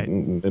and, Right.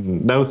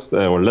 and knows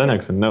or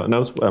Linux and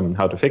knows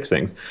how to fix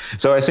things.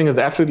 So I think it's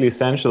absolutely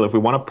essential if we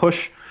want to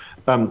push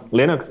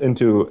Linux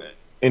into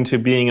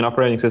being an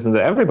operating system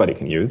that everybody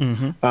can use.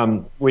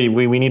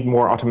 We need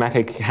more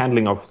automatic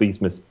handling of these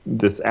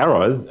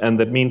errors, and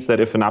that means that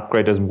if an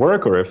upgrade doesn't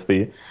work, or if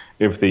the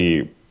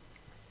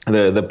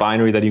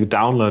binary that you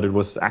downloaded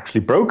was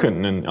actually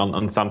broken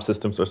on some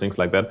systems or things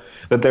like that,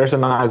 that there's a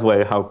nice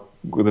way how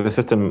the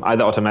system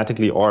either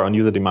automatically or on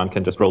user demand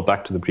can just roll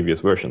back to the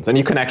previous versions. And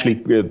you can actually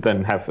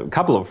then have a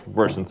couple of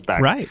versions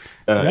back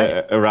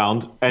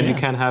around, and you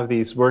can have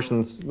these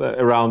versions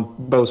around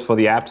both for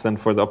the apps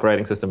and for the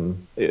operating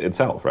system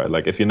itself, right?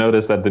 Like if you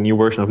notice that the new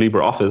version of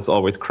LibreOffice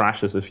always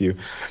crashes if you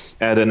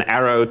add an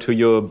arrow to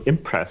your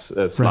Impress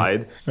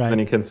slide, then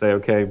you can say,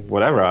 okay,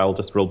 whatever, I'll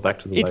just roll back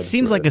to the latest. It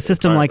seems like a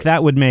system like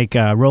that would make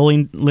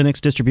rolling Linux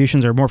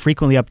distributions or more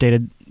frequently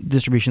updated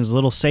distributions a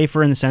little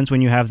safer in the sense when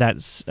you have that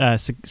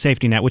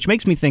safety net, which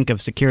makes me think of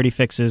security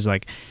fixes,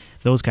 like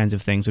those kinds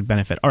of things would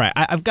benefit. All right,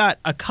 I've got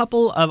a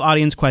couple of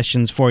audience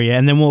questions for you,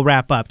 and then we'll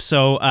wrap up.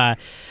 So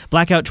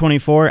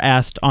Blackout24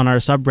 asked on our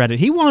subreddit,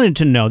 he wanted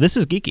to know, this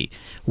is geeky,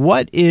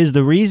 what is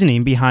the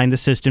reasoning behind the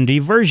system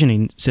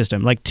versioning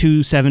system, like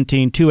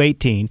 2.17,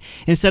 2.18,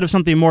 instead of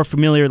something more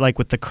familiar like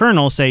with the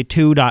kernel, say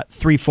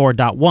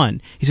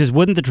 2.34.1? He says,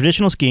 wouldn't the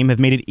traditional scheme have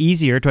made it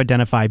easier to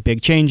identify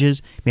big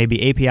changes,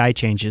 maybe API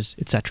changes,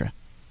 etc.?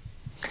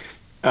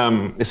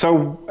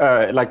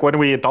 Like when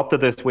we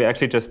adopted this, we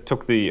actually just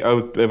took the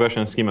old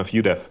version scheme of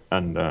UDEF,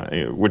 and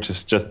which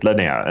is just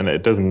linear, and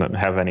it doesn't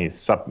have any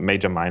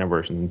major minor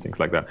versions and things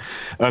like that.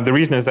 The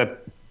reason is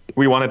that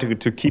we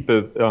wanted to keep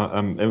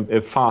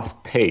a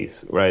fast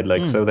pace, right?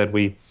 Like so that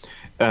we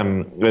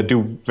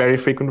do very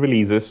frequent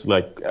releases,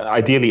 like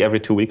ideally every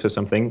 2 weeks or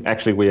something.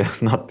 Actually, we are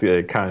not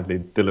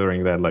currently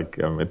delivering that. Like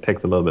it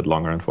takes a little bit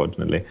longer,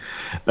 unfortunately.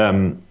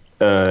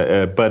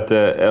 But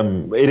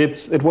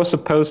it was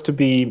supposed to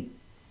be.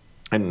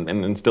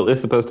 And still is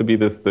supposed to be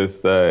this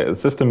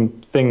system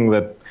thing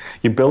that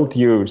you build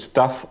your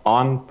stuff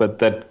on, but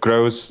that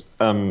grows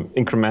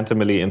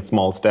incrementally in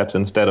small steps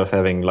instead of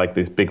having like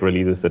these big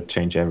releases that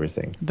change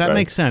everything. That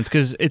makes sense,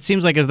 because it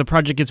seems like as the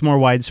project gets more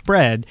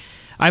widespread,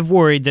 I've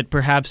worried that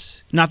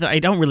perhaps, not that I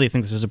don't really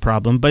think this is a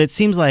problem, but it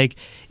seems like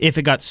if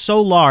it got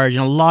so large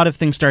and a lot of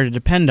things started to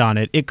depend on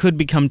it, it could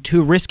become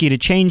too risky to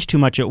change too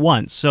much at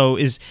once. So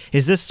is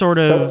this sort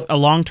of a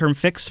long-term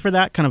fix for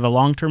that, kind of a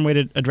long-term way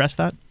to address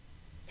that?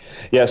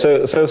 Yeah,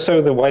 so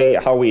the way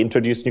how we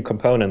introduce new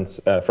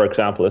components, for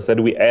example, is that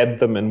we add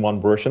them in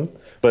one version,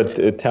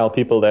 but tell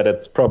people that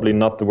it's probably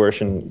not the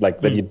version,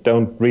 like that you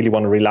don't really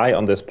want to rely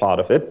on this part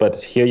of it,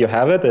 but here you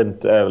have it,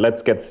 and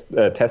let's get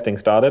testing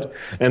started.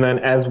 And then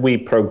as we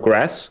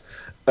progress,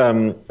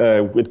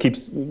 it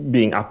keeps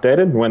being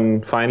updated.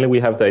 When finally we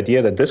have the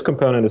idea that this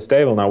component is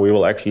stable, now we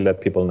will actually let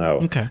people know.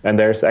 Okay. And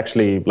there's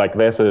actually like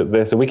there's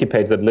a wiki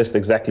page that lists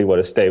exactly what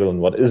is stable and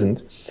what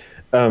isn't.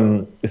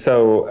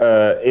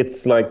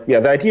 It's like,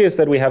 the idea is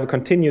that we have a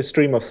continuous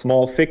stream of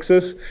small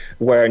fixes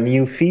where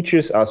new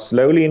features are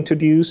slowly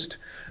introduced,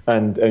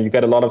 and you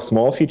get a lot of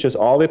small features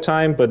all the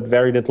time, but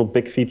very little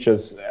big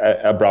features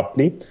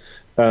abruptly.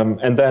 And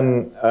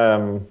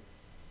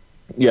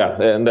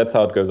that's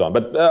how it goes on.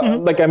 But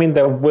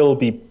there will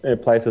be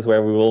places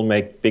where we will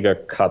make bigger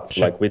cuts.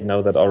 Sure. Like we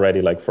know that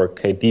already, like for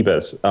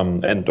KDBus.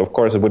 And of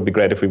course, it would be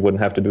great if we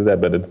wouldn't have to do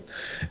that, but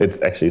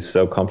it's actually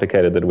so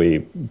complicated that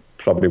we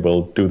probably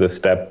will do the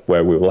step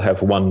where we will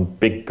have one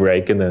big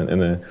break in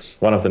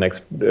one of the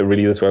next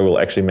releases where we'll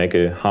actually make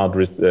a hard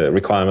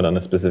requirement on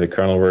a specific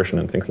kernel version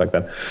and things like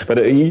that. But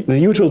the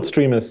usual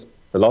stream is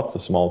lots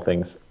of small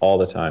things all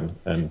the time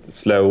and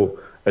slow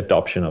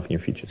adoption of new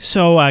features.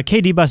 So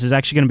KDBus is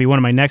actually going to be one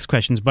of my next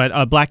questions, but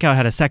Blackout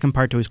had a second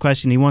part to his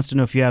question. He wants to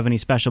know if you have any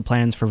special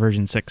plans for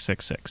version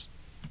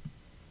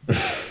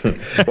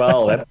 6.6.6.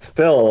 Well, that's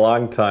still a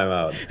long time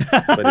out,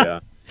 but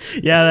yeah.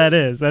 Yeah, that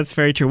is. That's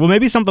very true. Well,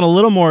 maybe something a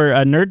little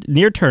more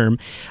near term.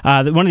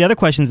 One of the other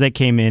questions that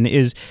came in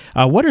is,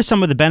 what are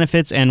some of the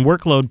benefits and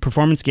workload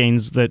performance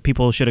gains that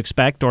people should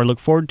expect or look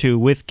forward to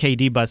with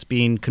KDBus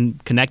being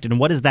connected? And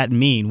what does that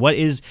mean? What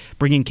is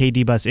bringing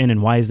KDBus in,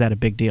 and why is that a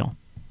big deal?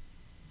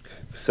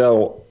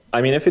 So,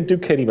 I mean, if you do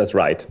KDBus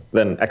right,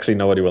 then actually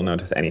nobody will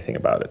notice anything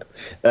about it.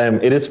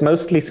 It is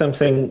mostly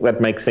something that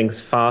makes things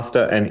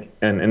faster and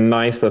and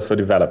nicer for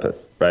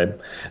developers, right?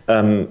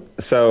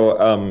 So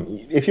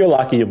if you're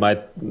lucky, you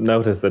might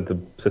notice that the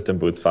system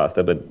boots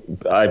faster, but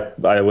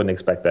I wouldn't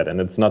expect that, and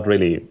it's not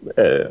really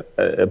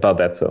about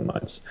that so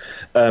much.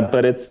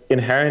 But it's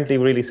inherently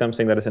really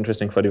something that is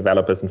interesting for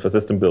developers and for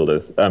system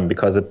builders,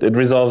 because it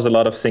resolves a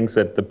lot of things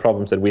that the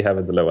problems that we have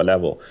at the lower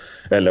level,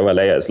 lower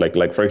layers. Like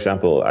for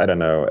example, I don't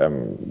know.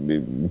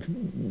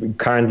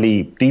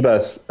 Currently,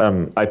 Dbus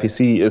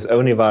IPC is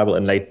only viable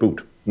in late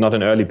boot, not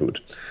in early boot.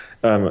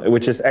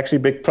 Which is actually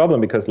a big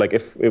problem, because like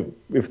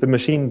if the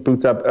machine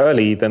boots up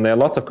early, then there are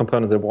lots of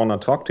components that want to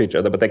talk to each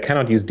other, but they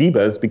cannot use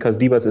Dbus because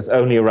Dbus is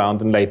only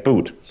around in late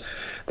boot.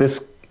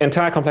 This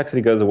entire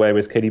complexity goes away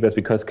with KDbus,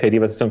 because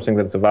KDbus is something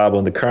that's available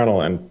in the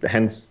kernel, and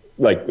hence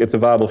like it's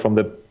available from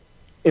the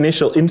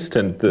initial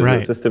instant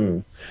the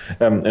system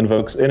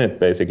invokes in it,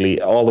 basically,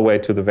 all the way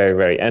to the very,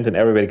 very end, and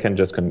everybody can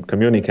just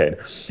communicate.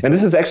 And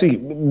this is actually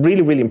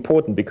really, really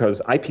important, because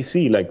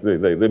IPC, like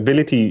the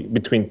ability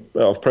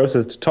of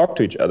processes to talk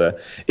to each other,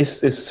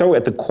 is so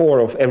at the core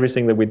of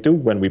everything that we do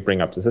when we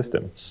bring up the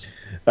system.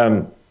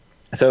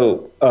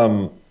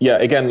 Yeah,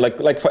 again,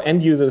 like for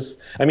end users,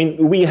 I mean,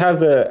 we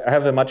have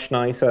a much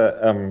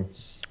nicer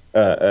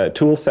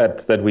tool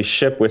set that we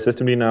ship with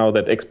systemd now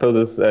that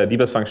exposes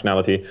Dbus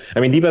functionality. I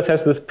mean, Dbus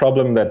has this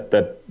problem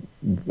that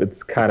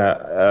it's kind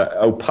of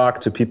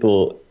opaque to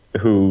people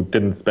who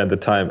didn't spend the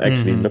time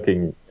actually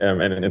looking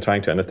and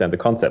trying to understand the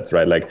concepts,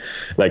 right?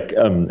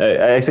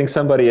 I think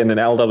somebody in an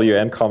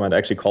LWN comment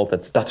actually called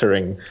that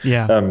stuttering.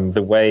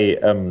 The way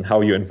how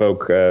you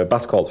invoke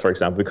bus calls, for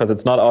example, because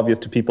it's not obvious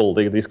to people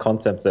these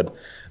concepts that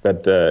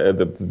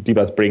the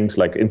Dbus brings,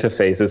 like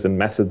interfaces and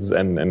methods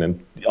and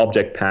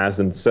object paths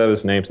and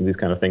service names and these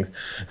kind of things.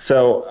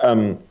 So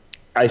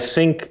I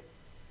think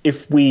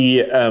if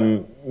we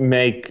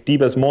make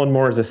Dbus more and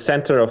more as a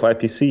center of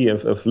IPC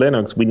of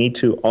Linux, we need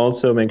to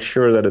also make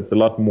sure that it's a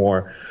lot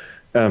more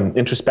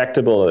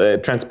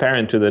introspectable,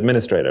 transparent to the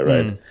administrator,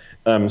 right?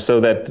 So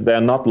that they're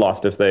not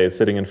lost if they're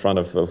sitting in front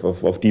of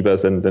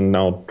Dbus and then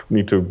now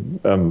need to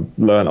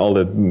learn all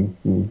the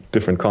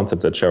different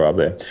concepts that show up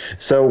there.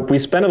 So we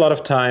spend a lot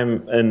of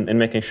time in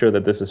making sure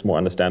that this is more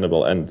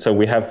understandable. And so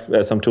we have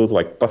some tools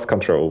like bus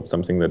control,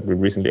 something that we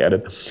recently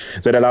added,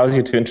 that allows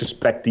you to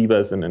introspect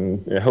Dbus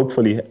and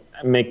hopefully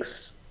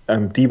makes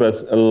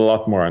Dbus a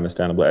lot more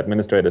understandable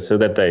administrators, so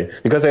that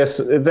because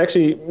it's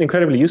actually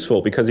incredibly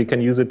useful, because you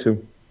can use it to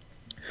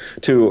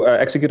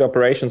execute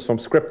operations from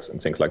scripts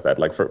and things like that.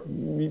 Like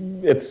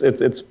it's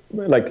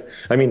like,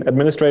 I mean,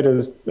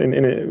 administrators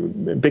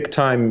in a big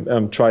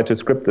time try to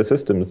script the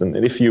systems, and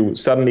if you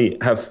suddenly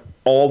have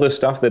all the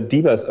stuff that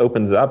Dbus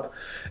opens up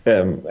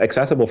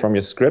accessible from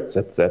your scripts,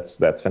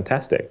 that's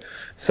fantastic.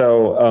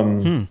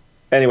 So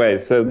anyway,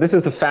 so this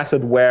is a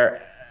facet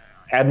where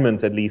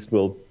admins at least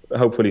will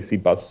hopefully see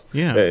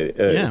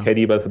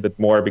KDbus a bit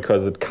more,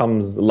 because it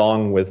comes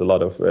along with a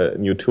lot of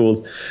new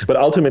tools. But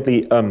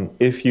ultimately,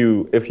 if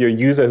you're a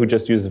user who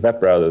just uses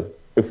web browsers,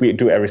 if we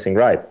do everything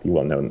right, you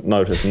will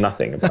notice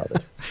nothing about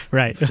it.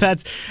 Right.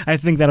 I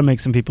think that'll make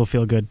some people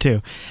feel good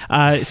too.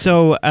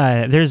 So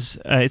there's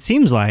it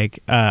seems like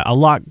a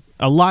lot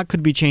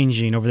could be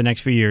changing over the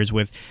next few years,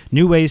 with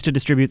new ways to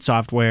distribute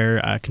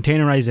software,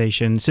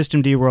 containerization,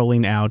 systemd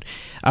rolling out.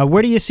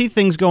 Where do you see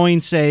things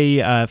going,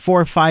 say,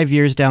 4 or 5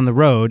 years down the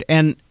road?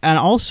 And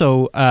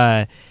also,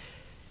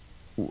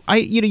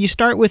 you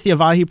start with the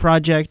Avahi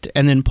project,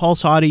 and then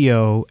Pulse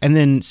Audio, and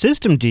then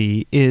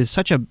systemd is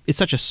such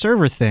a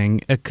server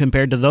thing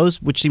compared to those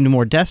which seem to be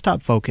more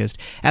desktop focused.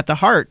 At the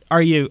heart,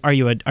 are you a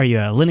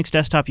Linux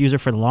desktop user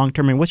for the long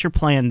term? And what's your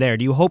plan there?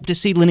 Do you hope to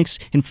see Linux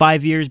in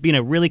 5 years being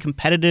a really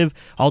competitive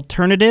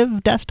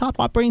alternative desktop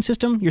operating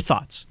system? Your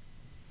thoughts?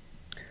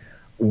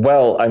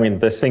 Well, I mean,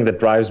 the thing that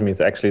drives me is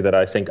actually that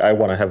I think I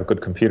want to have a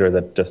good computer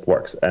that just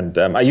works. And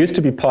I used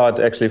to be part,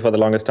 actually, for the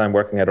longest time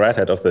working at Red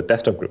Hat, of the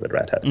desktop group at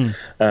Red Hat.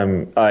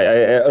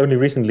 I only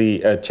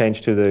recently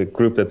changed to the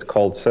group that's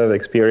called Server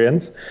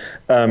Experience.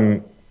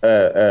 And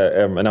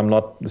I'm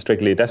not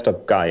strictly a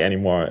desktop guy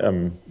anymore.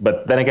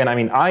 But then again, I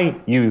mean, I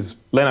use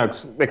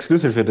Linux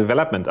exclusively for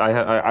development.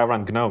 I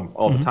run GNOME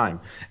all the time,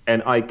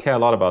 and I care a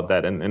lot about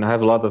that. And I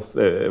have a lot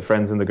of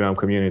friends in the GNOME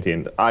community,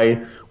 and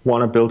I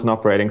want to build an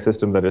operating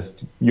system that is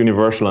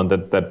universal, and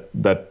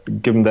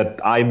that given that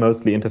I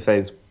mostly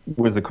interface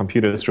with the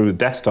computer through the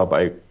desktop,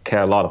 I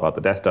care a lot about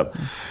the desktop.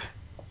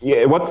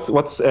 Yeah,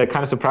 what's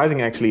kind of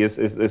surprising actually is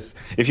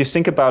if you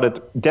think about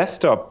it,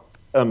 desktop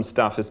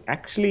stuff is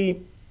actually,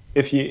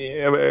 if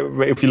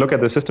you look at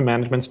the system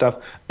management stuff,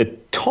 a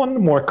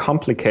ton more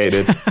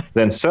complicated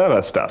than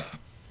server stuff,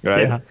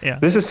 right? Yeah.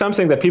 This is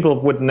something that people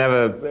would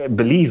never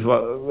believe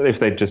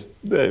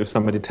if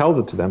somebody tells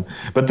it to them.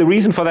 But the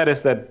reason for that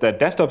is that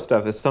desktop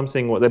stuff is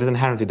something that is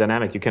inherently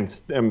dynamic. You can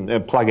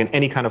plug in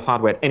any kind of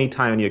hardware at any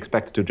time, and you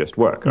expect it to just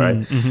work,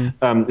 right?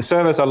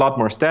 Servers are a lot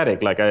more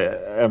static. Like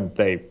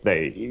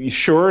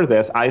sure,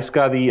 there's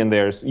iSCSI and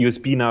there's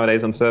USB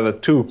nowadays on servers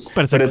too.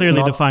 But it's a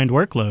clearly defined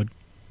workload.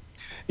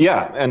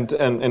 Yeah, and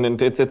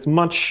it's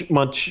much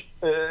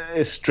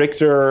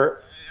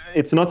stricter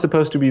it's not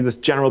supposed to be this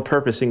general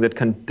purpose thing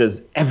that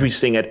does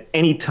everything at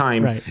any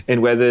time, Right.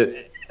 and where the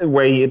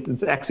way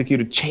it's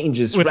executed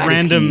changes with radically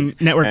random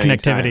network at any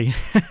connectivity.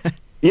 time.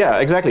 Yeah,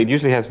 exactly. It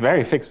usually has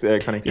very fixed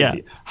connectivity.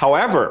 Yeah.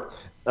 However,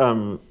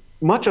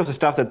 much of the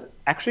stuff that's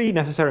actually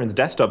necessary in the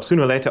desktop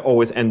sooner or later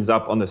always ends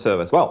up on the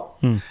server as well,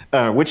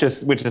 which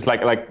is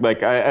like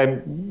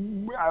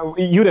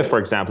UDEF, for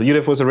example.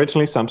 UDEF was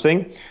originally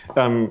something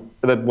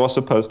that was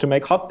supposed to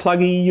make hot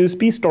pluggy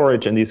USB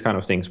storage and these kind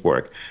of things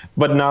work.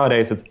 But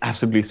nowadays, it's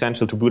absolutely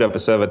essential to boot up a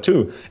server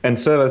too. And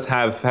servers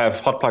have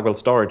hot pluggable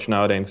storage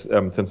nowadays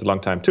since a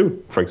long time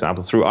too. For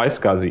example, through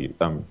iSCSI,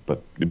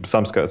 but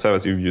some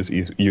servers use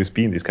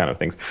USB and these kind of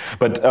things.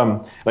 But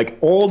like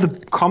all the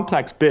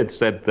complex bits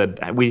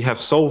that we have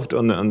solved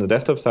on the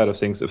desktop side of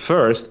things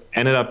first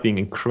ended up being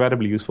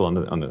incredibly useful on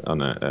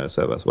the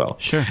server as well.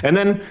 Sure. And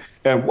then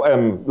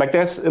like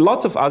there's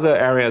lots of other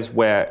areas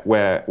where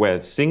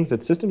things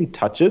that systemd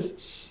touches,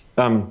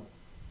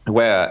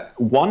 where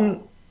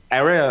one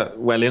area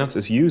where Linux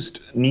is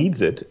used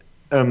needs it,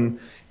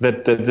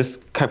 that this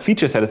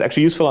feature set is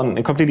actually useful on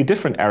a completely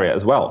different area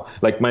as well.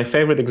 Like my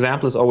favorite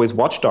example is always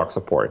watchdog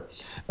support.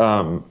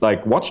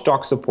 Like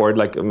watchdog support,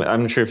 like I'm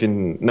not sure if you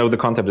know the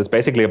concept. It's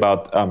basically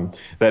about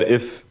that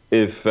if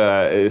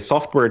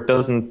software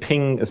doesn't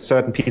ping a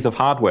certain piece of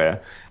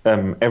hardware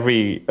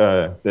every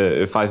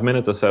 5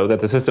 minutes or so,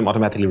 that the system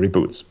automatically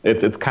reboots.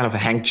 It's kind of a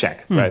hang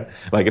check, right?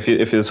 Like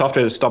if the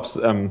software stops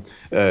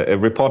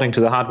reporting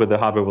to the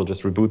hardware will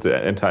just reboot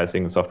the entire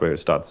thing. The software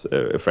starts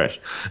fresh.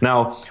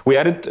 Now we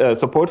added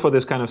support for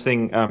this kind of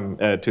thing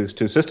to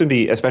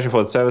systemd, especially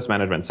for service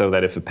management, so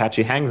that if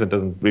Apache hangs and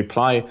doesn't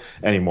reply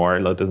anymore,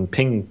 it doesn't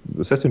ping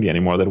the systemd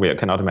anymore, that we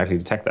can automatically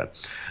detect that.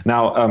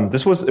 Now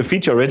this was a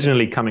feature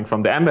originally coming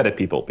from the embedded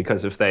people,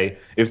 because if they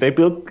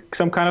build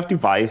some kind of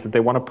device that they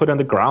want to put on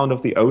the ground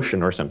of the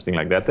ocean or something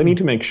like that, they need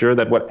to make sure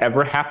that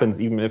whatever happens,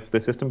 even if the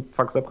system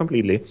fucks up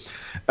completely,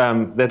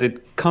 that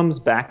it comes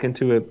back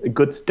into a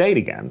good state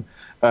again,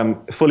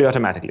 fully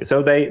automatically.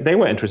 So they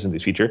were interested in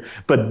this feature.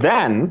 But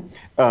then,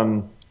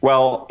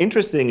 well,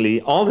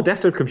 interestingly, all the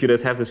desktop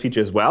computers have this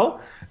feature as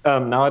well.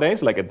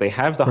 Nowadays, like they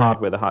have the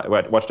hardware,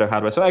 watchdog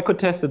hardware, so I could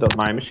test it on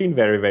my machine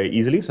very, very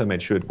easily. So I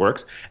made sure it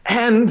works.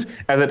 And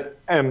as it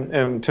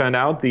turned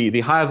out,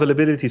 the high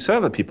availability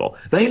server people,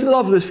 they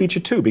love this feature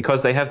too,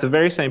 because they have the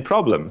very same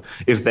problem.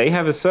 If they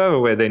have a server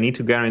where they need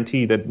to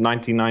guarantee that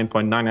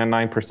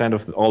 99.999%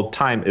 of all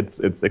time it's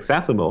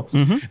accessible,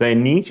 they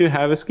need to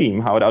have a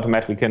scheme how it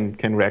automatically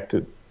can react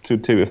to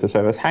if the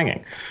server is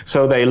hanging.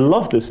 So they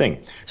love this thing.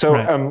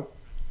 So.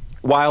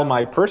 While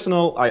I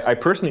personally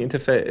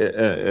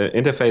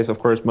interface, of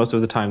course, most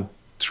of the time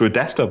through a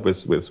desktop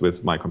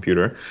with my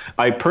computer,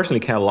 I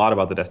personally care a lot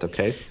about the desktop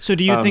case. So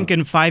do you think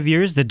in 5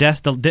 years, the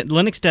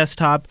Linux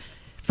desktop,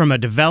 from a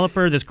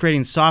developer that's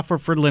creating software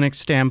for Linux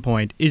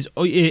standpoint,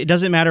 it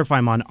doesn't matter if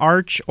I'm on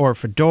Arch or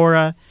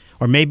Fedora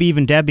or maybe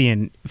even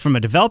Debian, from a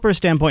developer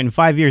standpoint, in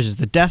 5 years, is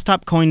the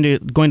desktop going to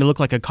look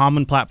like a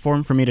common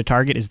platform for me to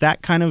target? Is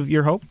that kind of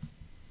your hope?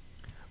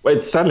 Well,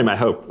 it's certainly my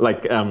hope.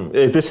 Like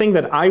the thing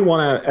that I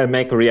want to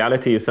make a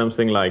reality is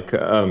something like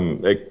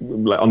on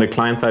the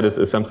client side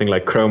is something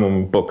like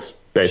Chromium books,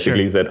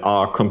 basically, that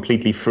are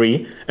completely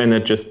free and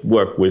that just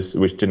work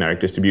with generic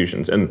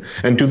distributions and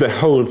do the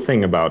whole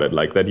thing about it,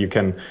 like that you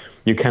can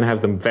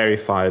have them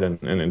verified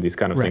and these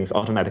kind of things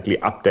automatically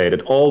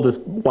updated. All this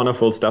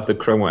wonderful stuff that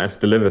CoreOS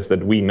delivers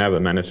that we never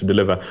managed to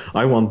deliver.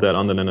 I want that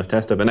on the Linux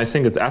desktop, and I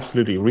think it's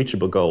absolutely a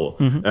reachable goal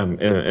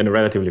in a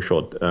relatively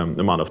short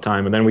amount of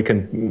time. And then we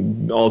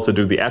can also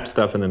do the app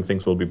stuff, and then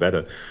things will be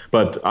better.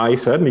 But I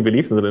certainly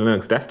believe in the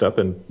Linux desktop,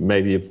 and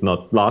maybe it's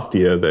not last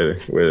year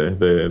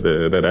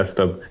the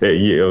desktop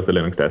year of the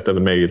Linux desktop,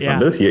 and maybe it's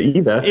not this year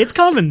either. It's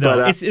coming though.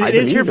 But, it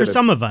is here for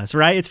some of us,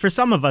 right? It's for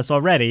some of us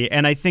already,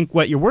 and I think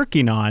what you're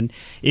working on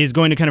is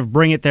going to kind of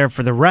bring it there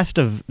for the rest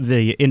of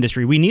the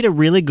industry. We need a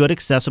really good,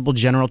 accessible,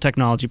 general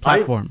technology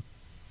platform.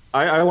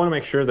 I want to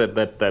make sure that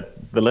the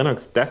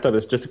Linux desktop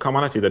is just a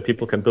commodity that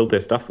people can build their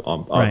stuff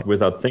on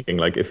without thinking.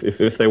 Like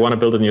if they want to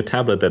build a new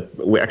tablet, that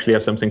we actually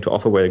have something to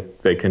offer where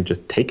they can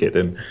just take it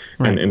and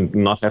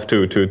not have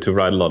to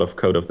write a lot of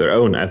code of their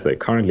own as they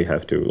currently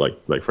have to.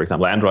 Like for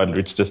example, Android,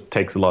 which just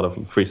takes a lot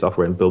of free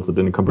software and builds it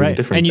in a completely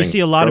different And you thing. see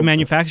a lot of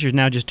manufacturers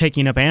now just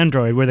taking up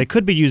Android where they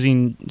could be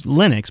using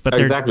Linux, but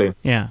they're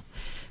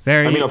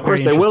very. I mean, of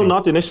course, they will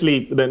not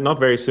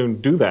very soon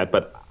do that,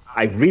 but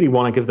I really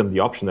want to give them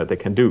the option that they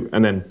can do.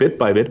 And then bit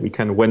by bit, we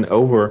can win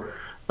over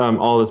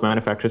all those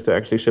manufacturers to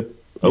actually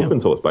ship open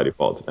source by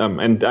default.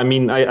 And I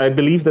mean, I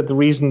believe that the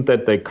reason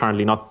that they're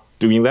currently not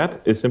doing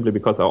that is simply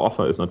because our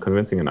offer is not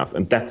convincing enough.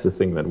 And that's the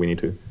thing that we need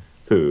to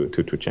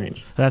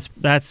change. That's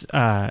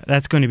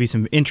going to be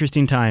some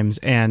interesting times.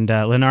 And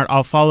Lennart,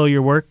 I'll follow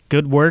your work.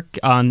 Good work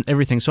on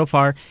everything so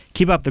far.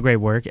 Keep up the great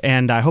work.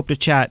 And I hope to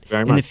chat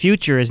in the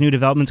future as new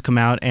developments come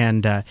out.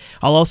 And I'll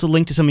also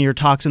link to some of your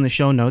talks in the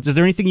show notes. Is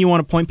there anything you want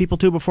to point people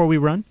to before we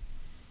run?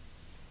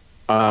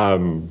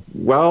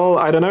 Well,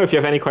 I don't know if you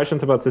have any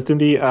questions about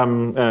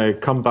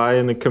systemd. Come by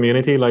in the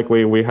community. Like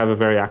we have a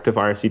very active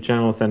IRC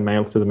channel. Send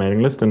mails to the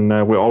mailing list, and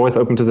we're always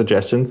open to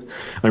suggestions.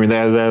 I mean,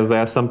 there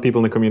are some people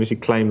in the community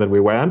claim that we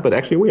weren't, but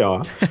actually we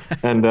are.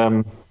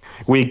 And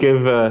we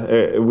give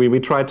we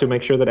try to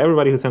make sure that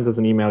everybody who sends us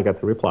an email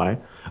gets a reply.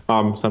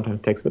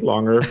 Sometimes it takes a bit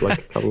longer, like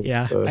a couple.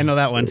 Yeah, I know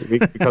that one.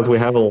 Because we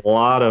have a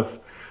lot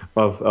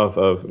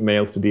of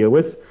mails to deal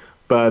with.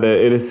 But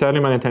it is certainly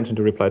my intention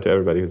to reply to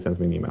everybody who sends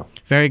me an email.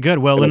 Very good.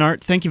 Well,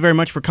 Lennart, thank you very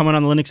much for coming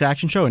on the Linux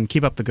Action Show, and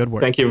keep up the good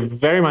work. Thank you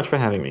very much for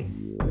having me.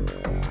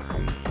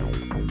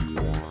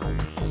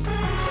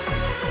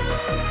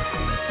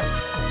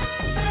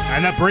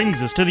 And that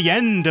brings us to the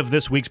end of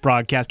this week's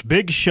broadcast.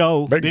 Big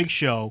show.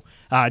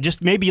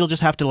 Just maybe you'll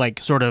just have to like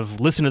sort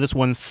of listen to this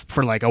one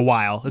for like a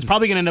while. It's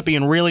probably going to end up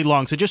being really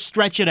long, so just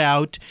stretch it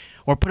out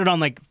or put it on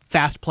like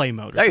fast play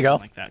mode. There you go.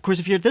 Like that. Of course,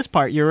 if you're at this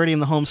part, you're already in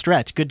the home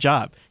stretch. Good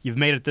job. You've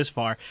made it this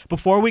far.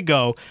 Before we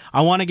go,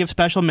 I want to give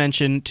special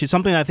mention to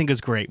something I think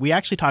is great. We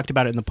actually talked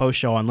about it in the post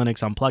show on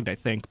Linux Unplugged, I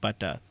think,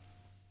 but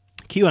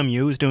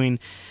QEMU is doing,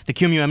 the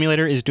QEMU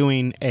emulator is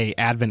doing a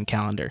advent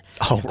calendar.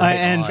 Oh, right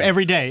and on.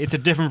 every day, it's a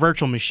different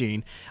virtual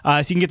machine. So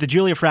you can get the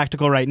Julia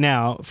Fractal right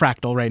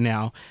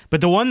now.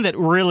 But the one that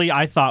really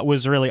I thought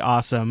was really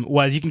awesome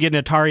was you can get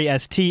an Atari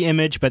ST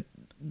image, but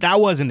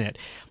that wasn't it.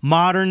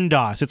 Modern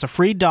DOS. It's a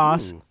free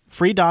DOS. Ooh.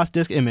 Free DOS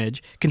disk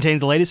image, contains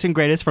the latest and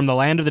greatest from the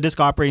land of the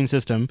disk operating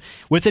system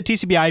with a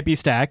TCP IP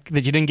stack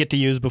that you didn't get to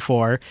use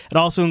before. It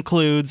also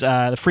includes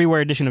the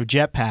freeware edition of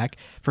Jetpack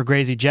for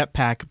crazy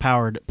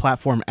Jetpack-powered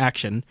platform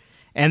action.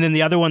 And then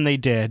the other one they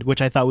did,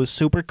 which I thought was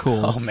super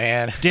cool. Oh,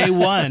 man. Day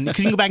one, because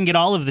you can go back and get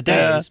all of the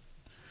days.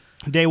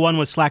 Day one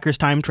was Slacker's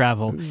Time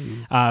Travel.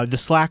 The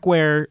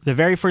Slackware, the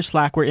very first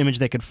Slackware image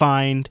they could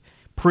find,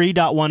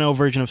 pre.10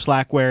 version of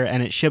Slackware,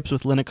 and it ships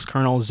with Linux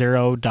kernel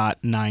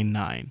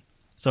 0.99.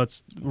 So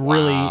it's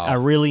really a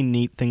really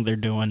neat thing they're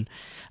doing.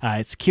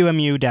 It's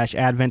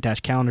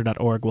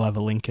qemu-advent-calendar.org. We'll have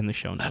a link in the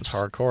show notes. That's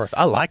hardcore.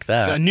 I like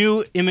that. So a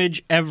new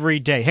image every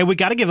day. Hey, we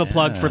got to give a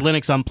plug for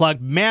Linux Unplugged.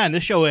 Man,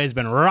 this show has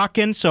been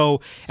rocking.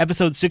 So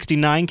episode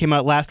 69 came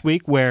out last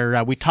week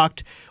where we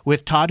talked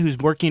with Todd, who's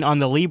working on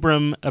the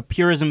Librem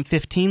Purism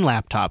 15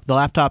 laptop, the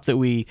laptop that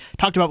we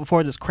talked about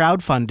before that's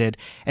crowdfunded.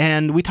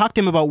 And we talked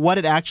to him about what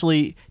it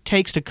actually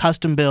takes to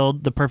custom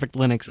build the perfect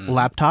Linux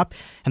laptop.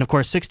 And of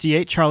course,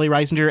 68, Charlie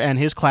Reisinger and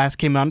his class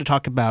came on to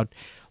talk about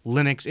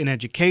Linux in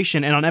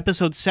education. And on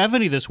episode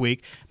 70 this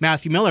week,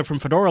 Matthew Miller from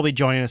Fedora will be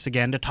joining us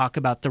again to talk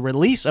about the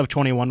release of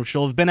 21, which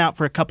will have been out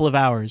for a couple of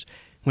hours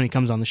when he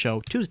comes on the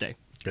show Tuesday.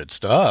 Good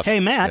stuff. Hey,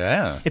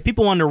 Matt, if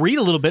people wanted to read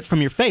a little bit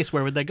from your face,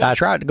 where would they go?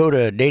 That's right. Go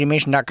to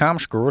datamation.com,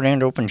 scroll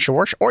down to open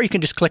source, or you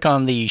can just click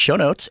on the show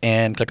notes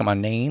and click on my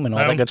name and all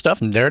that good stuff,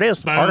 and there it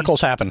is. Boom.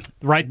 Articles happen.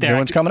 Right there. New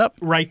one's coming up.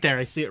 Right there.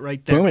 I see it right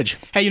there. Boomage.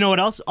 Hey, you know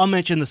what else? I'll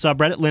mention the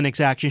subreddit,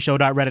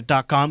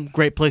 linuxactionshow.reddit.com.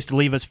 Great place to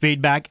leave us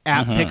feedback,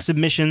 app pick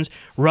submissions,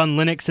 run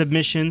Linux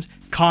submissions,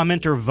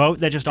 comment or vote.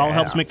 That just all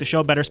helps make the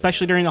show better,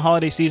 especially during the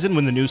holiday season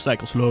when the news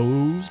cycle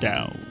slows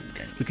down.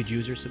 We could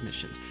use your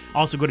submissions.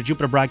 Also, go to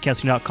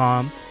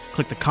jupiterbroadcasting.com.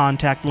 Click the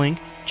contact link,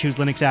 choose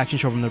Linux Action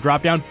Show from the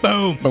drop-down.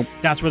 Boom!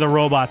 That's where the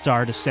robots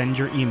are to send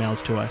your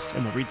emails to us,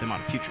 and we'll read them on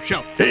a future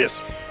show.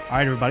 Yes. All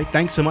right, everybody.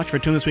 Thanks so much for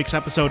tuning this week's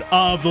episode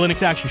of the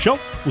Linux Action Show.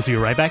 We'll see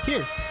you right back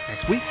here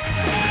next week.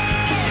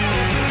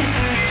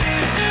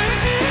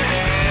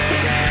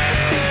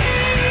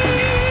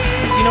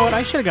 You know what?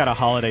 I should have got a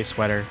holiday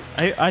sweater.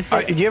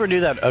 Did you ever do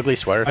that ugly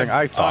sweater thing?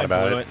 I thought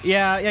about it.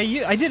 Yeah,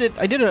 I did it.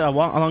 I did it a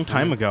long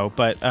time ago,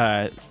 but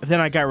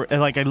then I got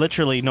I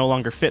literally no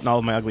longer fit in all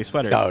of my ugly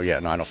sweaters. Oh yeah,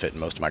 no, I don't fit in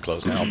most of my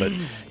clothes now. But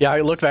yeah, I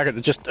look back at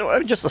just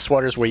the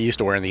sweaters we used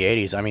to wear in the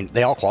 '80s. I mean,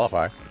 they all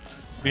qualify.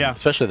 Yeah,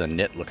 especially the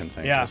knit-looking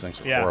things. Yeah, those things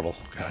are horrible.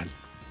 God,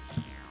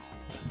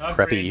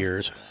 preppy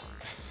years.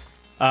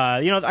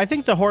 I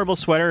think the horrible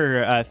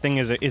sweater thing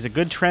is a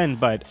good trend,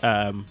 but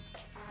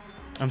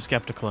I'm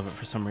skeptical of it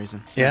for some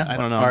reason. Yeah, I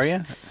don't know. Are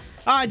you?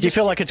 Do you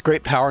feel like it's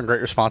great power and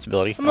great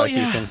responsibility? I'm a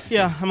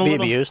little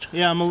abused?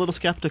 Yeah, I'm a little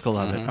skeptical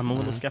of it. I'm a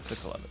little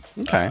skeptical of it.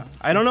 Okay.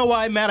 I don't know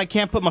why, Matt. I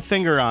can't put my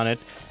finger on it.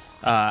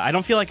 I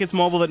don't feel like it's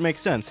mobile that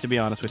makes sense, to be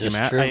honest with you,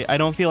 Matt. I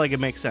don't feel like it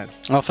makes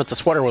sense. Well, if it's a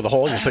sweater with a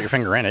hole, you put your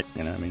finger in it.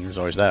 I mean, there's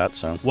always that.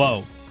 So.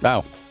 Whoa.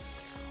 Oh.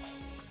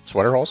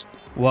 Sweater holes?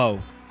 Whoa.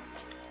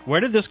 Where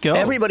did this go?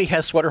 Everybody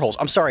has sweater holes.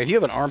 I'm sorry, if you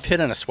have an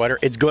armpit in a sweater,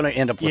 it's going to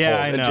end up with holes.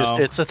 I know.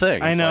 It's a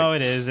thing. I know,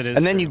 it is.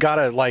 And then you got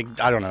to, I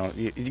don't know,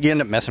 you end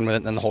up messing with it,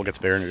 and then the hole gets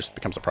bigger, and it just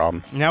becomes a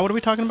problem. Now what are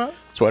we talking about?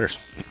 Sweaters.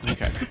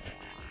 Okay.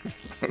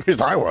 At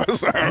least I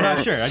was. I'm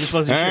not sure. I just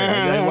wasn't sure.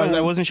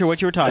 I wasn't sure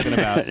what you were talking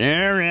about.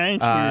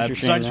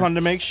 So I just wanted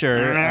to make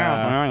sure.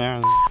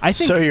 I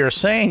think, so you're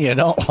saying you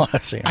don't want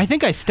to see them. I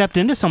think I stepped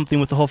into something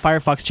with the whole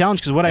Firefox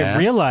challenge, because what I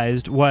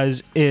realized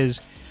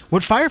is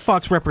what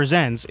Firefox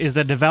represents is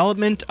the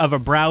development of a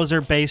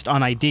browser based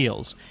on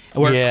ideals,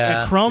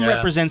 where Chrome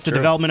represents the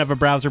development of a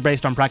browser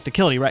based on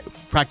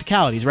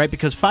practicalities, right?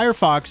 Because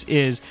Firefox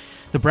is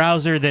the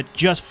browser that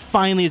just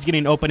finally is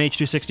getting Open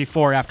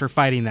H264 after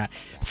fighting that.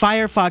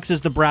 Firefox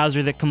is the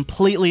browser that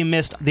completely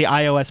missed the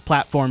iOS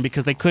platform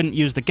because they couldn't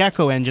use the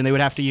Gecko engine. They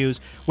would have to use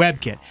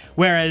WebKit.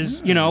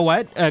 Whereas, you know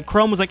what?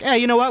 Chrome was like, hey,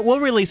 you know what? We'll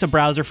release a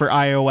browser for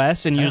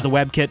iOS and use the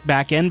WebKit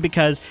backend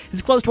because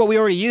it's close to what we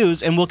already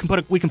use, and we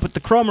can put the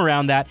Chrome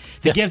around that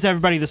gives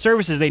everybody the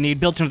services they need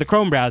built into the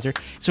Chrome browser.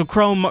 So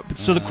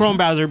the Chrome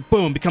browser,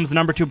 boom, becomes the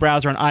 #2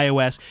 browser on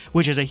iOS,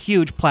 which is a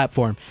huge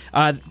platform.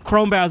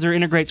 Chrome browser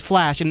integrates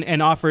Flash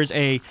and offers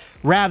a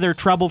rather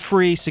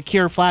trouble-free,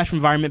 secure Flash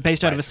environment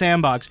based out of a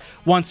sandbox.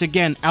 Once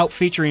again,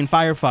 out-featuring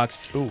Firefox.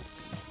 Ooh.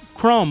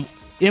 Chrome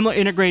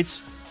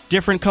integrates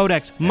different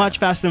codecs much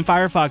faster than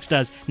Firefox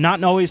does.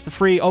 Not always the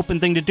free, open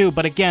thing to do,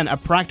 but again, a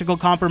practical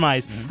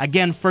compromise.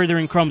 Again,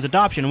 furthering Chrome's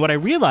adoption. And what I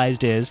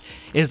realized is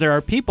there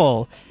are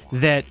people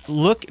that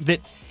look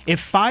that if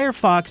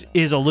Firefox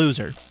is a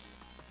loser,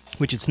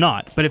 which it's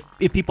not, but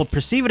if people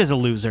perceive it as a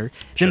loser,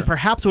 then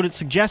perhaps what it's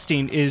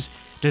suggesting is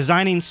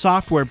designing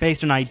software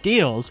based on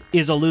ideals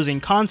is a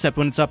losing concept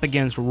when it's up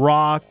against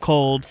raw,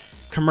 cold,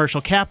 commercial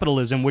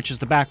capitalism, which is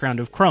the background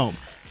of Chrome.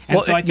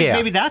 And so I think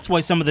maybe that's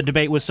why some of the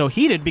debate was so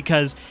heated,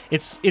 because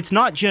it's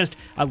not just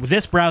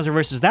this browser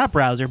versus that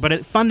browser, but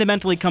it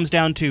fundamentally comes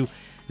down to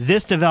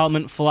this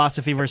development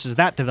philosophy versus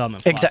that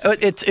development philosophy.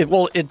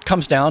 Exactly. It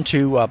comes down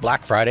to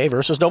Black Friday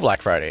versus no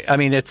Black Friday. I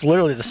mean, it's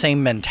literally the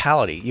same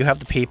mentality. You have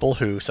the people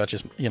who, such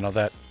as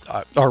that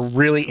are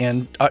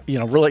really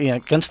really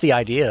against the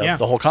idea of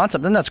the whole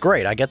concept, and that's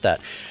great. I get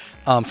that.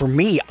 For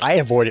me, I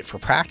avoid it for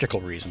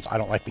practical reasons. I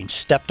don't like being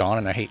stepped on,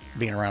 and I hate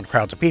being around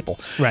crowds of people.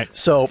 Right.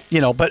 So,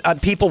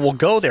 but people will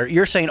go there.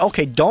 You're saying,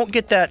 okay, don't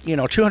get that,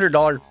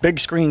 $200 big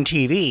screen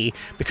TV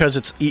because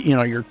it's,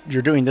 you're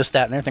doing this,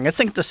 that, and everything. I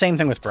think the same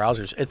thing with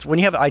browsers. It's when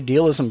you have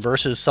idealism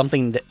versus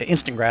something that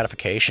instant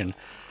gratification.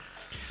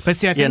 But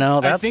see, I think,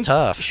 that's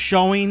tough.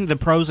 Showing the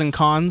pros and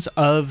cons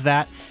of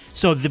that.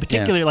 So the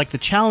particular, like the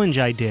challenge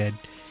I did,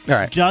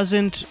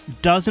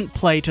 doesn't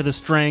play to the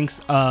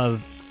strengths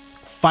of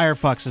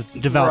Firefox's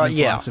development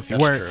philosophy,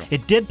 where true.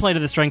 It did play to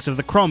the strengths of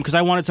the Chrome, because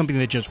I wanted something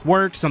that just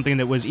worked, something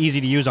that was easy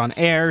to use on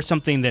air,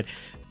 something that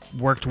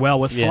worked well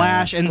with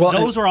Flash, and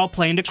those are all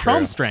playing to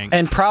Chrome's strengths.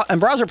 And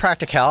browser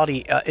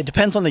practicality, it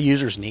depends on the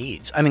user's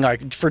needs. I mean,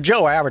 like for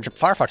Joe Average,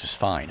 Firefox is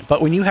fine,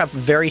 but when you have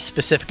very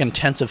specific,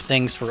 intensive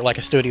things for like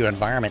a studio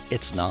environment,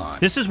 it's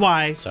not. This is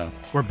why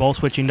we're both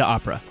switching to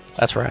Opera.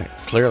 That's right,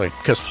 clearly,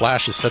 because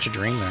Flash is such a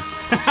dream there.